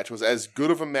on this match was as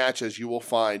good of a match as you will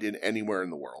find in anywhere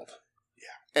in the world.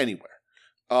 Yeah, anywhere.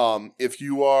 If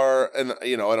you are, and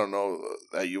I don't know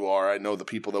that you are. I know the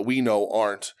people that we know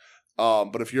aren't.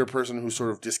 But if you're a person who sort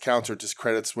of discounts or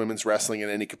discredits women's wrestling in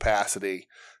any capacity,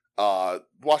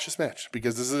 watch this match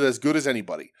because this is as good as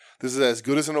anybody. This is as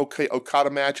good as an Okada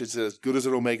match. It's as good as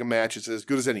an Omega match. It's as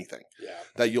good as anything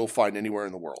that you'll find anywhere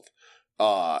in the world.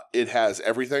 It has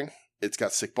everything. It's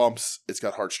got sick bumps. It's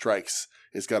got hard strikes.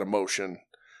 It's got emotion.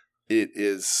 It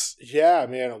is... Yeah,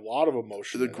 man, a lot of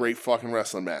emotion. It's a great fucking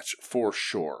wrestling match, for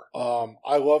sure.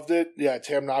 I loved it. Yeah,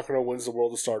 Tam Nakano wins the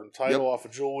World of Stardom title off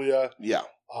of Julia. Yeah.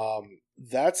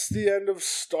 That's the end of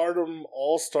Stardom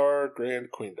All-Star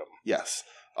Grand Queendom. Yes.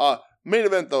 Main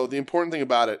event, though, the important thing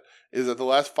about it is that the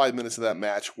last 5 minutes of that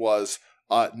match was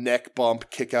neck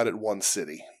bump, kick out at One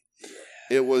City.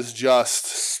 It was just...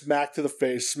 Smack to the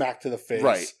face.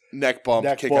 Right. Neck bump,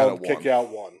 kick out at one. Kick out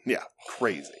one. Yeah.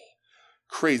 Crazy.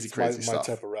 Crazy stuff. My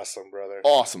type of wrestling, brother.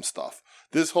 Awesome stuff.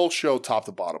 This whole show, top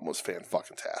to bottom, was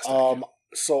fan-fucking-tastic.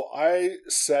 So I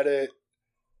said it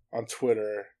on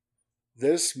Twitter.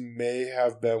 This may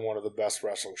have been one of the best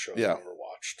wrestling shows I've ever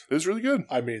watched. It was really good.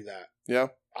 I mean that. Yeah.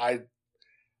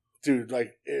 Dude,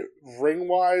 like,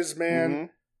 ring-wise,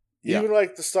 man, even,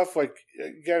 like, the stuff, like,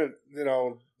 again,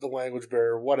 the language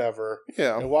barrier, whatever.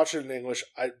 Yeah. And watch it in English.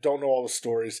 I don't know all the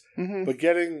stories, but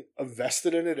getting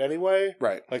invested in it anyway.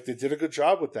 Right. Like, they did a good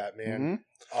job with that, man.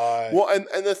 Well,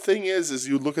 and the thing is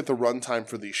you look at the runtime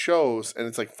for these shows, and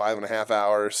it's like 5.5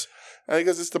 hours. And I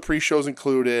guess it's the pre-shows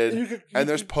included, and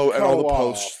there's and all the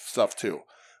post stuff too.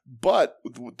 But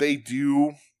they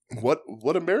do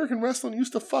what American wrestling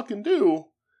used to fucking do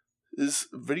is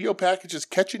video packages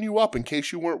catching you up in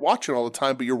case you weren't watching all the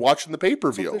time, but you're watching the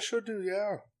pay-per-view. That's what they should do,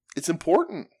 yeah. It's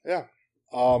important. Yeah.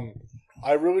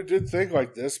 I really did think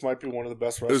like this might be one of the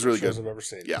best wrestling shows I've ever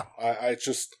seen. Yeah. I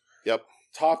just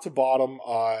top to bottom.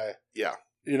 Yeah.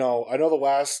 I know the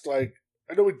last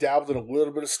I know we dabbled in a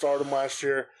little bit of Stardom last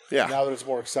year. Yeah. Now that it's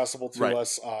more accessible to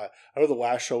us, I know the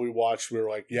last show we watched, we were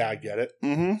like, yeah, I get it.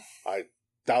 I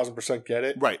 1000% get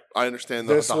it. Right. I understand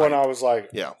this one. I was like,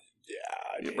 yeah.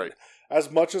 I mean, right. As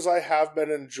much as I have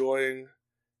been enjoying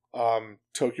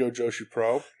Tokyo Joshi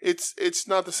Pro, it's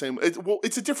not the same.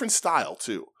 It's a different style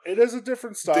too. It is a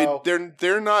different style.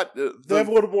 They're not. They have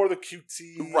a little more of the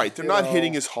QT. Right. They're not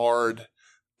hitting as hard.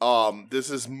 This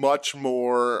is much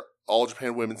more All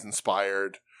Japan Women's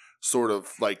inspired, sort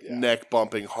of like neck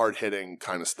bumping, hard hitting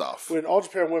kind of stuff. When All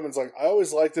Japan Women's, like, I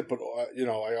always liked it, but I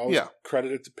always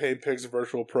credit it to Pain Pigs and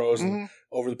Virtual Pros. And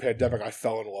over the pandemic, I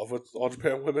fell in love with All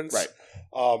Japan Women's. Right.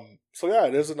 So yeah,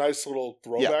 it is a nice little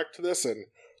throwback to this, and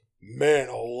man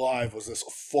alive, was this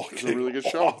fucking a really good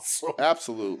awesome show.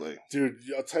 Absolutely, dude.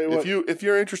 I'll tell you what. If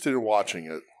you're interested in watching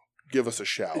it, give us a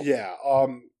shout. Yeah.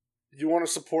 You want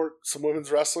to support some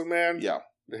women's wrestling, man? Yeah.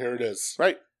 Here it is.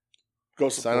 Right. Go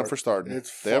support. Sign up for Stardom.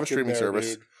 They have a streaming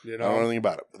service. Dude, I don't know anything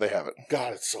about it, but they have it.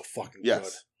 God, it's so fucking good.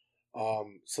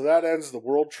 So that ends the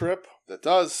world trip. That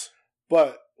does.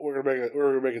 But we're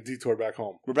gonna make a detour back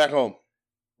home. We're back home.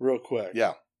 Real quick.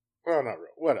 Yeah. Well, not real.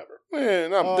 Whatever. There's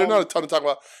not a ton to talk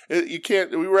about. You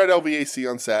can't. We were at LVAC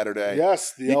on Saturday.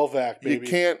 Yes, the LVAC, baby.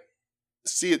 You can't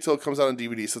see it till it comes out on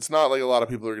DVD, so it's not like a lot of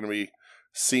people are going to be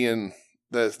seeing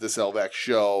this LVAC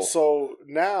show. So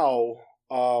now,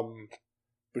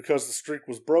 because the streak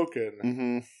was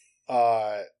broken,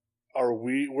 we're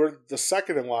the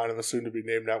second in line in the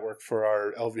soon-to-be-named network for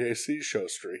our LVAC show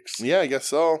streaks. Yeah, I guess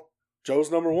so.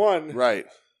 Joe's number 1. Right.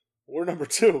 We're number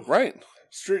 2. Right.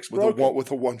 Streak's broken.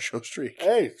 With a 1-show streak.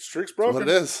 Hey, streak's broken. That's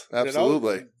what it is.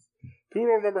 Absolutely. You know? People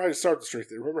don't remember how you start the streak.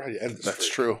 They remember how you end the streak. That's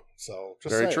true. So,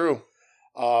 just Very saying. true.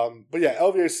 But yeah,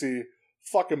 LVAC,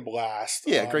 fucking blast.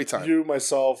 Yeah, great time. You,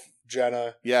 myself,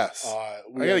 Jenna. Yes. I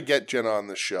got to get Jenna on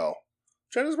the show.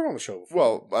 Jenna's been on the show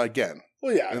before. Well, again.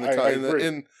 Well, yeah, I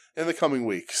agree. In the coming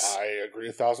weeks. I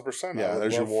agree 1,000%. Yeah,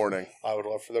 there's your warning. I would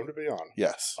love for them to be on.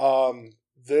 Yes.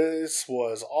 This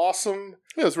was awesome.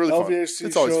 Yeah, it was really fun.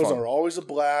 LVAC shows are always a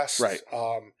blast. Right.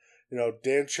 You know,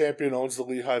 Dan Champion owns the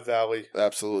Lehigh Valley.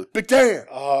 Absolutely. Big Dan!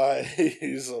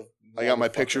 He's a... I got my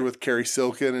picture with Carrie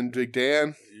Silkin and Big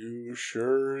Dan. You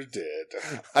sure did.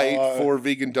 I ate 4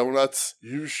 vegan donuts.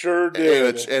 You sure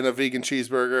did. And a vegan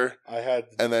cheeseburger.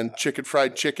 And then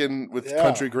fried chicken with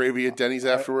country gravy at Denny's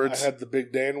afterwards. I had the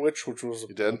Big Danwich, which was a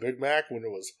Big Mac when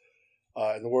it was,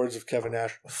 in the words of Kevin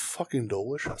Nash, fucking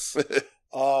delicious.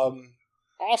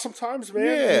 Awesome times, man.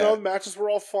 Yeah. You know, the matches were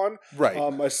all fun. Right. I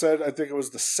think it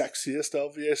was the sexiest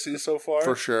LVAC so far.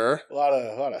 For sure. A lot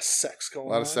of sex going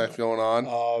on. A lot of sex going on.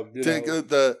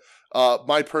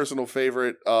 My personal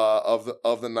favorite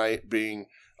of the night being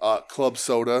Club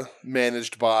Soda,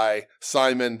 managed by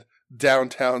Simon,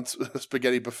 Downtown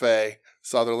Spaghetti Buffet,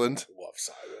 Sutherland. Love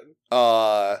Simon.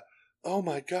 Oh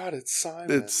my God, it's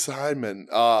Simon. It's Simon.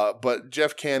 But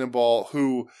Jeff Cannonball,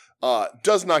 who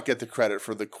does not get the credit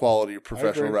for the quality of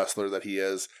professional wrestler that he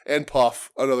is, and Puff,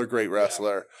 another great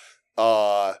wrestler,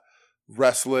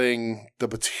 wrestling the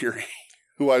Batiri,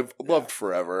 who I've loved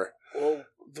forever. Well,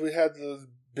 we had the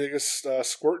biggest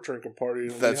squirt drinking party.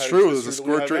 That's true. There's a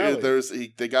squirt drink.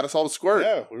 They got us all to squirt.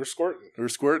 Yeah, we were squirting. We were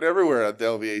squirting everywhere at the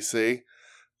LVAC.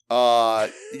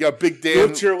 You got Big Dan. You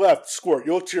look to your left, squirt.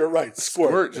 You look to your right, squirt.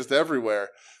 Squirt just everywhere.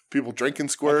 People drinking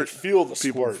squirt. I could feel the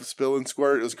people squirt. Spilling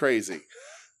squirt. It was crazy.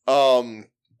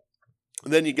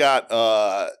 Then you got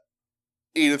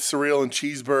Edith Surreal and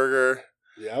Cheeseburger.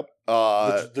 Yep.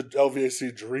 The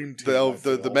LVAC Dream Team.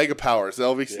 The Mega Powers. The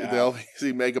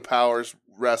LVAC Mega Powers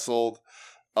wrestled.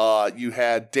 You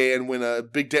had Dan win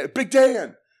Big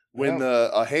Dan win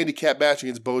a handicap match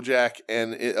against Bojack,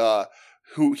 and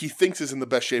who he thinks is in the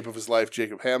best shape of his life,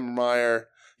 Jacob Hammermeyer,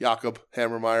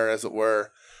 as it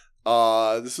were.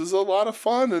 This was a lot of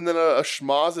fun, and then a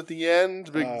schmoz at the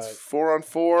end, big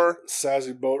 4-on-4.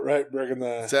 Sassy Boatwright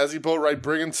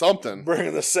bringing something,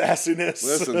 bringing the sassiness.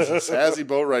 Listen, Sassy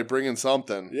Boatwright bringing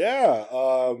something. Yeah,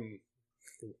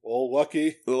 old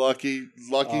Lucky,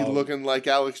 looking like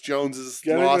Alex Jones's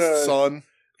lost son.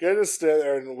 Getting to stand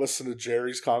there and listen to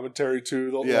Jerry's commentary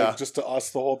too, like just to us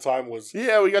the whole time was.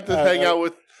 Yeah, we got to hang out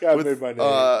with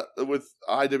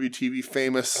IWTV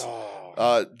famous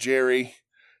Jerry.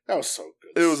 That was so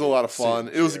good. It was a lot of fun.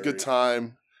 It was a good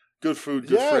time. Good food,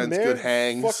 good friends, man, good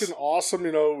hangs. Fucking awesome.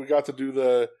 You know, we got to do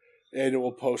the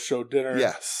annual post-show dinner.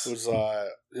 Yes. It was,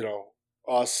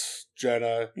 us,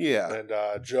 Jenna, and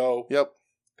Joe. Yep.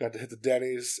 Got to hit the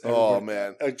Denny's. Oh,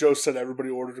 man. Like Joe said, everybody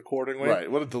ordered accordingly. Right.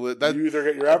 What a you either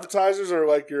get your appetizers or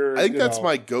like your... I think that's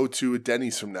my go-to at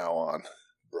Denny's from now on.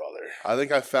 Brother. I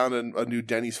think I found a new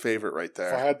Denny's favorite right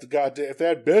there. If they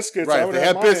had biscuits, right? I would if they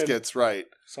have had biscuits, right?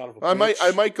 Son of a bitch. I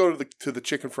might go to the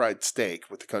chicken fried steak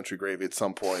with the country gravy at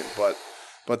some point, but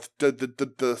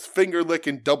the finger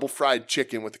licking double fried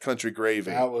chicken with the country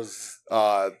gravy. That was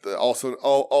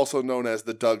also known as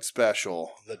the Doug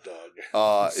Special. The Doug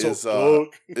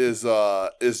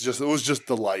it was just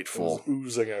delightful. It was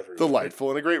oozing everywhere. Delightful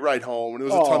and a great ride home, and it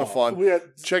was a ton of fun. We had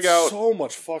so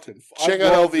much fucking fun. Check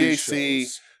out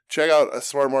LVAC. Check out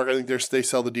Smart Mark. I think they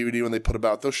sell the DVD when they put them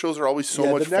out. Those shows are always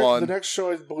so much fun. The next show,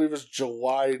 I believe, is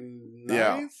July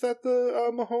 9th at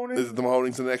the Mahoning. Is it the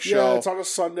Mahoning's the next show? Yeah, it's on a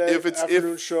Sunday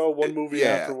afternoon show, one movie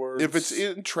afterwards. If it's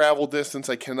in travel distance,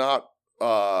 I cannot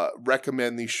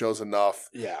recommend these shows enough.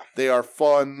 Yeah. They are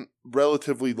fun,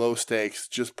 relatively low stakes,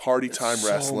 just party time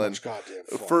wrestling. So much goddamn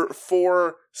fun.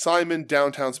 For Simon,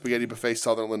 Downtown Spaghetti Buffet,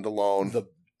 Sutherland alone. The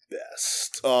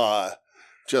best.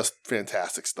 Just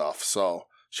fantastic stuff. So...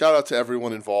 shout out to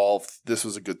everyone involved. This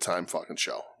was a good time fucking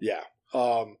show. Yeah.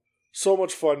 So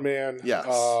much fun, man. Yes.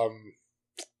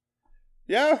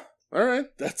 Yeah. All right.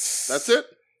 That's it.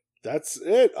 That's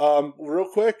it. Real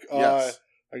quick. Yes.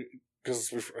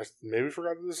 Because maybe we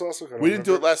forgot to do this also. We didn't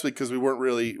do it last week because we weren't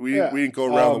really... We didn't go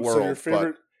around the world. So your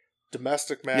favorite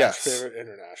domestic match, favorite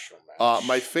international match?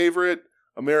 My favorite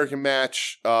American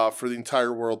match for the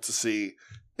entire world to see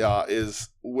is,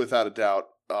 without a doubt,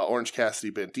 Orange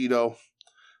Cassidy Bandito.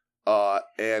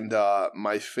 And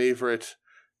my favorite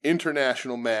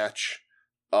international match,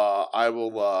 I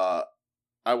will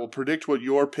predict what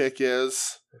your pick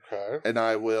is. Okay. And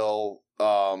I will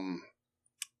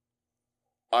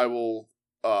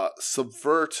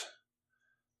subvert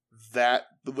that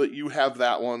you have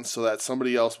that one so that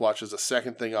somebody else watches a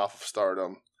second thing off of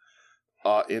Stardom,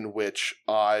 in which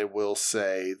I will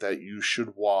say that you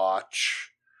should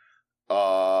watch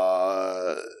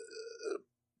the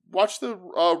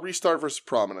Restart versus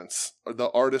Prominence, or the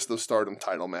Artist of Stardom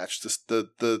title match,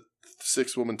 the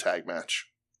 6-woman tag match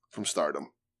from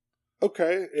Stardom.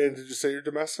 Okay, and did you say you're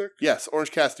domestic? Yes,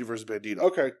 Orange Cassidy versus Bandito.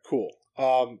 Okay, cool.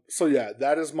 So yeah,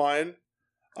 that is mine.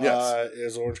 Yes.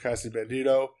 Is Orange Cassidy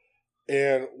Bandito.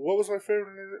 And what was my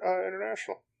favorite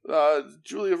international?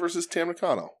 Julia versus Tam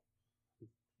Nakano.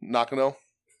 Nakano?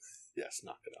 Yes,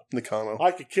 Nakano. Nakano.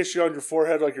 I could kiss you on your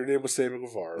forehead like your name was Sammy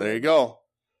Guevara. There you go.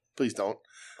 Please don't.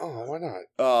 Oh, why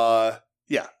not?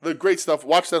 Yeah, the great stuff.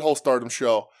 Watch that whole Stardom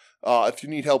show. If you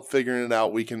need help figuring it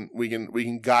out, we can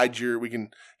guide we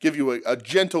can give you a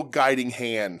gentle guiding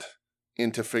hand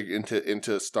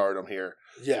into Stardom here.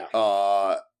 Yeah.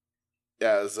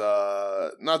 As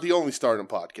not the only Stardom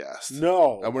podcast.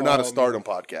 No. And we're not a Stardom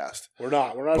podcast. We're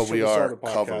not. We're not but we are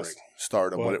covering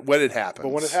Stardom when it happens.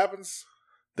 But when it happens,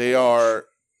 they are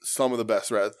some of the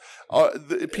best.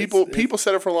 People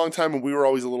said it for a long time, and we were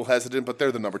always a little hesitant, but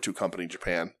they're the number 2 company in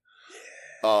Japan.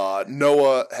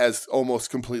 Noah has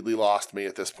almost completely lost me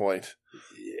at this point.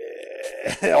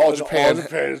 Yeah. All Japan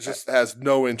has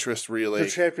no interest, really. The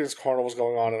Champions Carnival was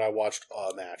going on, and I watched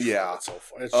a match. Yeah. It's so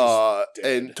fun. It's just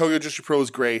and Tokyo Joshi Pro is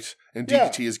great, and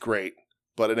DDT is great,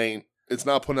 but it's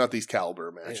not putting out these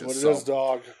caliber matches. What it is,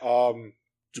 dog.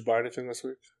 Did you buy anything this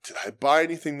week? Did I buy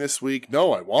anything this week?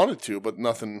 No, I wanted to, but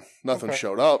nothing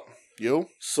showed up. You?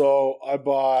 So I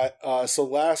bought,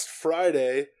 last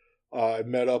Friday, I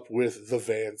met up with the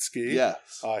Vansky.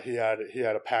 Yes. He had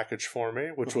a package for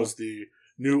me, which was the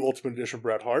new Ultimate Edition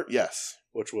Bret Hart. Yes.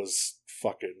 Which was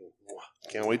fucking...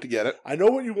 Can't wait to get it. I know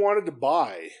what you wanted to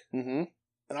buy. Mm-hmm.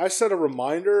 And I set a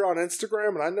reminder on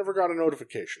Instagram, and I never got a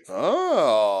notification for it.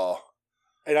 Oh.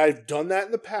 And I've done that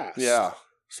in the past. Yeah.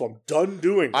 So I'm done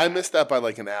doing that. I missed that by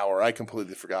like an hour. I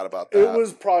completely forgot about that. It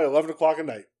was probably 11 o'clock at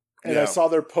night. And I saw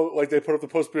their post, like they put up the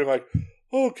post being like,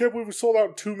 oh, can't believe we sold out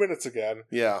in 2 minutes again.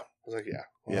 Yeah. I was like,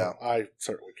 I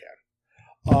certainly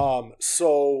can.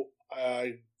 So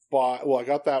I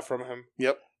got that from him.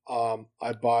 Yep.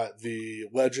 I bought the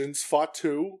Legends Fought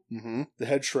 2, the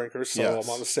Head Shrinkers, so I'm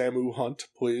on the Samu hunt,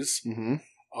 please. Mm-hmm.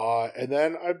 And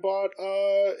then I bought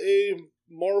a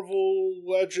Marvel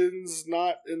Legends,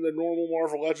 not in the normal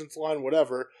Marvel Legends line,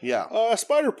 whatever. Yeah.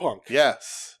 Spider-Punk.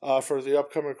 Yes. For the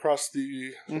upcoming Across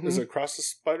the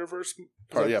Spider-Verse?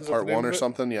 Part 1 or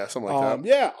something. Yeah, something like that.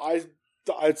 Yeah,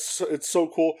 it's so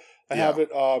cool. I have it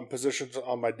positioned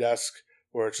on my desk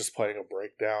where it's just playing a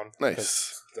breakdown.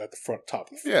 Nice. At the front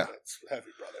top of the front. Yeah. It's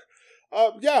heavy, brother.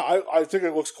 I think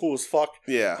it looks cool as fuck.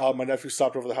 Yeah. My nephew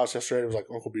stopped over the house yesterday and was like,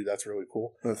 Uncle B, that's really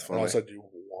cool. That's funny. And I said, do you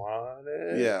want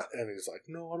it? Yeah. And he's like,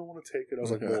 no, I don't want to take it. I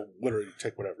was like, well, literally,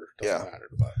 take whatever. It doesn't matter.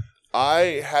 But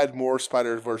I had more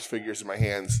Spider-Verse figures in my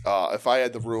hands. If I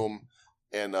had the room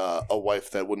and a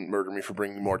wife that wouldn't murder me for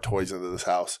bringing more toys into this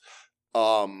house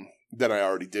than I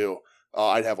already do,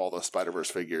 I'd have all those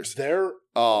Spider-Verse figures. They're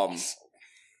awesome.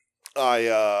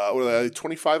 what are they,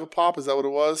 25 a pop? Is that what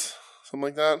it was? Something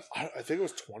like that? I think it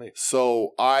was 20.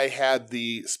 So I had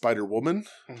the Spider-Woman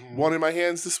one in my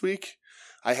hands this week.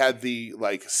 I had the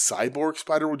cyborg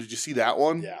Spider-Woman. Did you see that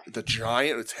one? Yeah. The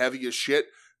giant. It's heavy as shit.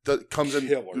 That comes in.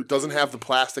 It doesn't have the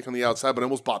plastic on the outside, but I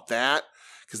almost bought that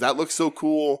because that looks so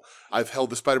cool. I've held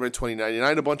the Spider-Man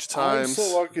 2099 a bunch of times. I'm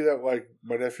so lucky that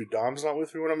my nephew Dom's not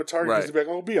with me when I'm at Target. Right. He's like,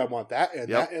 oh, B, I want that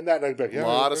and that and that. And I'd be like, a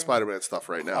lot of Spider-Man stuff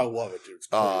right now. I love it, dude. It's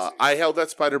crazy. I held that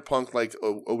Spider-Punk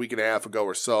a week and a half ago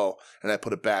or so, and I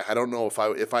put it back. I don't know if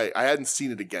I hadn't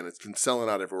seen it again. It's been selling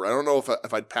out everywhere. I don't know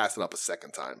if I'd pass it up a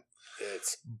second time.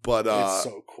 It's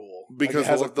so cool because it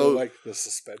has the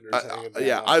suspenders.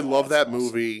 I love that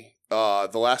movie. The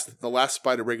last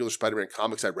regular Spider-Man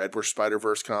comics I read were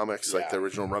Spider-Verse comics, like the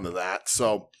original run of that.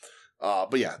 So,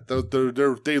 but yeah,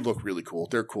 they look really cool.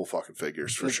 They're cool fucking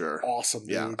figures for sure. Awesome,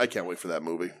 dude. Yeah, I can't wait for that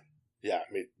movie. Yeah,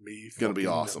 me gonna be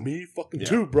awesome. Me fucking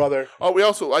too, brother. Oh, we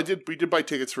did buy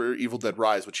tickets for Evil Dead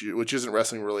Rise, which isn't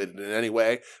wrestling related in any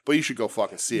way, but you should go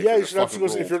fucking see it. Yeah, you should have to go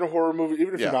see it. If you're in a horror movie,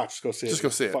 even if you're not, just go see it. Just go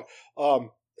see it.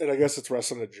 And I guess it's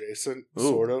wrestling adjacent,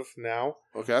 sort of now.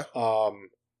 Okay.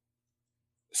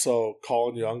 So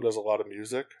Colin Young does a lot of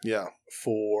music. Yeah.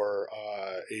 For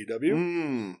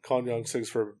AEW. Colin Young sings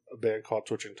for a band called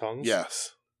Twitching Tongues.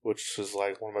 Yes. Which is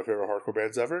one of my favorite hardcore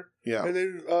bands ever. Yeah. And they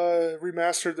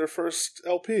remastered their first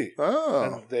LP. Oh.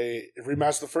 And they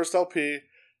remastered the first LP,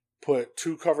 put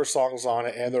 2 cover songs on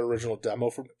it, and their original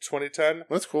demo from 2010.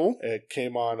 That's cool. It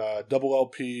came on double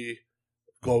LP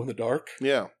Glow in the Dark.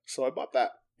 Yeah. So I bought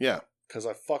that. Yeah. because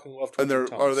I fucking love Tortured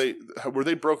Tongues. Were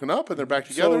they broken up and they're back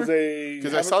together?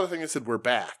 Because I saw the thing that said we're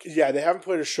back. Yeah, they haven't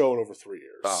played a show in over 3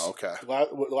 years. Oh, okay.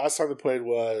 The last time they played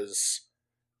was,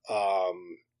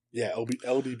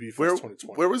 LDB Fest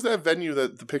 2020. Where was that venue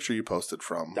that the picture you posted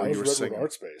from? That was Redwood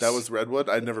Art Space. That was Redwood?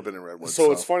 I'd never been in Redwood.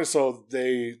 So it's funny. So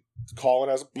they call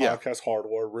it as a podcast,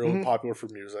 Hardware, really popular for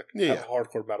music,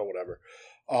 hardcore metal, whatever.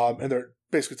 And they're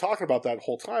basically talking about that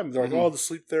whole time. They're like, the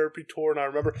Sleep Therapy tour. And I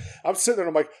remember, I'm sitting there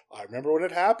and I'm like, I remember when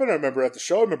it happened. I remember at the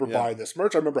show. I remember buying this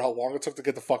merch. I remember how long it took to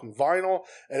get the fucking vinyl.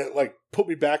 And it like put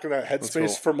me back in that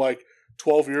headspace from like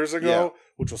 12 years ago,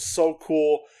 which was so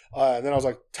cool. And then I was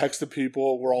like texting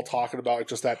people. We're all talking about like,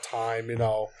 just that time, you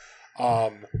know.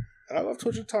 And I love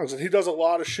Tortured Tongues. And he does a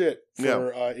lot of shit for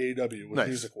AEW with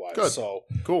music-wise. Good. So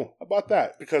cool. How about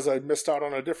that? Because I missed out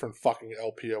on a different fucking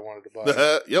LP I wanted to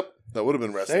buy. Yep. That would have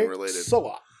been wrestling related. So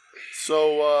what?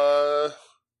 So,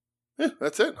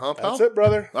 that's it, huh, pal? That's it,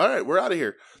 brother. All right, we're out of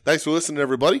here. Thanks for listening,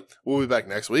 everybody. We'll be back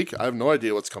next week. I have no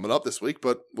idea what's coming up this week,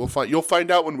 but you'll find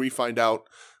out when we find out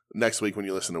next week when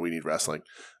you listen to We Need Wrestling.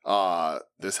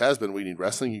 This has been We Need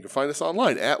Wrestling. You can find us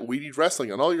online at We Need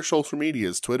Wrestling on all your social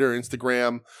medias, Twitter,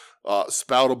 Instagram,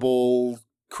 Spoutable,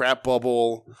 Crap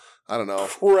Bubble, I don't know.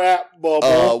 Crap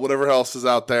Bubble. Whatever else is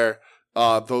out there.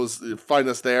 Find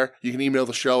us there. You can email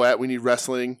the show at We Need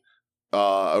Wrestling,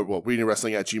 We Need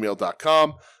Wrestling at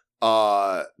gmail.com.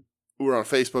 We're on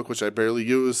Facebook, which I barely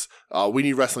use.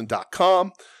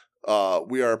 WeNeedWrestling.com.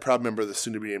 We are a proud member of the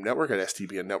Soon to Be Named Network at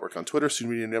STBN Network on Twitter,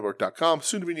 soon-to-be-named-network.com,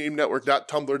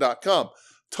 soon-to-be-named-network.tumblr.com.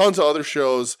 Tons of other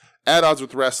shows, At Odds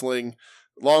with Wrestling,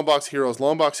 Longbox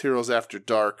Heroes After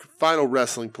Dark, Final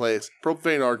Wrestling Place,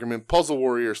 Profane Argument, Puzzle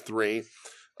Warriors 3.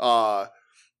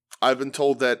 I've been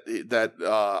told that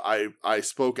I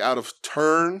spoke out of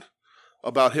turn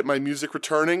about Hit My Music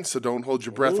returning, so don't hold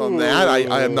your breath on that.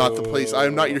 I am not the place. I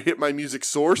am not your Hit My Music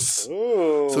source.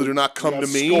 So do not come to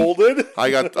me. Scolded?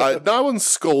 I wasn't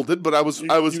scolded, but I was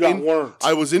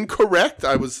incorrect.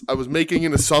 I was making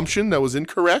an assumption that was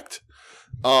incorrect.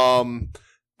 That's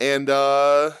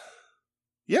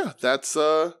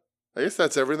I guess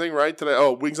that's everything, right?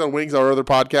 Wings on Wings, our other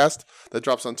podcast that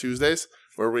drops on Tuesdays,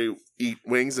 where we eat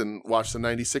wings and watch the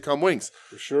 90s sitcom Wings.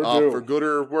 We sure do. For good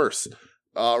or worse.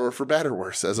 Or for bad or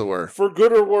worse, as it were. For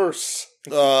good or worse.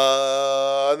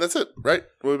 That's it, right?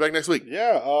 We'll be back next week.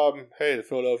 Yeah, hey, the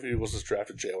Philadelphia Eagles just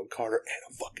drafted Jalen Carter, and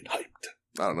I'm fucking hyped.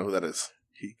 I don't know who that is.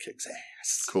 He kicks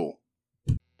ass. Cool.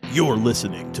 You're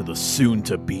listening to the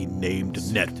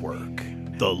soon-to-be-named network,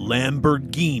 the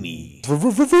Lamborghini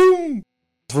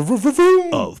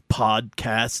of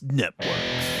podcast networks.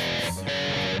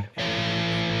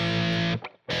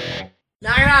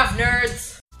 Knock it off, nerds!